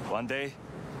 One day,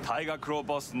 Tiger Claw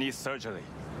boss needs surgery.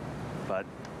 But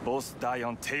boss die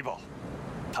on table.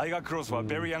 Tiger Claws were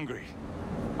very angry.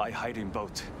 I hide in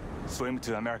boat, swim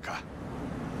to America.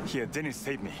 Here, Dennis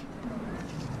saved me.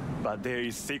 But there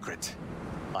is secret.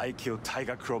 I killed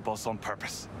Tiger Claw boss on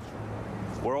purpose.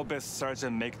 World best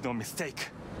surgeon, make no mistake.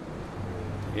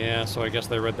 Yeah, so I guess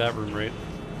they read that room right.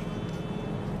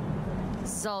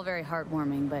 This is all very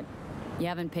heartwarming, but you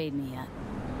haven't paid me yet.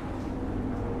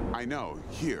 I know.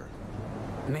 Here.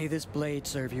 May this blade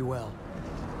serve you well.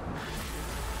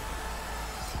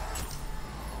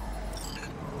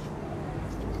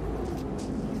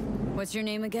 What's your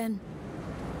name again?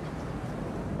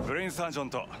 Brain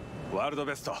sergeant, world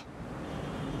best.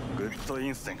 Good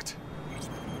instinct.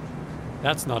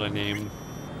 That's not a name.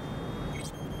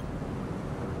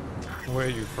 Where are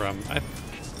you from?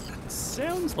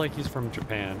 Sounds like he's from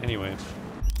Japan. Anyway.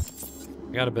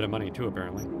 I got a bit of money too,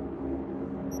 apparently.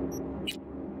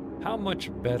 How much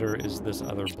better is this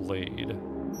other blade?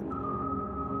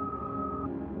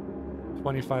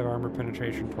 25 armor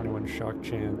penetration, 21 shock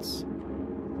chance.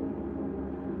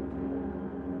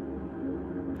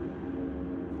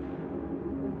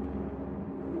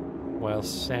 While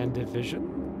sand division?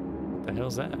 What the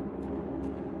hell's that?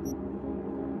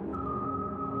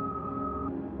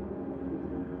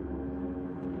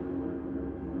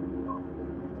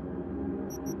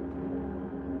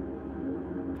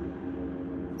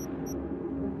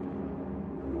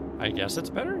 I guess it's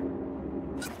better?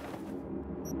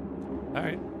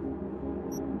 Alright.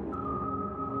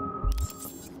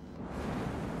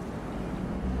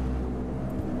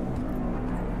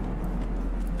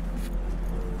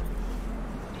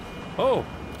 Oh!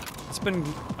 It's been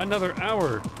another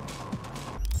hour!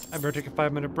 I better take a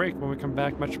 5-minute break. When we come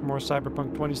back, much more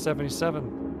Cyberpunk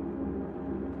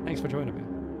 2077. Thanks for joining me.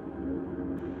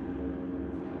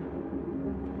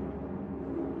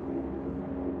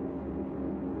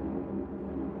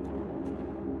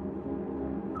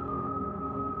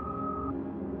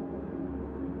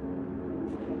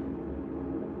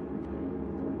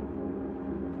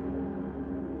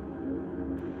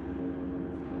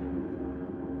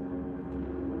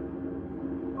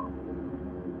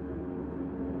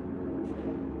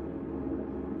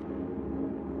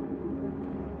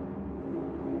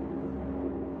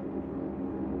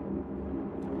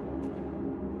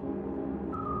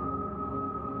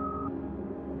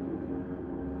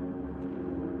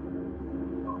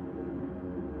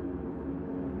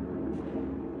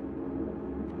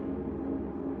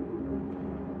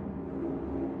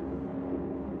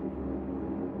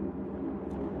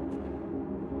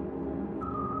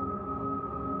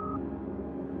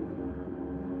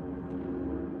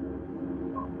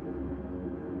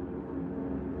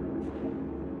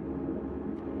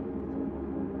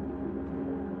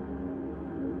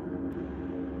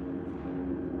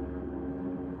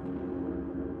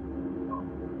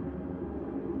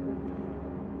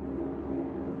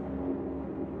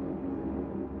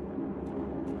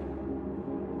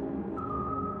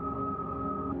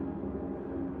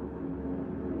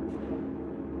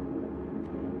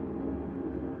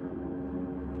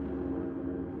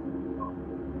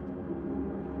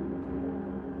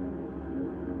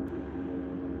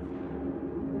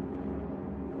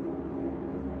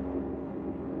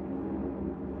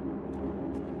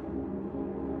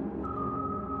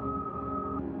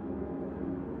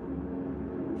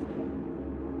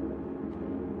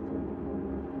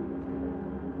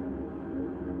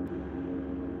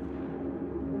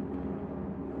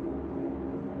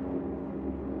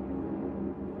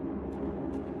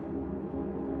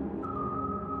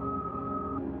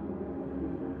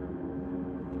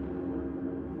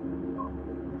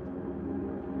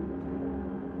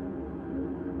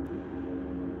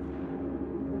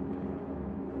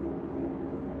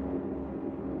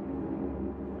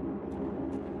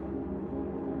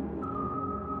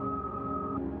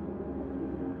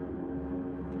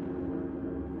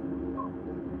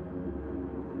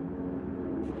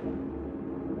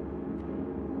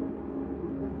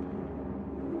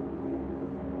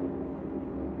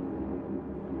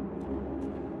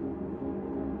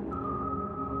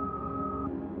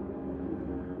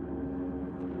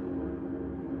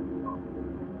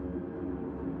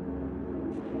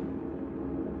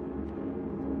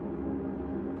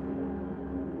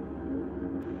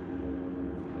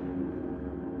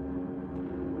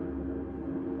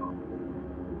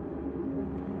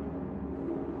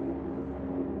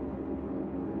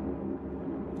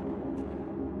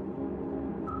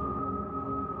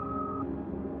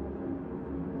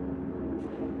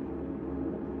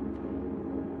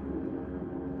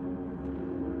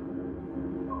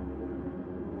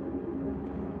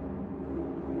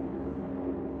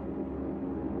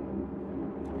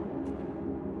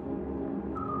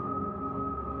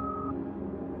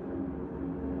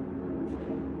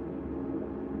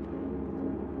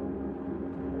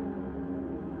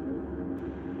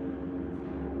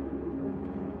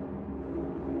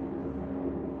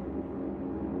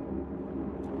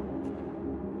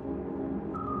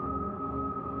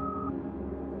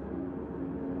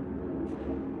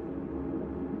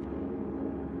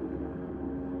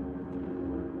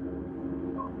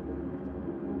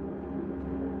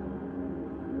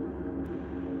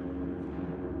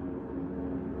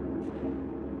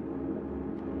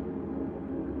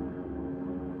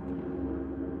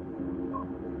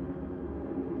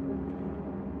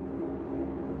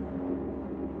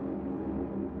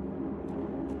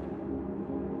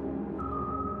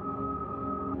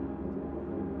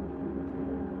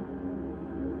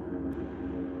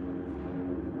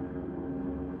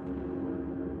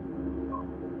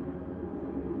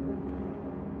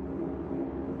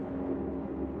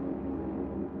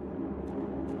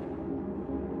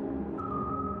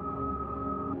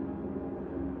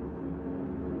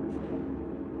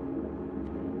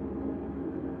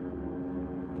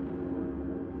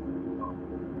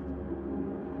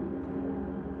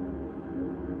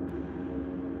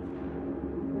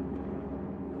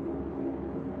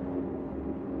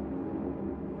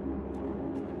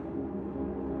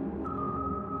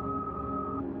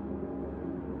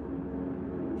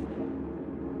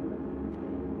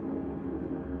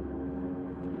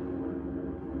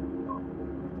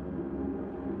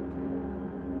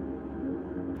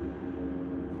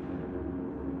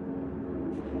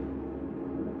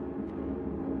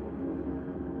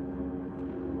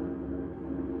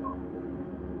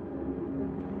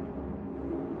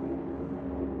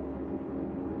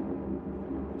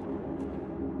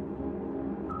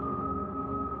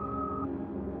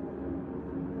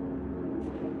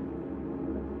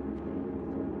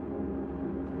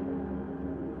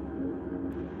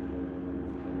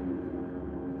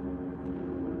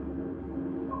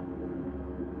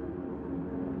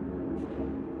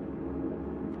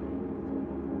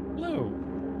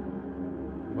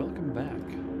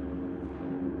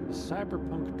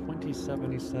 Cyberpunk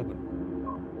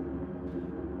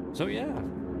 2077. So yeah,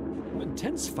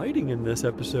 intense fighting in this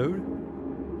episode.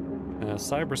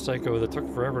 Cyber Psycho that took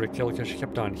forever to kill because she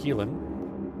kept on healing.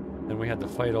 Then we had to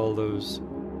fight all those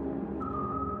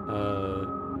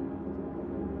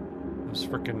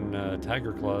frickin'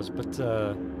 tiger claws, but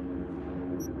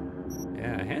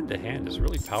yeah, hand-to-hand is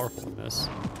really powerful in this.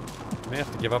 I may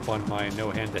have to give up on my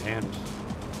no hand-to-hand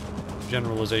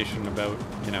generalization about,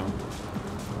 you know,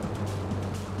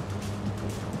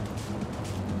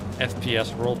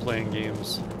 FPS role-playing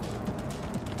games.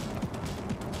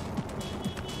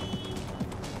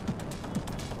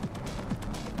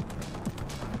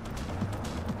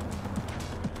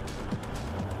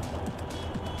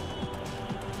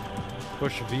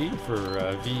 Push V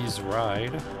for V's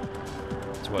ride.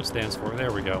 That's what it stands for.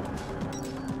 There we go.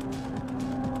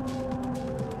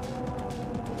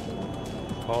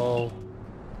 Call.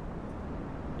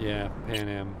 Yeah, Pan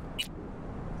Am.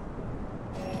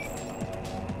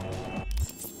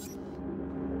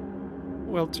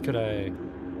 Who else could I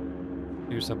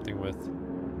do something with?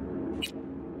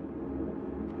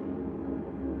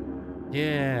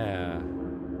 Yeah.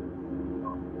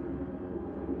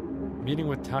 Meeting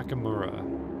with Takamura.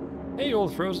 Hey,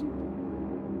 old Frozen.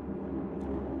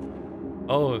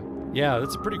 Oh, yeah,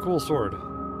 that's a pretty cool sword.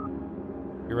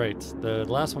 You're right. The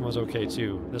last one was okay,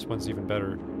 too. This one's even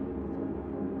better.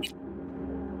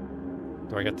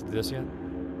 Do I get to do this yet?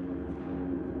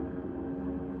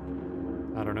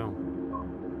 I don't know.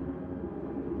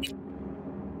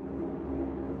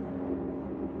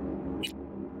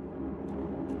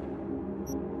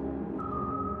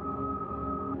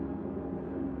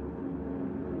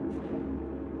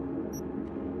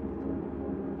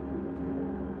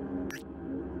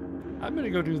 I'm gonna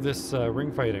go do this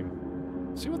ring fighting.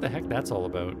 See what the heck that's all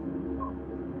about.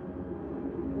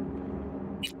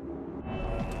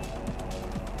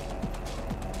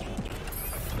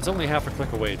 It's only half a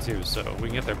click away too, so we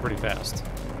can get there pretty fast.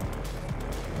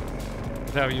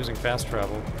 Without using fast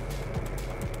travel.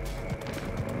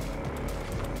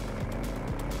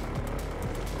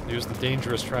 Use the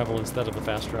dangerous travel instead of the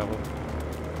fast travel.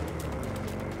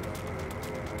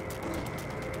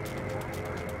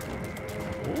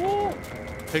 Ooh,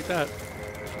 take that.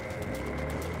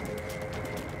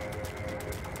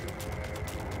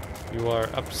 You are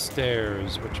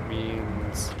upstairs, which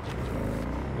means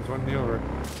there's one me over.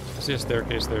 I see a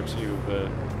staircase there too, but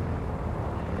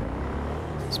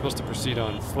I'm supposed to proceed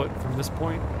on foot from this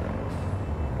point.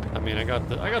 I mean, I got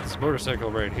this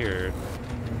motorcycle right here.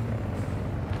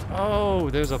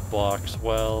 Oh, there's a box.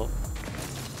 Well,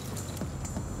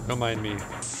 don't mind me.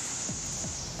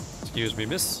 Excuse me,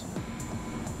 miss.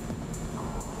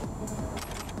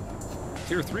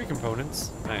 Tier 3 components.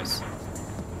 Nice.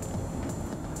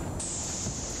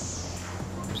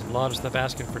 There's a lot of stuff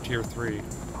asking for Tier 3.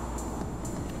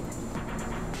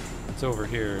 It's over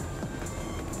here.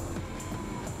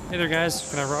 Hey there, guys.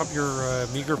 Can I rob your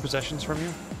meager possessions from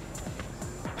you?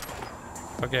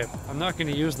 Okay, I'm not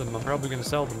going to use them. I'm probably going to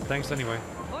sell them. Thanks anyway.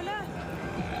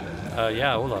 Hola.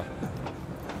 Yeah, hola.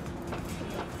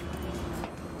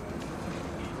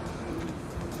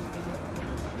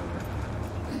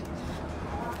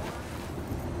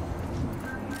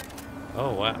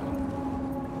 Oh, wow.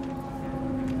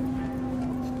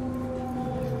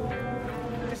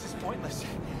 This is pointless.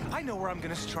 I know where I'm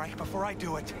gonna strike before I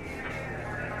do it.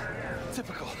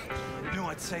 Typical. Knew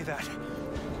I'd say that.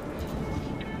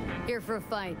 Here for a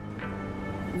fight.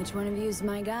 Which one of you is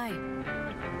my guy?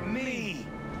 Me!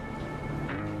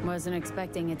 Wasn't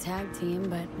expecting a tag team,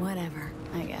 but whatever,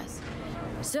 I guess.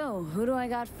 So, who do I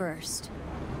got first?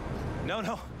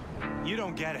 No. You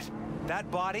don't get it. That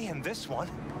body and this one,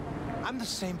 I'm the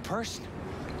same person.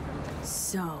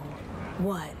 So,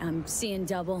 what? I'm seeing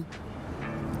double?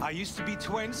 I used to be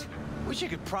twins, which you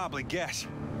could probably guess.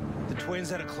 The twins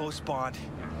had a close bond.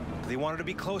 They wanted to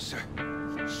be closer,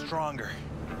 stronger.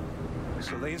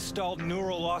 So they installed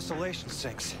neural oscillation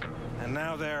sinks. And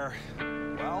now they're,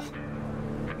 well,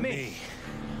 me.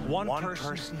 One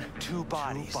person, two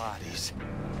bodies.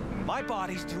 My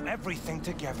bodies do everything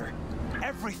together.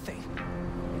 Everything.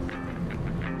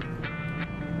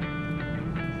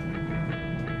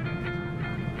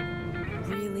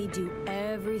 Really do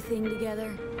everything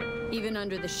together? Even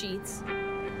under the sheets?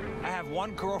 I have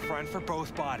one girlfriend for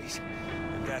both bodies.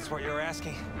 If that's what you're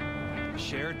asking.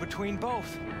 Shared between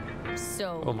both.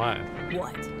 So, oh my.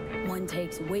 What? One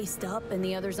takes waist up and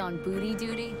the other's on booty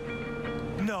duty?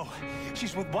 No,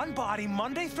 she's with one body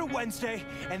Monday through Wednesday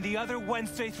and the other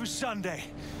Wednesday through Sunday.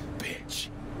 Bitch.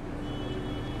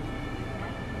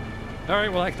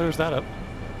 Alright, well that clears that up.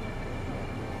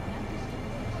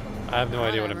 I have no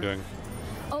idea what I'm doing.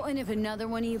 Oh, and if another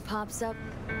one of you pops up,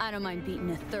 I don't mind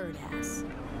beating a third ass.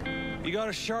 You got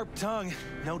a sharp tongue,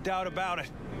 no doubt about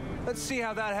it. Let's see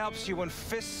how that helps you when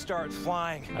fists start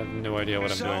flying. I have no idea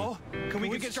what I'm doing. So, can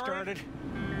we get started?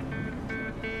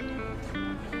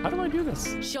 How do I do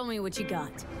this? Show me what you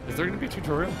got. Is there going to be a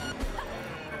tutorial?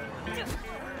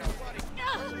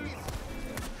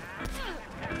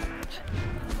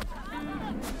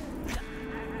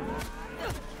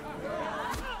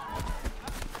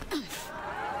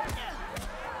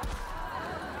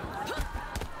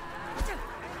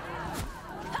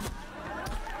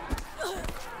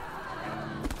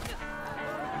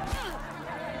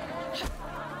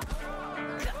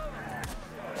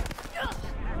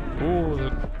 Ooh, the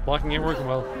blocking ain't working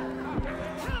well.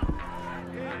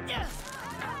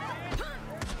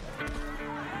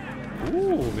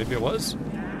 Ooh, maybe it was.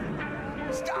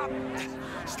 Stop!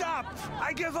 Stop!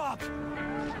 I give up!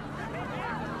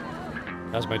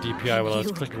 That was my DPI while I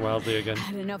was clicking wildly again.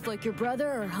 Had enough like your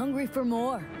brother or hungry for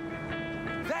more?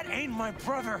 That ain't my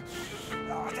brother.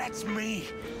 Oh, that's me.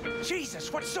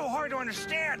 Jesus, what's so hard to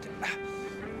understand?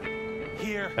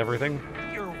 Here. Everything?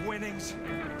 Your winnings.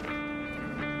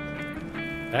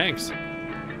 Thanks.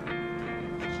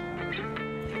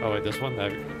 Oh wait, this one?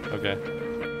 Okay.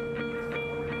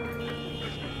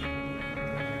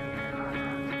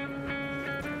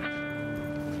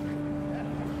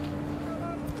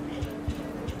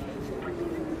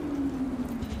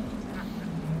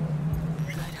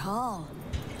 Good haul.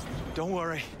 Don't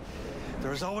worry.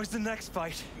 There's always the next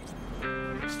fight.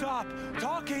 Stop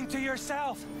talking to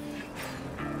yourself.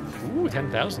 Ooh,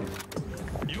 10,000.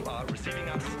 You are receiving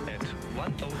us at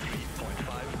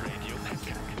 103.5 radio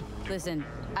Pencak. Listen,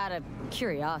 out of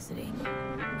curiosity,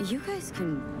 you guys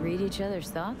can read each other's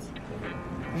thoughts?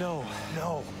 No.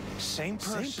 Same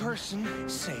person,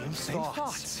 same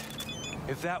thoughts.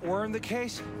 If that weren't the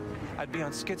case, I'd be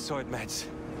on schizoid meds.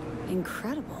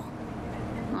 Incredible.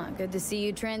 Well, good to see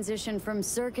you transition from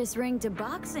circus ring to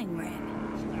boxing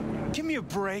ring. Give me a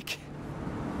break.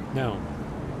 No.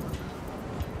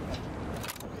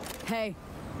 Hey,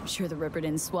 I'm sure the Ripper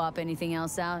didn't swap anything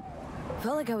else out.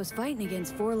 Felt like I was fighting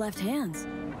against 4 left hands.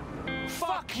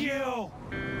 Fuck you!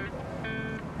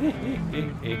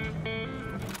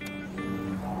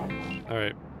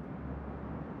 Alright.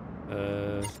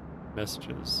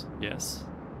 Messages. Yes.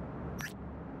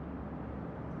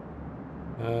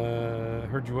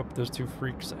 Heard you up those 2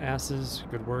 freaks' asses.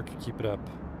 Good work. Keep it up.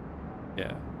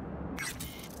 Yeah.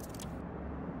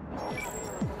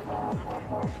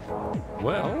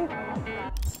 Well,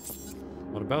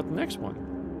 what about the next one?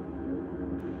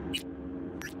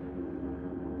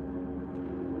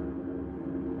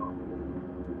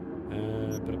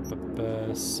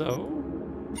 So,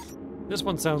 this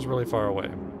one sounds really far away.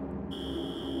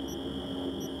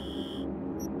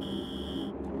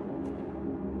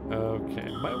 Okay,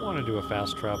 might want to do a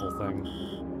fast travel thing.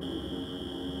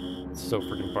 It's so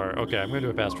freaking far. Okay, I'm going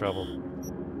to do a fast travel.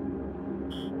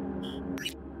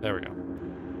 There we go.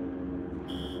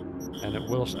 And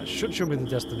it should show me the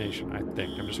destination, I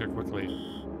think. I'm just going to quickly...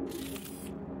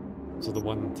 So the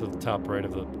one to the top right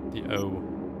of the O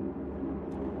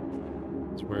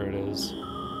is where it is.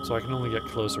 So I can only get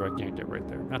closer, I can't get right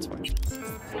there. That's fine.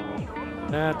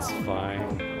 That's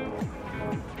fine.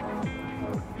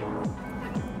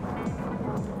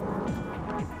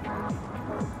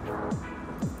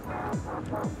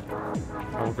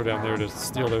 I won't go down there to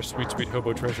steal their sweet, sweet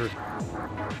hobo treasure.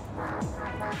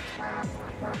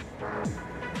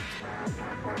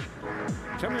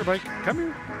 Come here, bike. Come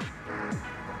here.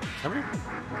 Come here.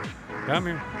 Come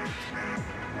here.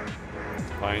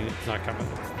 Fine, it's not coming.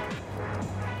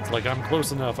 It's like I'm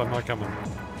close enough, I'm not coming.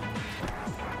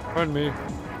 Pardon me.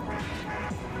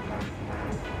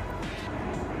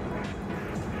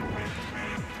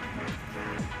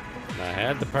 I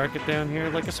had to park it down here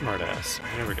like a smartass.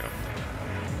 Here we go.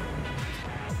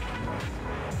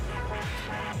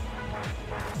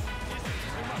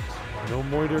 No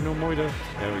moiter, no moiter.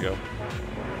 There we go.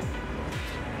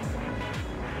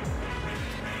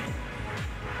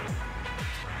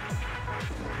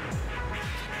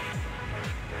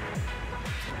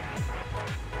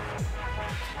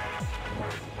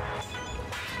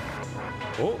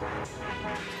 Oh.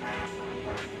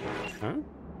 Huh?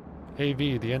 AV,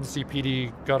 the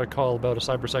NCPD got a call about a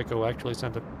cyber psycho actually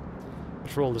sent a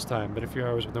patrol this time. Been a few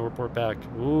hours with no report back.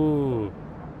 Ooh.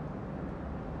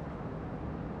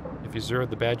 If you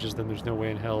zeroed the badges, then there's no way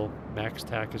in hell Max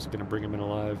Tack is gonna bring him in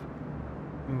alive.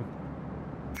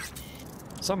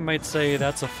 Some might say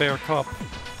that's a fair cop.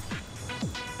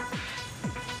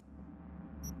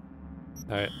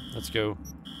 Alright, let's go.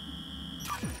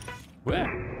 Where?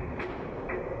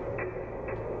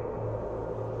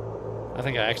 I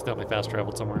think I accidentally fast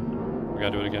traveled somewhere. We gotta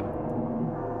do it again.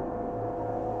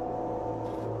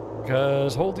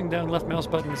 Because holding down left mouse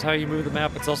button is how you move the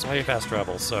map, it's also how you fast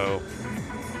travel, so...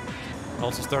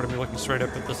 Also started me looking straight up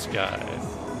at the sky.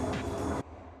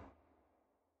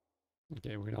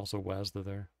 Okay, we can also WASD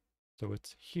there. So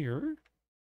it's here.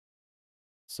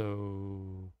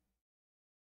 So...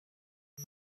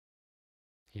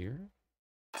 Here?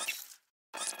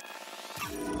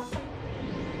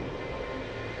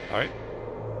 Alright.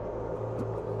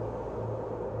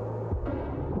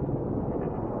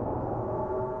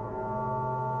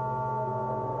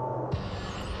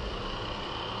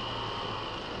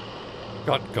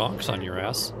 Got gonks on your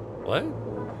ass. What?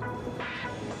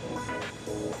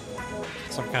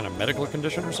 Some kind of medical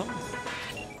condition or something?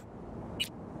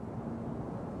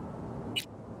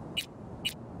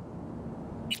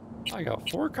 I got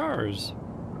 4 cars.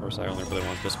 Of course, I only really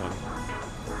want this one.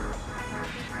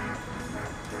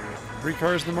 3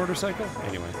 cars in the motorcycle?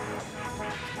 Anyway.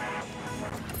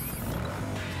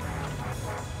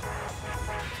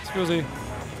 Scusi.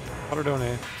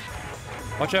 Pardone.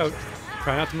 Watch out.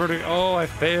 Try not to murder. Oh, I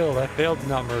failed. I failed to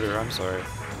not murder. I'm sorry.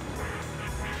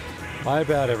 My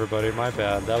bad, everybody. My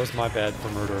bad. That was my bad for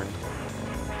murdering.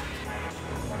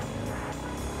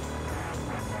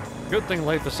 Good thing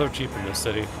life is so cheap in this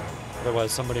city.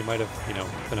 Otherwise, somebody might have, you know,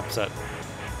 been upset.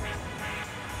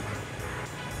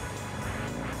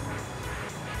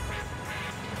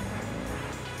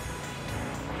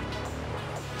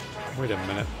 Wait a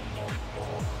minute.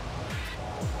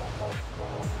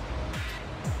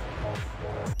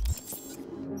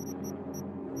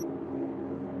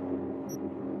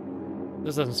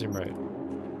 This doesn't seem right.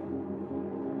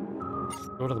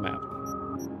 Go to the map.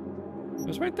 It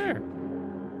was right there.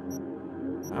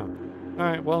 Oh.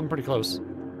 Alright, well, I'm pretty close.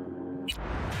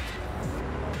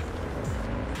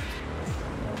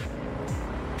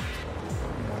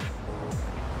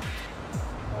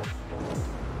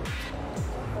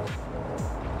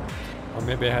 Or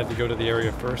maybe I had to go to the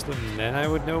area first and then I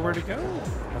would know where to go?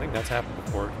 I think that's happened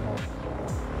before.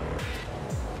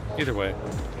 Either way.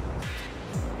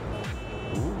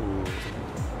 Ooh.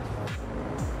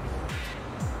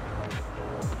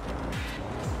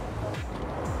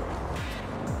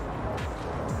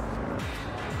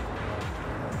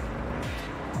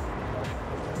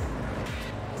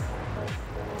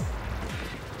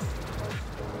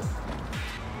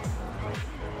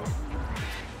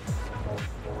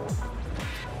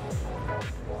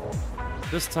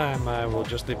 This time I will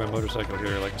just leave my motorcycle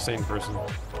here like a sane person.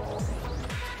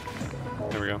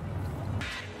 There we go.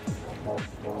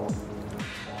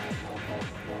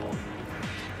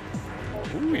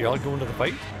 Ooh, y'all going to the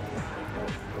fight?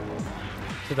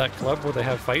 To that club where they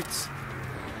have fights?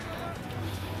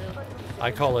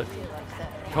 I call it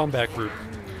combat group.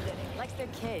 Likes their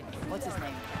kid. What's his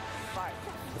name? Bart.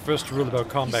 The first rule about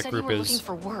combat group you were is looking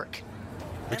for work.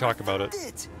 we talk about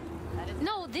it.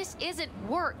 No, this isn't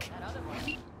work.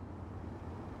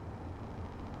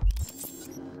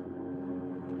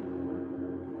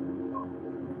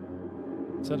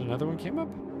 Is that another one came up?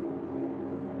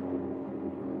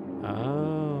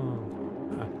 Oh.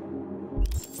 Huh.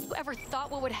 You ever thought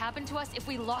what would happen to us if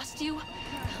we lost you?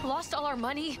 Lost all our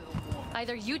money?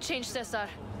 Either you change Cesar,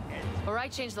 or I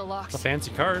change the locks. It's a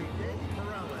fancy card.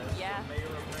 Yeah.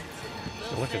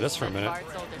 Look at this for a minute.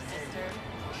 Bart's older sister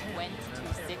went to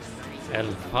 6th Street.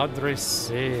 El Padre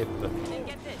Sabe.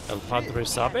 El Padre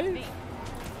Sabe?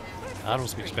 I don't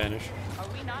speak Spanish. Are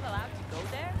we not allowed to go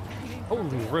there?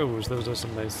 Holy Rose, those are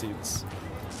some nice seats.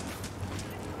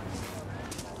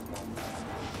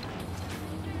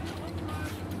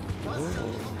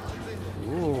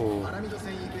 Ooh. Ooh.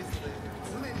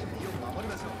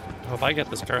 Hope I get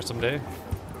this car someday.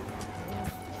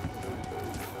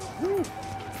 Woo.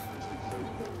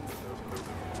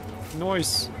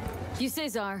 Noise. You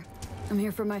Cesar. I'm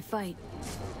here for my fight.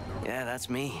 Yeah, that's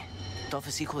me.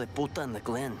 Toughest hijo de puta in the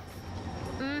Glen.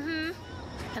 Mm-hmm.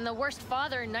 And the worst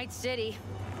father in Night City.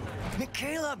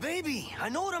 Michaela, baby, I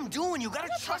know what I'm doing. You gotta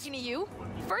trust. I'm not talking to you.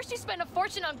 First you spent a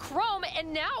fortune on chrome,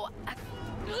 and now...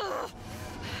 Ugh.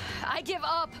 I give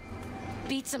up.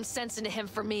 Beat some sense into him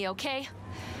for me, okay?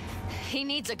 He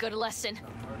needs a good lesson.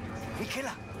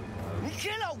 Michaela!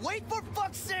 Michaela, wait for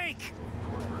fuck's sake!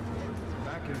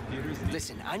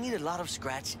 Listen, I need a lot of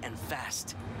scratch and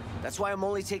fast. That's why I'm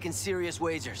only taking serious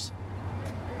wagers.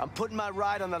 I'm putting my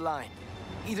ride on the line.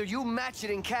 Either you match it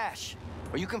in cash,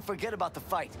 or you can forget about the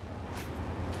fight.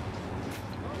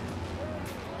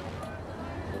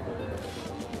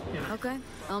 Okay,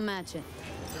 I'll match it.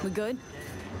 We good?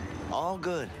 All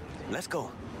good. Let's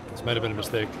go. This might have been a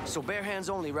mistake. So bare hands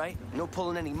only, right? No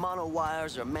pulling any mono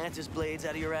wires or mantis blades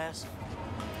out of your ass?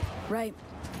 Right.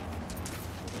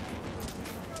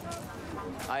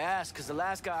 I asked because the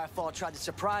last guy I fought tried to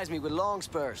surprise me with long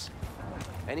spurs.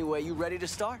 Anyway, you ready to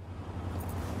start?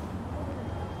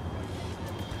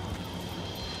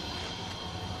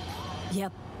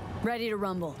 Yep. Ready to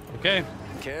rumble. Okay.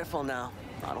 Careful now.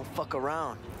 I don't fuck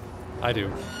around. I do.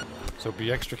 So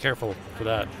be extra careful for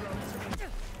that.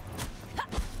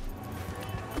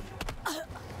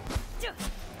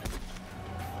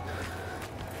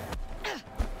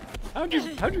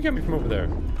 How'd you get me from over there?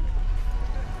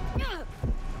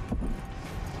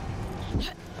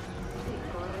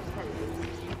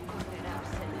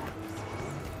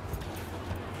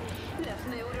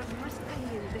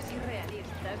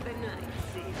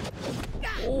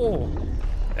 Oh,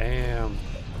 damn.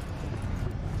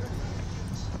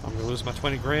 I'm gonna lose my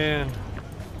 20 grand.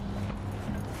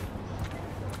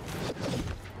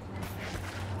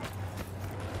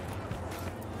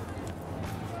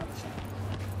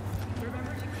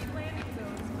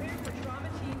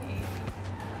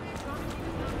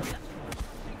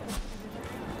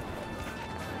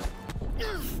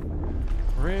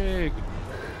 Rig.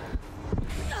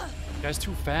 Guy's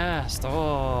too fast.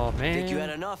 Oh, man. Think you had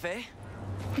enough, eh?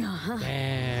 Uh-huh.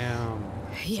 Damn.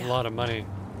 It's a lot of money.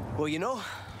 Well, you know,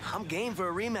 I'm game for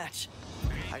a rematch.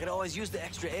 I could always use the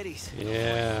extra eddies.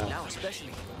 Yeah. Now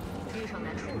especially.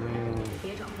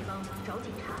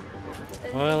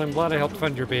 Well, I'm glad I helped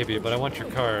fund your baby, but I want your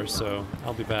car, so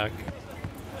I'll be back.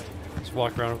 Just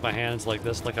walk around with my hands like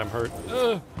this, like I'm hurt.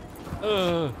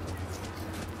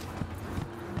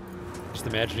 Just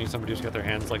imagining somebody who's got their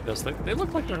hands like this. They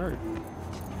look like they're hurt.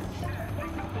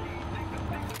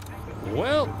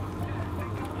 Well,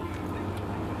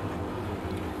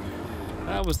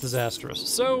 that was disastrous.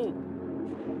 So,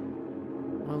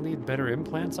 I'll need better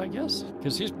implants, I guess?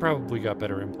 Because he's probably got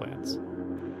better implants.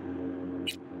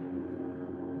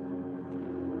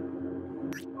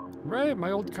 Right,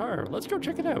 my old car. Let's go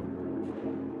check it out.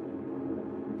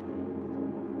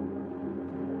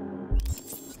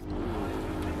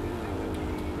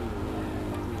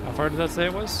 How far did that say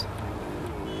it was?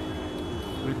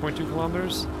 3.2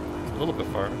 kilometers? A little bit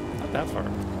far. Not that far.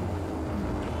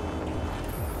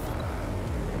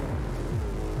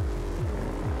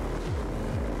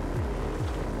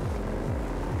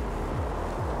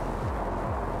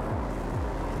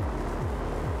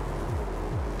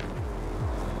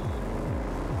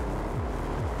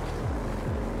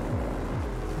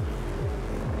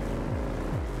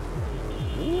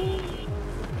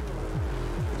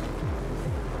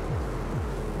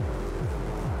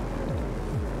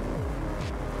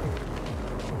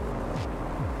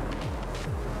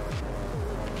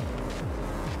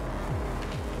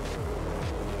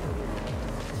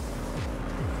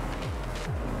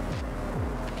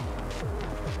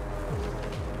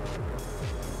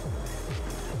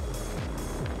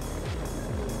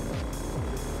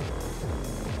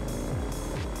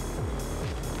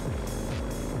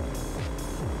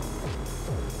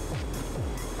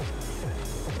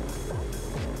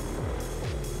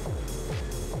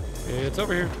 It's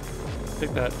over here.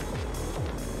 Take that.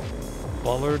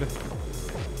 Bollard.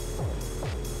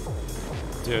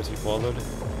 Dirty Bollard.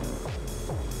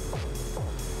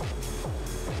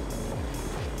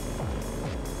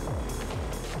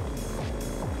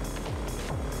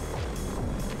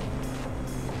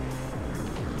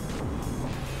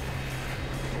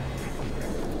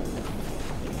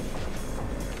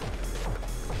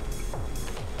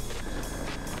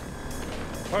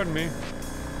 Pardon me.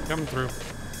 Coming through.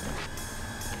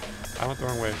 I went the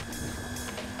wrong way.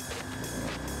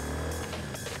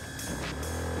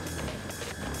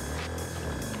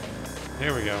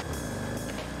 Here we go.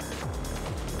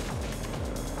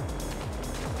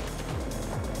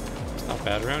 It's not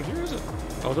bad around here, is it?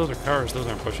 Oh, those are cars. Those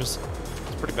aren't bushes.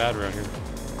 It's pretty bad around here. Is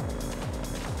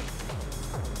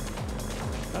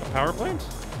that a power plant?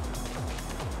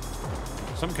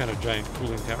 Some kind of giant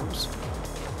cooling towers.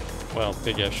 Well,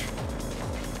 big-ish.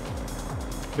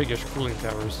 Big-ish cooling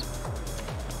towers.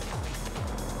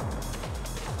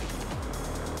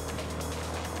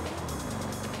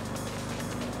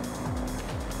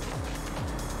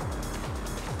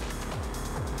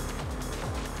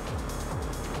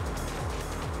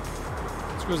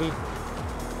 Squizzy.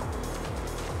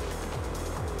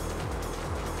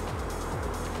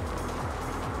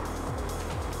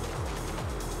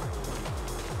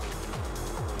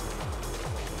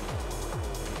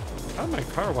 How did my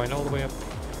car wind all the way up?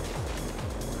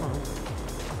 Oh.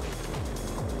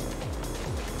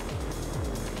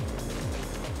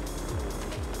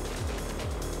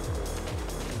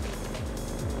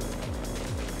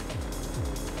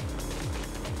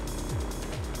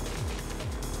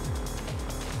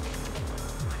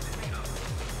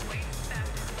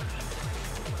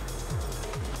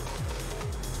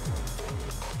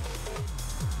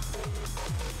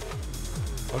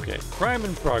 Okay, crime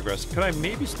in progress. Could I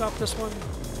maybe stop this one?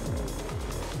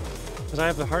 Because I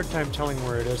have a hard time telling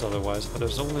where it is otherwise, but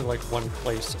there's only like one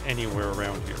place anywhere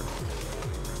around here.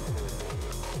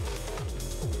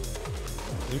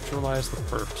 Neutralize the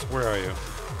perps. Where are you?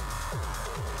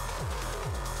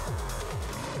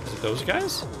 Is it those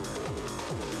guys?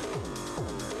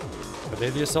 Are they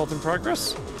the assault in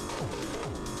progress?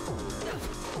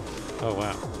 Oh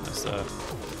wow, let's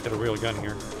get a real gun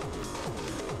here.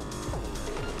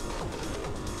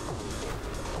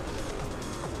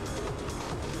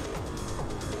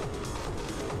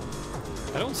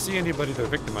 I don't see anybody they're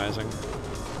victimizing.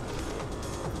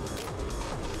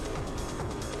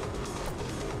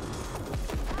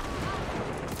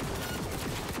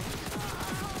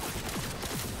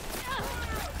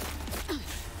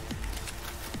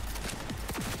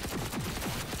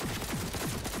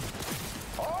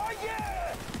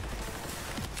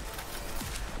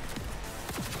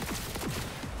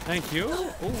 Thank you.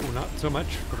 Oh, not so much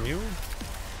from you.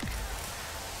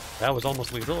 That was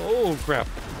almost lethal. Oh, crap.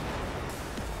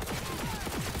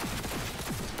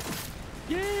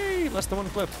 Yay! Less than one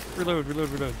clip. Reload, reload,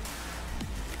 reload.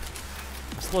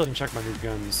 I still didn't check my new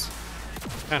guns.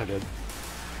 Kinda did.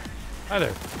 Hi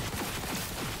there.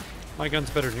 My gun's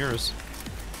better than yours.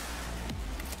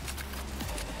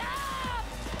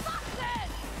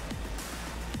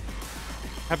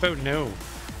 How about no?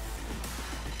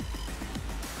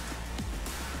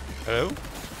 Hello?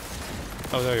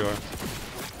 Oh, there you are.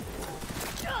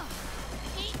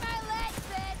 Eat my leg,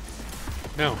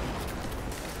 bitch! No.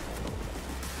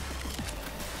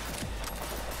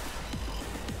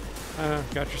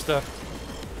 Got your stuff.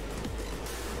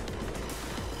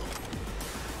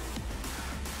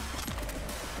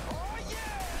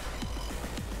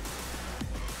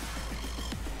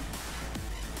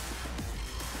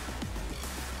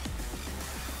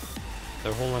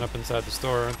 They're holding up inside the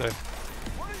store, aren't they?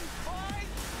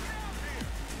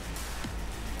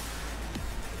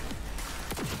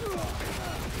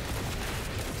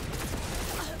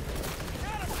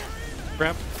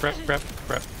 Crap, crap, crap,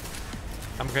 crap.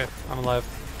 I'm okay. I'm alive.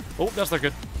 Oh, that's not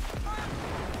good.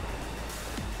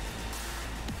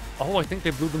 Oh, I think they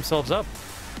blew themselves up.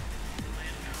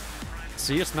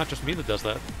 See, it's not just me that does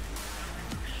that.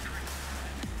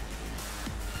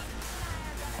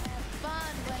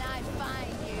 Fun when I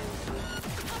find you.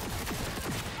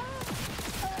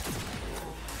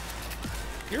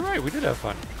 You're right, we did have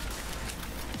fun.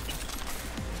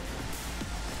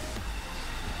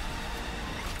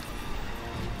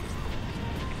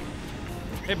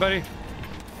 Hey, buddy.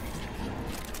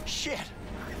 Shit.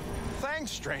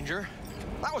 Thanks, stranger.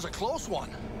 That was a close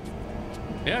one.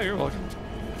 Yeah, you're welcome.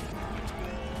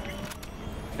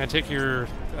 Can I take your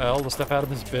all the stuff out of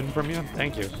this bin from you?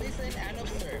 Thank you.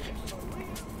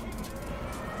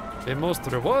 The most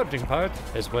rewarding part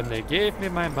is when they gave me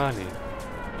my money.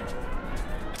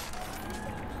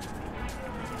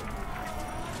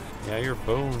 Yeah, you're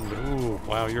boned. Ooh,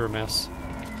 wow, you're a mess.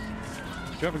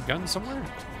 Do you have a gun somewhere?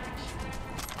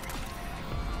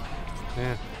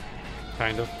 Yeah,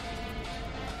 kind of.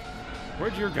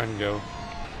 Where'd your gun go?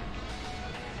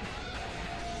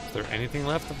 Is there anything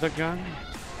left of the gun?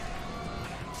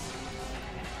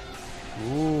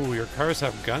 Ooh, your cars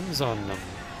have guns on them.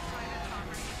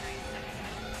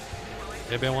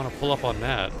 Maybe I want to pull up on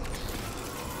that.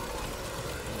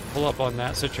 Pull up on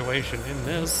that situation in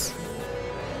this.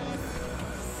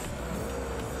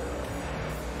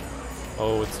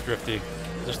 Oh, it's drifty.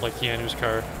 Just like Keanu's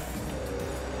car.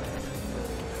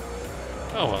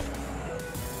 Oh well.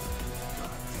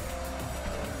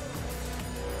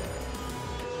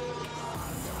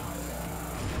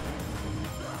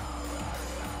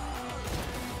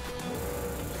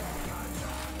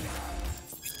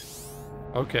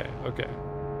 Okay, okay.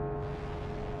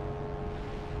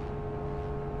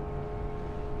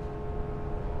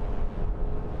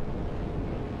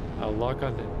 I'll lock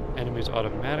on the enemies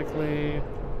automatically.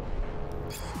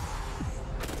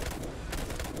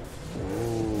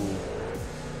 Ooh.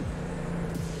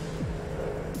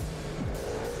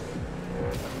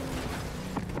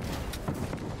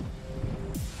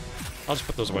 I'll just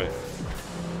put those away.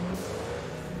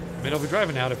 I mean, I'll be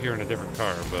driving out of here in a different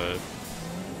car, but...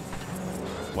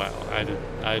 Wow,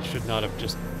 I should not have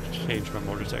just changed my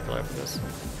motorcycle after this.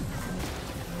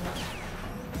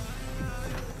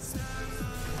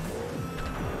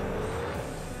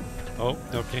 Oh,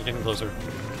 no, can't get any closer.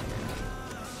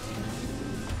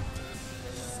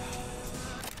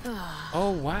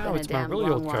 Oh, wow, it's my really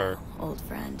old car. Old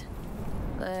friend.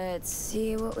 Let's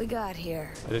see what we got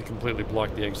here. I did completely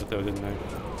block the exit though, didn't I?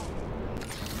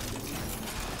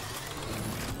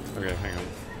 Okay, hang on.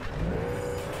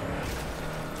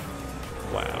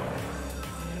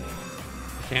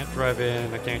 can't drive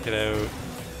in, I can't get out.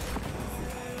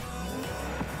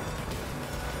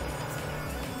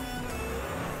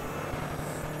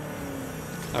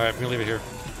 Alright, I'm gonna leave it here.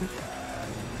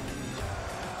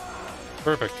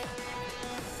 Perfect.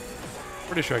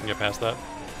 Pretty sure I can get past that.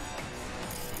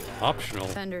 Optional.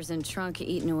 Fenders and trunk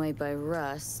eaten away by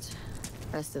rust.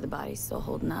 Rest of the body's still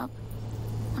holding up.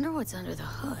 Wonder what's under the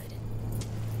hood.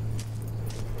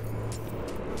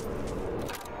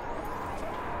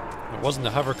 It wasn't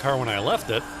a hover car when I left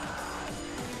it.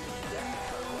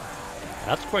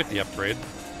 That's quite the upgrade.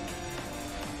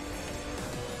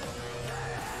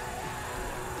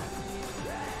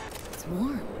 It's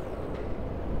warm.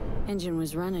 Engine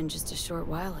was running just a short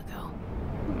while ago.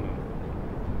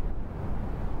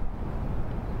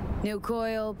 New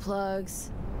coil,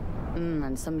 plugs.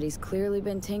 And somebody's clearly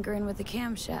been tinkering with the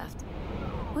camshaft.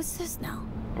 What's this now?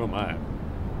 Oh my.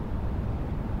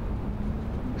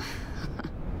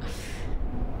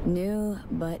 New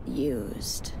but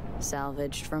used.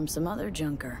 Salvaged from some other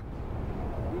junker.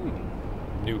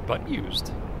 New but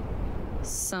used.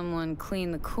 Someone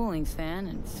cleaned the cooling fan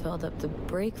and filled up the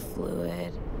brake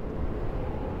fluid.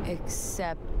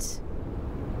 Except...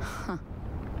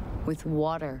 with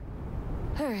water.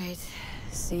 Alright,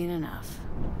 seen enough.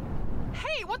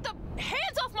 Hey, what the?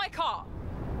 Hands off my car!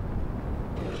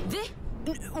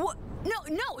 What?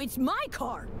 No, it's my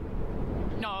car!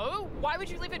 No, why would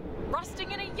you leave it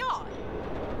rusting in a yard?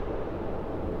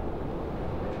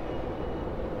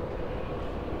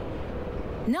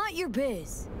 Not your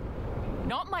biz.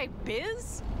 Not my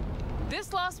biz?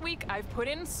 This last week, I've put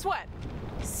in sweat,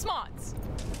 smarts,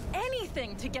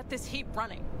 anything to get this heap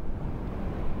running.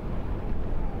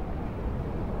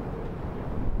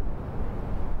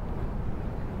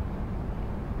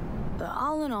 But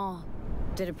all in all,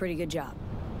 did a pretty good job.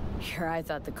 Here, I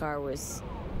thought the car was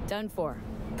done for,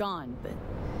 gone, but...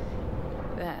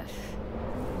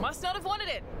 Must not have wanted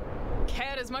it.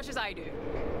 Cared as much as I do.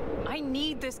 I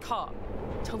need this car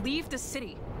to leave the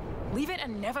city. Leave it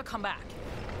and never come back.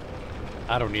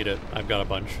 I don't need it. I've got a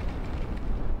bunch.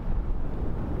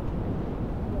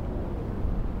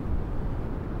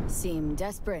 Seem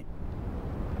desperate.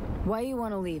 Why you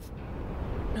want to leave?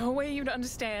 No way you'd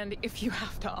understand if you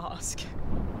have to ask.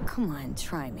 Come on,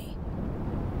 try me.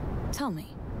 Tell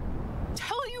me.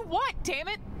 Tell you what, damn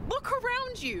it! Look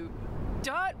around you!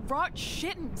 Dirt, rot,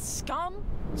 shit, and scum.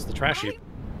 It's the trash heap.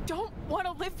 I don't want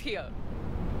to live here.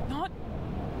 Not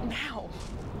now.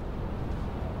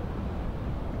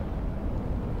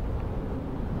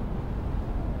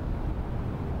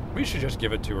 We should just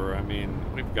give it to her. I mean,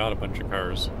 we've got a bunch of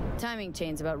cars. Timing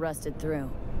chain's about rusted through.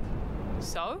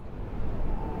 So?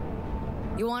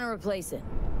 You want to replace it.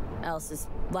 Else is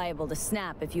liable to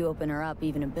snap if you open her up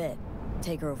even a bit.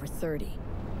 Take her over 30.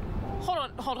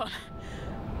 Hold on.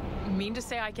 Mean to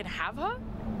say I can have her?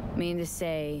 Mean to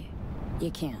say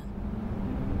you can.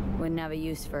 Wouldn't have a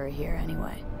use for her here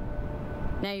anyway.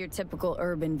 Now your typical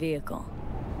urban vehicle.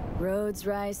 Roads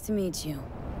rise to meet you.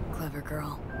 Clever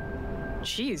girl.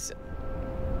 Jeez.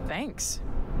 Thanks.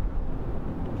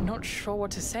 Not sure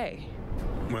what to say.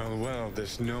 Well,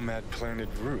 this nomad planet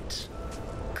roots.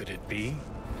 Could it be?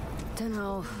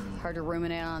 Dunno. Hard to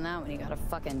ruminate on that when you got a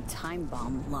fucking time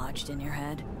bomb lodged in your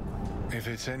head. If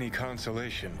it's any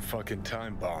consolation, fucking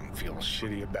time bomb feels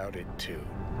shitty about it too.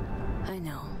 I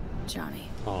know, Johnny.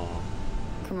 Aw.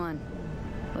 Come on.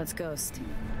 Let's ghost.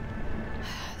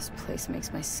 This place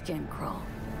makes my skin crawl.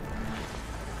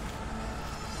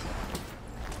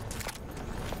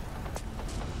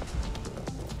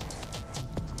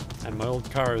 And my old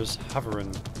car is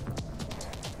hovering.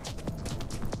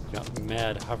 Got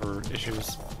mad hover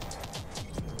issues.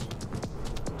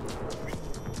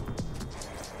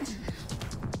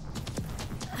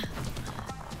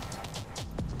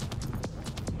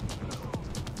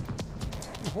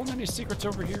 Hold any secrets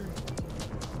over here?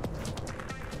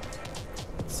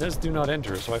 It says do not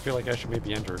enter, so I feel like I should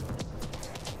maybe enter.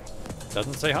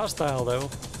 Doesn't say hostile though.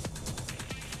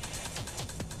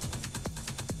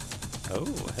 Oh,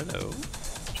 hello.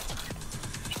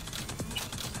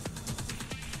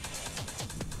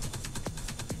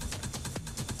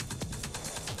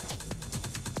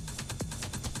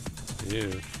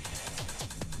 Ew.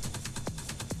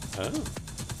 Oh.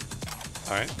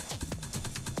 Alright.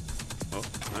 Oh.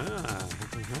 Ah.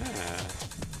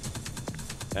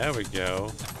 There we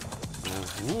go.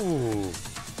 Ooh.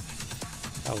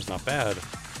 That was not bad.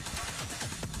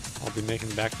 I'll be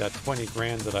making back that 20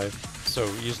 grand that I've so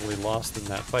easily lost in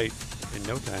that fight in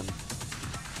no time.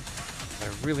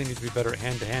 I really need to be better at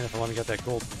hand-to-hand if I want to get that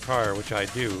golden car, which I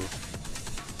do.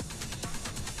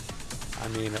 I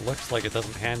mean, it looks like it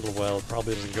doesn't handle well. It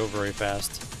probably doesn't go very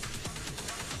fast.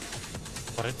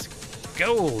 But it's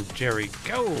gold, Jerry,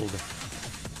 gold!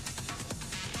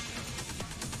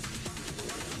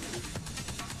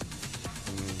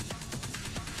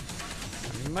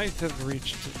 I might have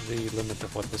reached the limit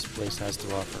of what this place has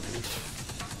to offer me.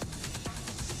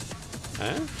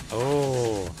 Huh?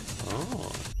 Oh.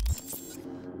 Oh.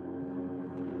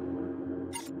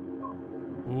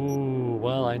 Ooh,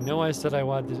 well, I know I said I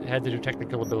had to do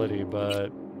technical ability,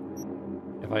 but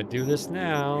if I do this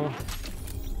now,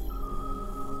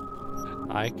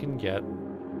 I can get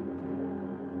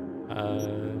oh,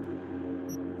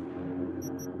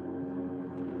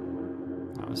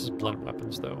 this is blunt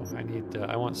weapons though.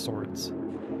 I want swords.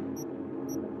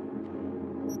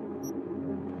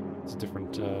 It's a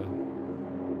different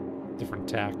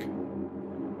tack.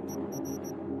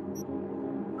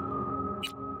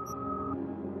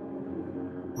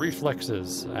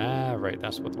 Reflexes. Ah, right,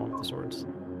 that's what the one with the swords.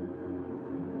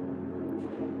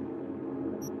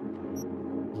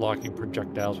 Blocking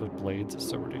projectiles with blades is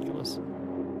so ridiculous.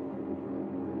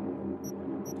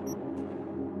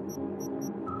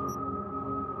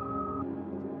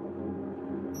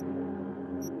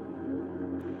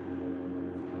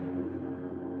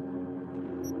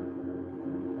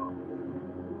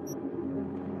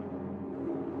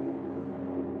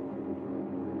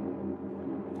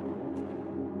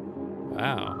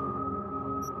 Wow.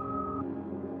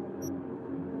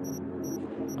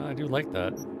 Well, I do like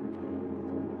that.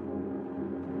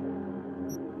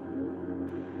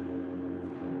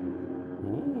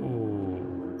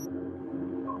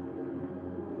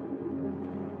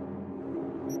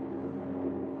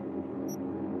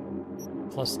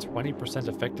 Plus 20%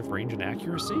 effective range and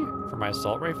accuracy for my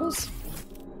assault rifles?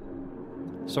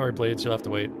 Sorry, Blades, you'll have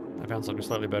to wait. I found something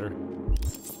slightly better.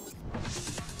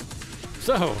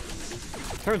 So,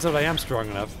 turns out I am strong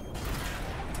enough.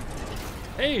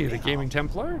 Hey, the Gaming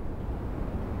Templar?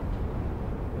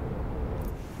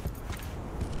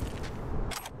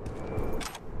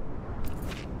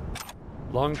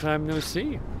 Long time no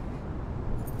see.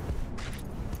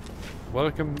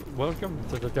 Welcome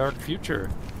to the dark future.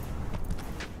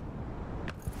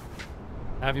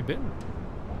 How have you been?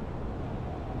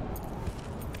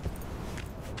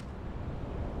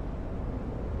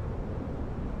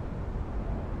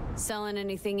 Selling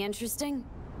anything interesting?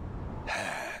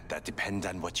 That depends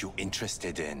on what you're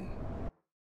interested in.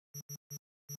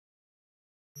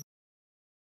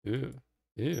 Ew.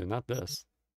 Ew, not this.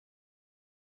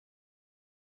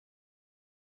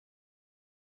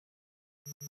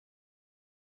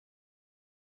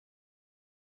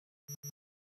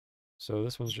 So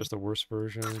this one's just a worse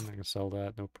version. I can sell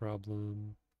that, no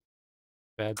problem.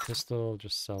 Bad pistol,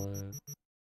 just sell it.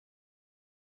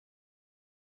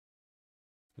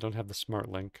 I don't have the smart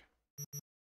link.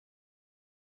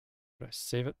 Did I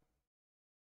save it?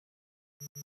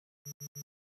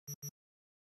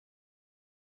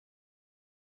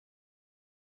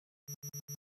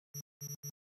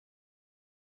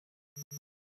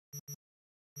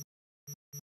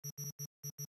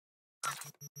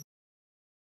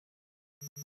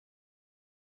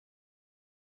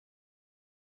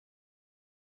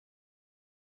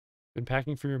 Been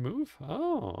packing for your move?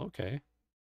 Oh, okay.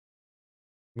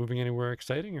 Moving anywhere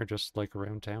exciting or just like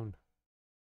around town?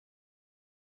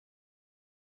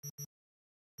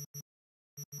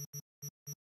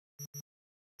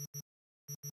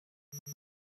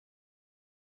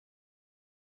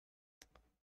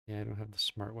 Yeah, I don't have the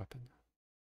smart weapon.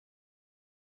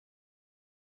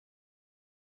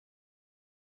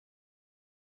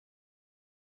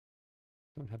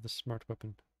 Don't have the smart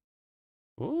weapon.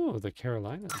 Oh, the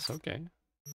Carolinas. Okay.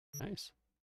 Nice.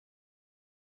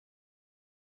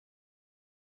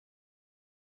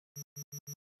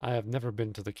 I have never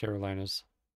been to the Carolinas.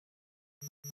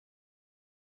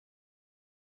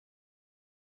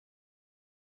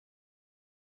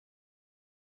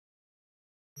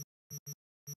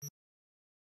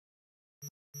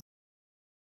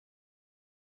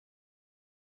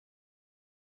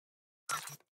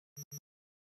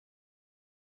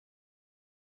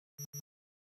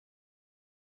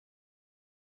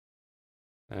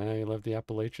 I love the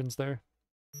Appalachians there.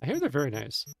 I hear they're very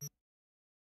nice.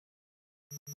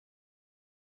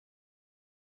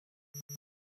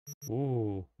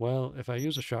 Ooh, well, if I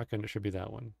use a shotgun, it should be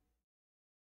that one.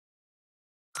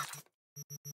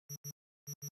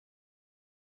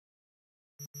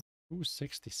 Ooh,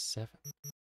 67.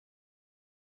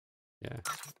 Yeah,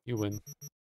 you win.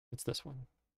 It's this one.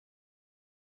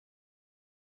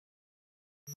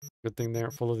 Good thing they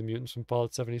aren't full of the mutants from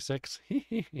Fallout 76.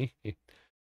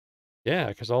 Yeah,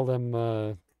 because all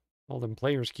them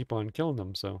players keep on killing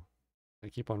them, so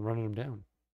they keep on running them down.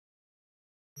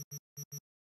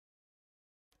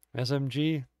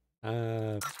 SMG?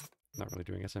 Not really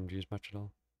doing SMGs much at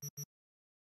all.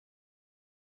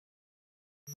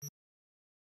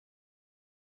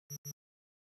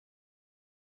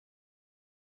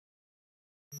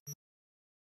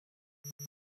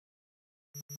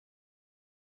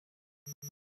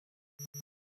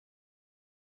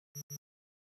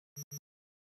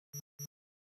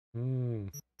 Hmm.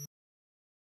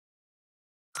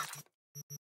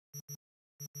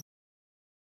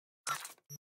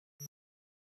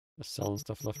 Just selling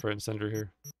stuff left, right, and center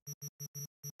here.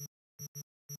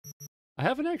 I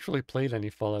haven't actually played any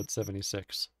Fallout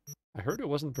 76. I heard it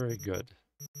wasn't very good.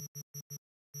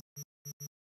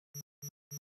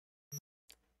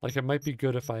 Like, it might be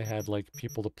good if I had, like,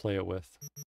 people to play it with.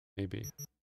 Maybe.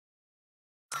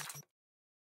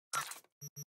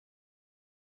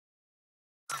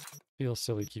 Feels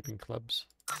silly keeping clubs.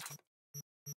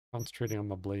 Concentrating on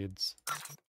my blades.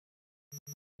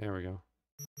 There we go.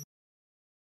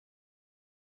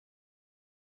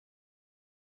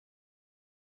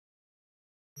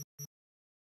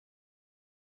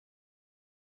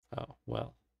 Oh,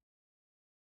 well.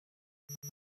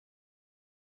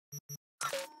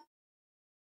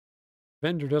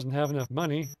 Vendor doesn't have enough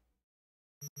money.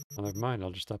 Well, never mind, I'll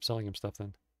just stop selling him stuff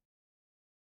then.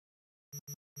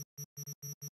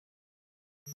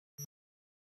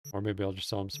 Or maybe I'll just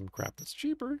sell him some crap that's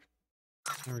cheaper.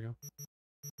 There we go.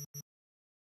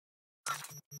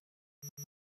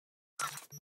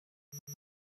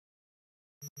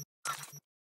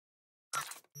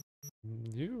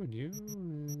 You and you,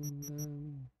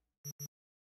 and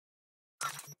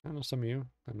I know some of you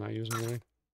I'm not using really.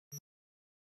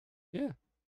 Yeah.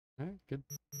 Alright, good.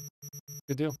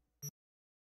 Good deal.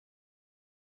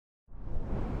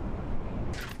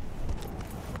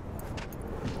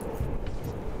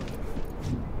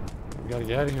 We gotta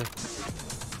get out of here.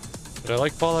 Did I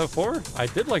like Fallout 4? I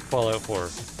did like Fallout 4.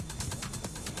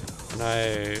 And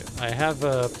I have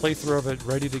a playthrough of it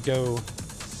ready to go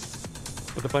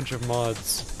with a bunch of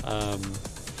mods.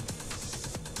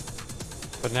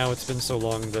 But now it's been so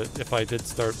long that if I did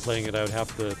start playing it, I would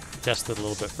have to test it a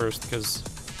little bit first, because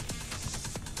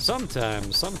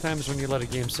sometimes when you let a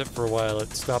game sit for a while,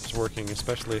 it stops working,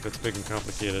 especially if it's big and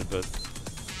complicated, but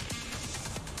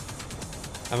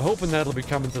I'm hoping that'll be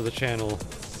coming to the channel.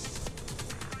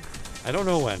 I don't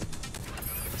know when.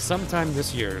 Sometime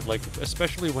this year, like,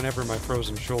 especially whenever my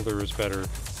frozen shoulder is better,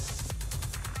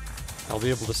 I'll be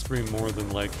able to stream more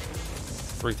than, like,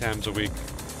 3 times a week.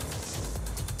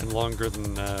 And longer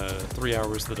than 3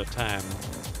 hours at a time.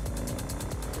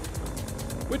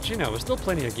 Which, you know, is still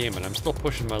plenty of gaming. I'm still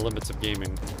pushing my limits of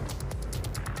gaming.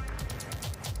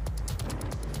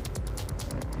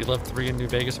 You loved 3 in New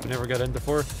Vegas but never got into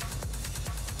 4?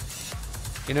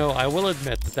 You know, I will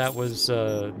admit that that was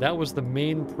the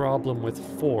main problem with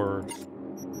 4,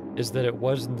 is that it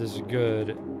wasn't as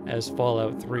good as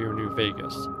Fallout 3 or New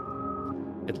Vegas.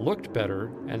 It looked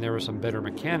better, and there were some better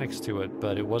mechanics to it,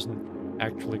 but it wasn't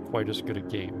actually quite as good a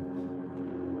game.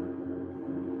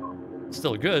 It's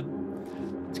still good.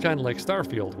 It's kind of like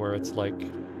Starfield, where it's like,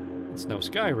 it's no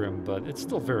Skyrim, but it's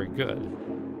still very good.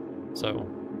 So,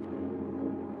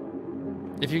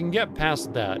 if you can get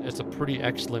past that, it's a pretty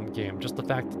excellent game. Just the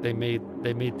fact that they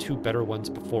made 2 better ones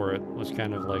before it was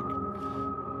kind of like,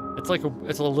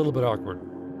 it's a little bit awkward.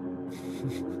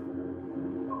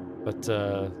 But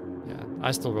yeah,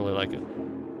 I still really like it.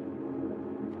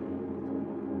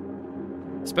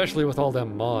 Especially with all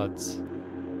them mods.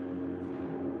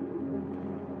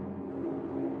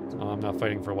 Oh, I'm not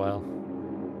fighting for a while.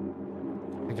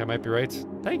 I think I might be right.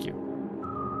 Thank you.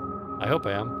 I hope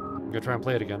I am. I'm gonna try and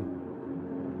play it again.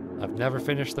 I've never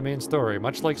finished the main story.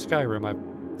 Much like Skyrim,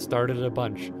 I've started it a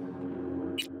bunch.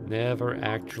 Never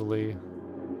actually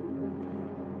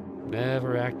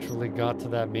got to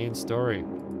that main story.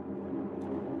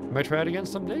 Might try it again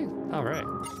someday? Alright.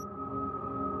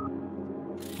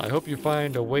 I hope you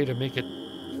find a way to make it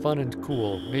fun and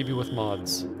cool, maybe with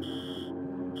mods.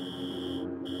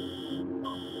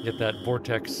 Get that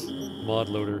Vortex mod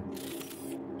loader.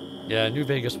 Yeah, New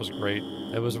Vegas was great.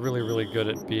 It was really, really good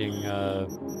at being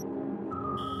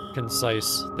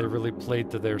concise. They really played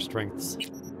to their strengths.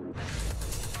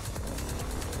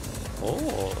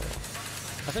 Oh,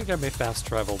 I think I may fast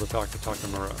travel to talk to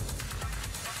Takamura,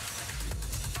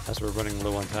 as we're running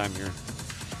low on time here.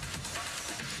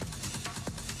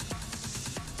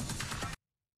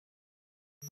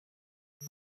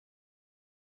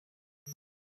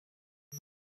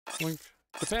 Link.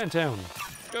 Japantown.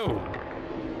 Go.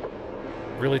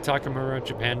 Really, Takamura,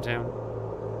 Japantown?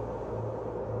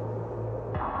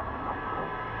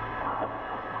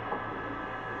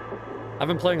 I've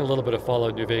been playing a little bit of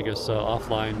Fallout New Vegas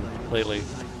offline lately.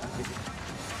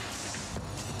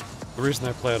 The reason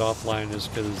I play it offline is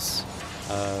because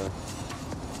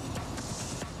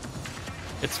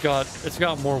it's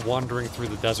got more wandering through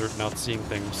the desert, not seeing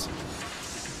things.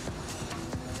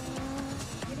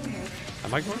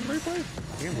 Am I going the right way? I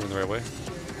think I'm going the right way.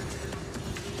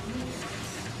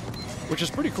 Which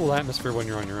is pretty cool atmosphere when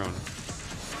you're on your own.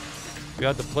 We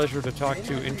had the pleasure to talk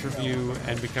to, interview,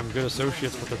 and become good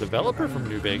associates with the developer from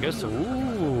New Vegas.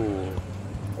 Ooh.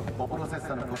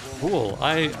 Cool.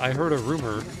 I heard a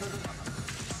rumor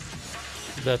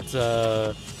that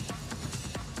the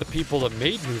people that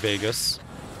made New Vegas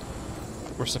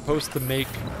were supposed to make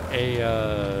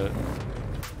a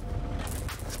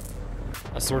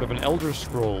sort of an Elder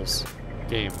Scrolls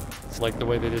game, like the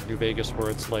way they did New Vegas,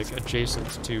 where it's like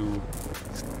adjacent to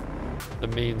the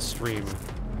mainstream.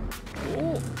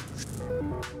 Oh,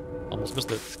 almost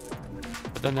missed it.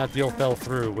 But then that deal fell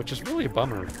through, which is really a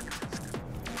bummer.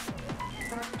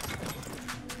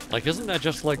 Like, isn't that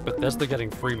just like Bethesda getting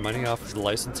free money off of the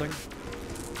licensing?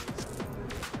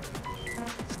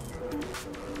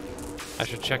 I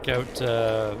should check out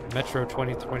Metro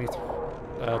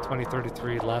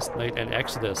 2033 Last Night and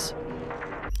Exodus.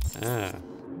 Ah.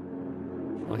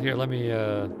 Well, here, let me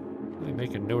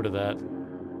make a note of that.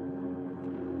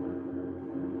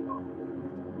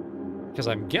 Because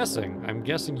I'm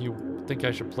guessing you think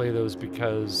I should play those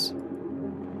because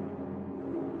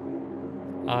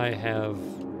I've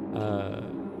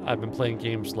been playing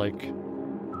games like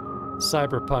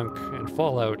Cyberpunk and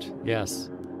Fallout, yes.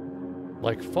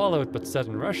 Like Fallout, but set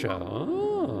in Russia.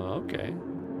 Oh, okay.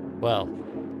 Well,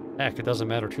 heck, it doesn't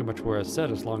matter too much where it's set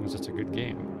as long as it's a good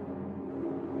game.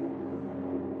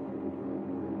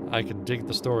 I can dig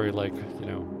the story like, you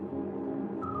know,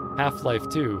 Half-Life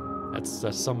 2. That's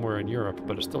somewhere in Europe,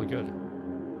 but it's still good.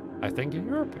 I think in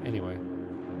Europe? Anyway.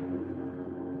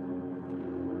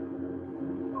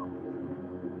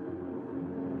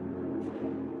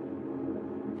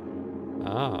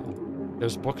 Ah.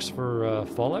 There's books for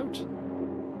Fallout?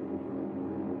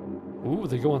 Ooh,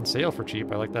 they go on sale for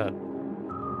cheap. I like that.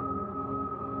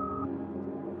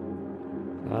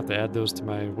 I'll have to add those to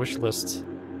my wish list.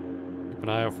 Keep an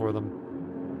eye out for them.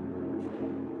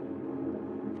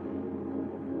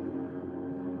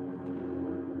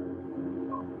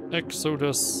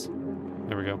 Exodus.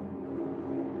 There we go.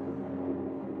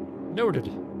 Noted.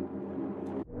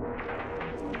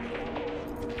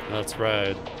 That's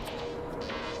right.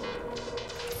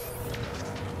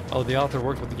 Oh, the author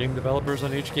worked with the game developers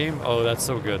on each game? Oh, that's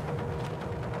so good.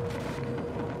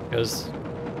 Because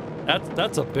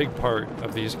that's a big part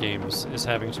of these games, is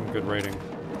having some good writing.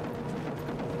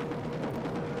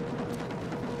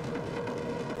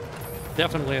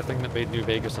 Definitely a thing that made New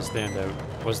Vegas a standout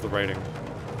was the writing.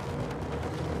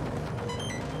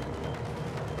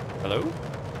 Hello?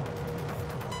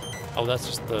 Oh, that's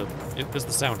just the... This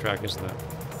is the soundtrack, isn't it?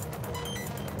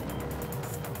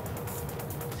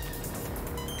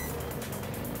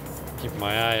 Keep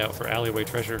my eye out for alleyway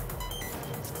treasure.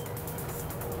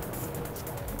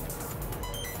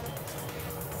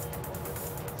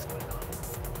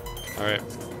 Alright.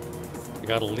 I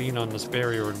gotta lean on this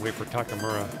barrier and wait for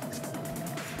Takamura.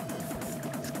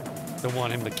 Don't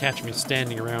want him to catch me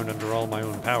standing around under all my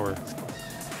own power.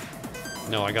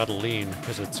 No, I gotta lean,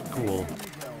 because it's cool.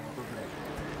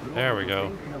 There we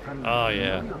go. Oh,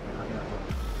 yeah.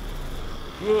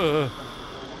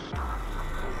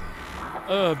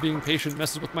 Being patient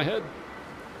messes with my head.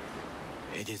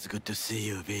 It is good to see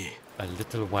you, V. A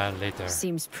little while later.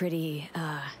 Seems pretty,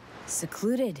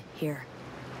 secluded here.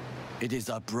 It is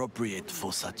appropriate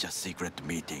for such a secret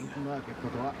meeting.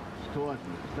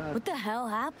 What the hell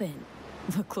happened?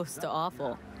 Look close to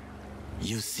awful.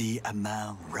 You see a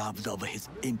man robbed of his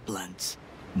implants,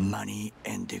 money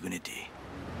and dignity.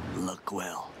 Look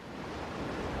well.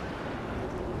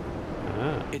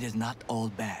 Ah. It is not all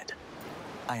bad.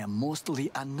 I am mostly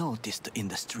unnoticed in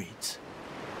the streets.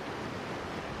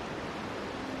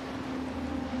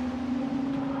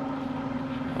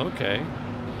 Okay.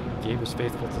 Game is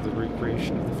faithful to the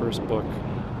recreation of the first book.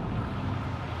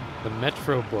 The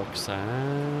Metro books. Ah.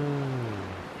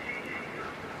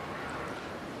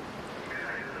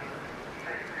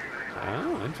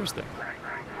 Oh, interesting.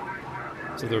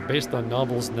 So they're based on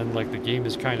novels, and then like the game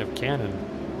is kind of canon.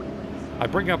 I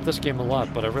bring up this game a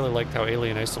lot, but I really liked how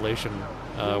Alien Isolation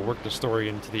worked the story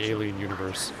into the Alien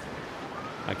universe.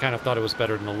 I kind of thought it was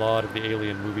better than a lot of the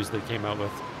Alien movies they came out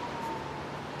with.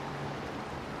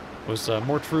 It was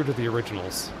more true to the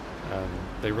originals.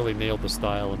 They really nailed the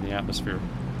style and the atmosphere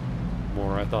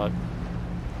more, I thought.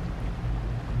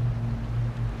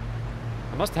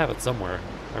 I must have it somewhere.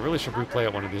 I really should replay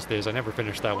it one of these days. I never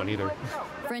finished that one either.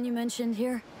 Friend you mentioned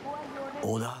here?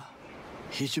 Oda?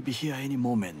 He should be here any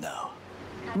moment now.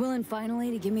 Willing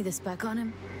finally to give me the spec on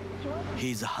him?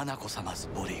 He's Hanako-sama's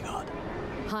bodyguard.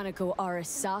 Hanako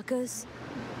Arasaka's?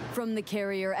 From the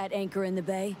carrier at anchor in the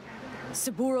bay?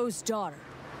 Saburo's daughter?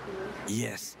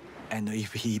 Yes, and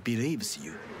if he believes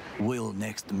you, we'll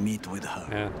next meet with her.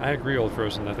 Yeah, I agree, Old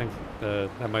Frozen. I think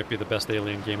that might be the best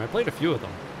Alien game. I played a few of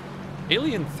them.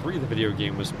 Alien 3, the video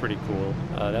game, was pretty cool.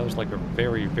 That was like a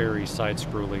very, very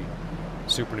side-scrolly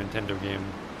Super Nintendo game.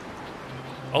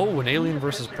 Oh, an Alien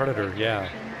vs. Predator, yeah.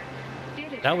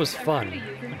 That was fun,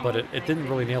 but it didn't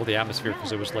really nail the atmosphere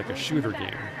because it was like a shooter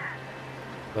game.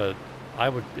 But I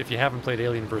would, if you haven't played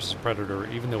Alien vs. Predator,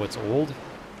 even though it's old,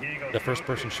 the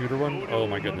first-person shooter one, oh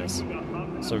my goodness,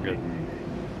 so good.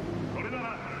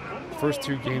 The first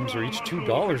two games are each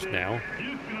 $2 now.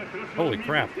 Holy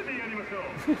crap.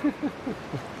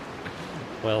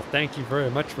 Well, thank you very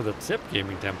much for the tip,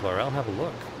 Gaming Templar. I'll have a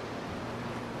look.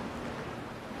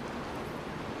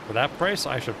 For that price,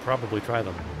 I should probably try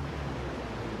them.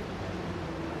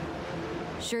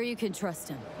 Sure you can trust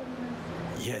him?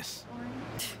 Yes.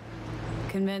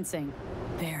 Convincing.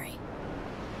 Very.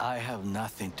 I have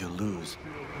nothing to lose.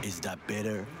 Is that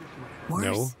better? Worse?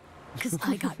 No. Because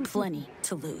I got plenty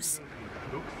to lose.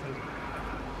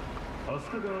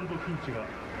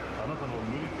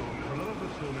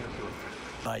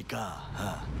 By God,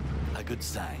 huh? A good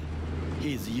sign.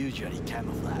 He is usually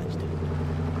camouflaged.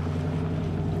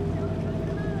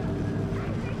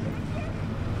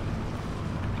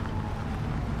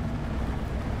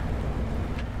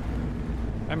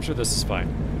 I'm sure this is fine.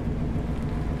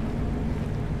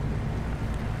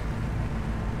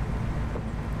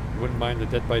 You wouldn't mind the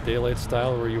Dead by Daylight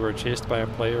style where you were chased by a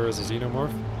player as a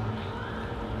xenomorph?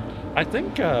 I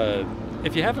think,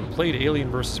 if you haven't played Alien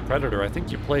vs. Predator, I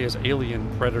think you play as Alien,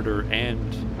 Predator,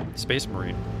 and Space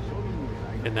Marine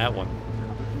in that one.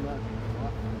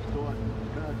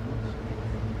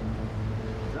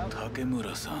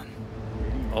 Takemura-san.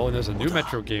 Oh, and there's a new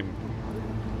Metro game.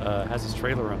 Has its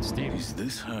trailer on Steam. Is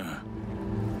this her?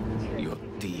 Your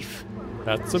thief.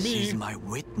 That's me. She's my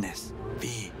witness,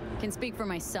 V. Can speak for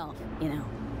myself, you know.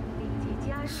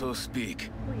 So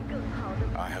speak.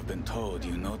 I have been told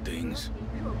you know things.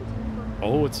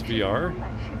 Oh, it's VR?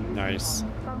 Nice.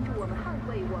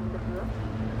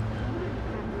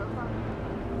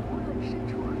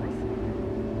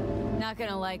 Not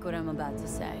gonna like what I'm about to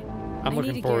say. I'm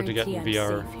looking forward to getting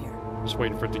VR. Safe here. Just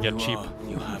waiting for it to get cheap.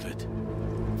 You have it.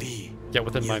 V. Get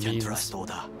within my means. All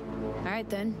right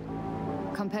then.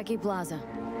 Konpeki Plaza.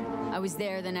 I was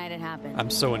there the night it happened. I'm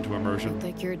so into immersion. Looked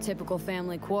like your typical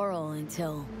family quarrel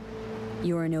until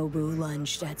Yorinobu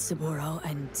lunged at Saburo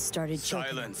and started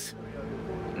choking. Silence.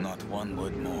 Not one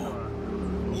word more.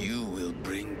 You will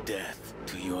bring death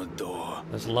to your door.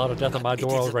 There's a lot of death on my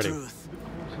door already. It is the truth.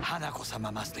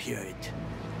 Hanako-sama must hear it.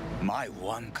 My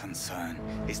one concern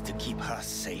is to keep her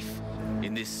safe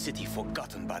in this city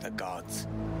forgotten by the gods.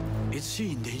 Is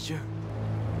she in danger?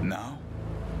 Now?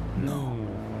 No.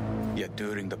 Yet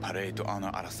during the parade to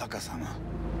honor Arasaka-sama,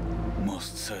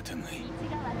 most certainly.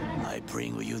 I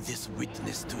bring you this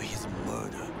witness to his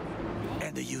murder,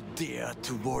 and you dare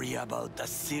to worry about the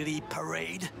silly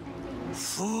parade?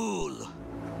 Fool!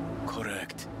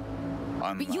 Correct.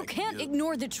 But you can't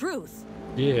ignore the truth.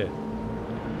 Yeah.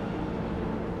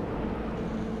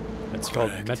 It's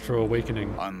called Metro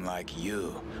Awakening. Unlike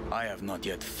you, I have not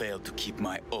yet failed to keep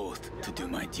my oath to do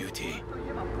my duty.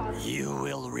 You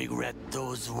will regret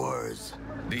those words.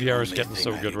 VR is getting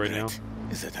so good right now.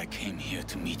 Is that I came here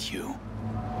to meet you.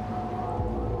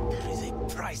 There is a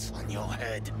price on your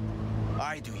head.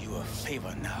 I do you a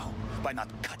favor now by not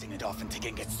cutting it off and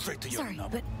taking it straight to your Sorry,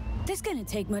 nub. but this gonna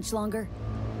take much longer.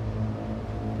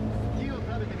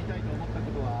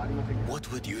 What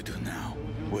would you do now?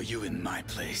 Were you in my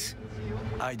place?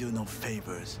 I do no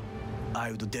favors.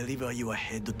 I would deliver you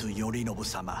ahead to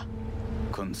Yorinobu-sama.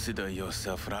 Consider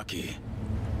yourself lucky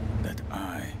that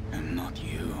I am not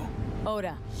you.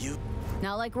 Oda. You?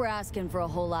 Not like we're asking for a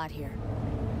whole lot here.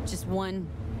 Just one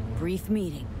brief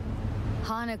meeting.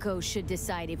 Hanako should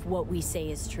decide if what we say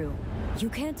is true. You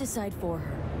can't decide for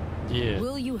her. Yeah.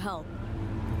 Will you help?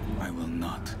 I will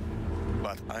not.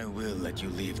 But I will let you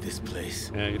leave this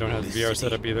place. Yeah, you don't have the VR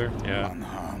set up either. Yeah.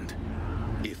 Unharmed.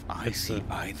 If I see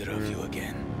either of you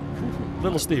again,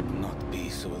 little steep. Not be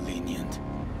so lenient.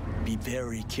 Be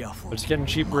very careful. But it's getting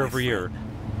cheaper every year.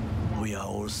 We are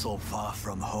all so far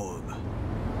from home.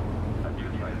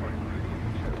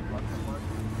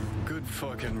 Good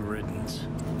fucking riddance.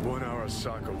 1 hour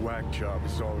soccer whack job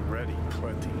is already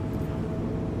plenty.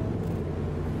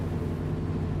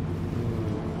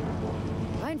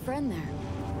 friend there.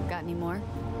 Got any more?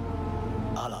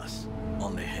 Alas,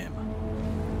 only him.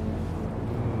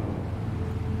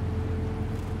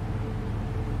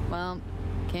 Well,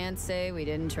 can't say we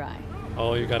didn't try.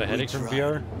 Oh, you got a headache from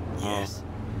VR? Yes.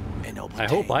 Oh. I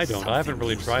hope I don't. I haven't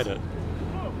really tried it.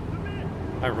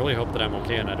 I really hope that I'm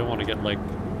okay, and I don't want to get, like,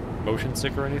 motion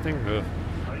sick or anything. Ugh.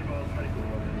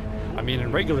 I mean,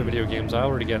 in regular video games, I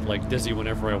already get, like, dizzy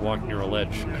whenever I walk near a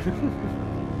ledge.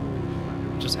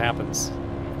 It just happens.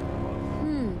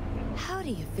 How do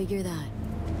you figure that?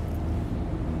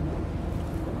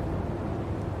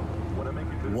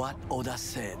 What Oda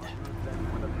said.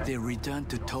 They returned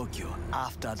to Tokyo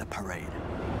after the parade.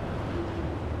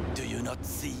 Do you not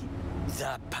see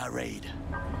the parade?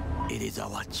 It is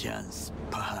our chance,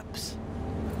 perhaps.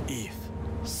 If,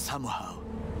 somehow,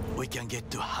 we can get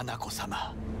to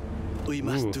Hanako-sama. We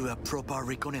must do a proper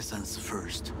reconnaissance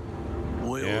first.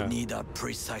 We'll need a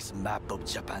precise map of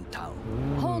Japantown.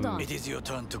 Hold on. It is your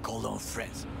turn to call on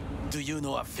friends. Do you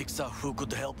know a fixer who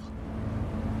could help?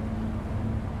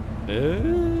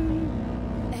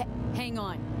 Hang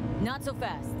on. Not so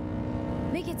fast.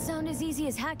 Make it sound as easy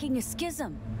as hacking a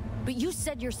schism. But you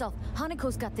said yourself,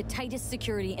 Hanako's got the tightest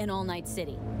security in All Night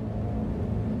City.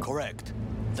 Correct.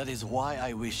 That is why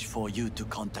I wish for you to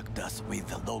contact us with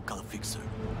the local fixer.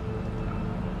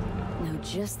 No,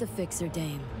 just the fixer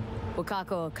dame.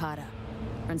 Wakako Okada.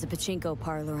 Runs a pachinko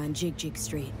parlor on Jig Jig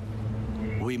Street.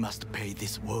 We must pay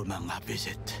this woman a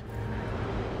visit.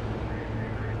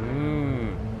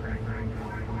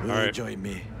 Will you join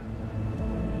me?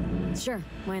 Sure,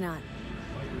 why not?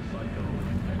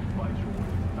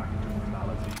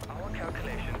 Our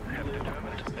calculations have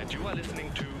determined that you are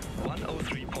listening to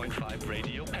 103.5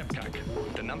 Radio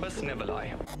Pepcac. The numbers never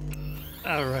lie.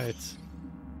 Alright.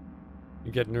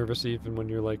 You get nervous even when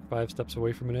you're like 5 steps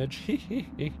away from an edge?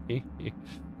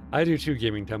 I do too,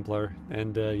 Gaming Templar.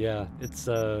 And yeah, it's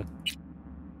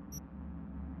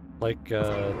like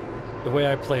the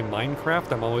way I play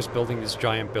Minecraft, I'm always building these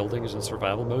giant buildings in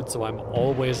survival mode, so I'm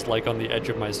always like on the edge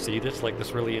of my seat. It's like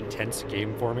this really intense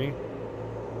game for me.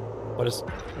 But it's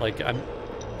like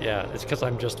it's because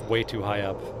I'm just way too high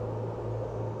up.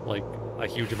 Like a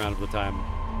huge amount of the time.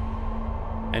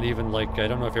 And even like, I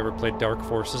don't know if you ever played Dark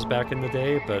Forces back in the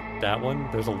day, but that one,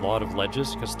 there's a lot of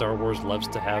ledges because Star Wars loves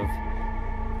to have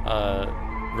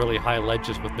really high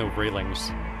ledges with no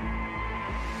railings.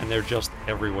 And they're just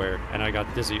everywhere. And I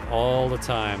got dizzy all the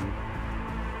time.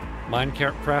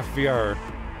 Minecraft VR.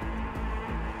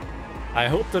 I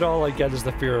hope that all I get is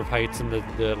the fear of heights and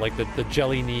the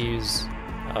jelly knees.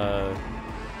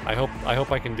 I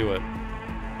hope I can do it.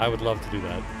 I would love to do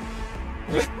that.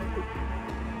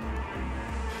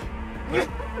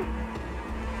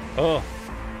 Oh.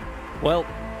 Well,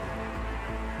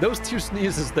 those 2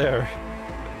 sneezes there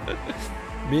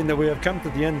mean that we have come to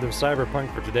the end of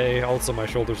Cyberpunk for today. Also, my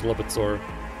shoulder's a little bit sore.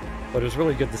 But it was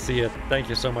really good to see you. Thank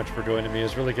you so much for joining me. It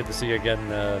was really good to see you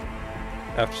again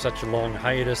after such a long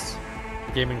hiatus.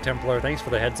 Gaming Templar, thanks for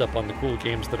the heads up on the cool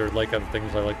games that are like other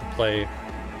things I like to play.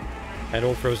 And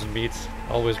Old Frozen Meats,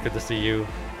 always good to see you.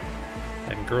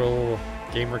 And Girl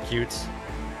Gamer Cutes,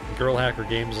 and Girl Hacker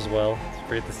Games as well. It's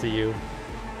great to see you.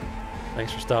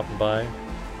 Thanks for stopping by.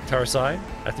 Tarsai,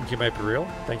 I think you might be real.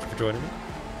 Thank you for joining me.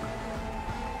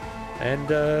 And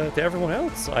to everyone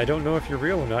else, I don't know if you're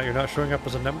real or not. You're not showing up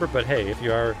as a number, but hey, if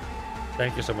you are,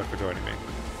 thank you so much for joining me.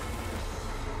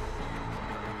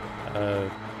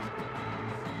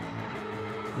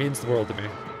 Means the world to me.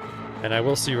 And I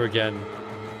will see you again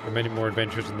for many more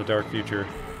adventures in the dark future,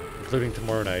 including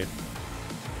tomorrow night.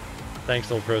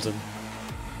 Thanks, Old Frozen.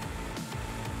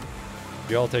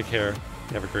 You all take care.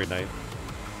 Have a great night.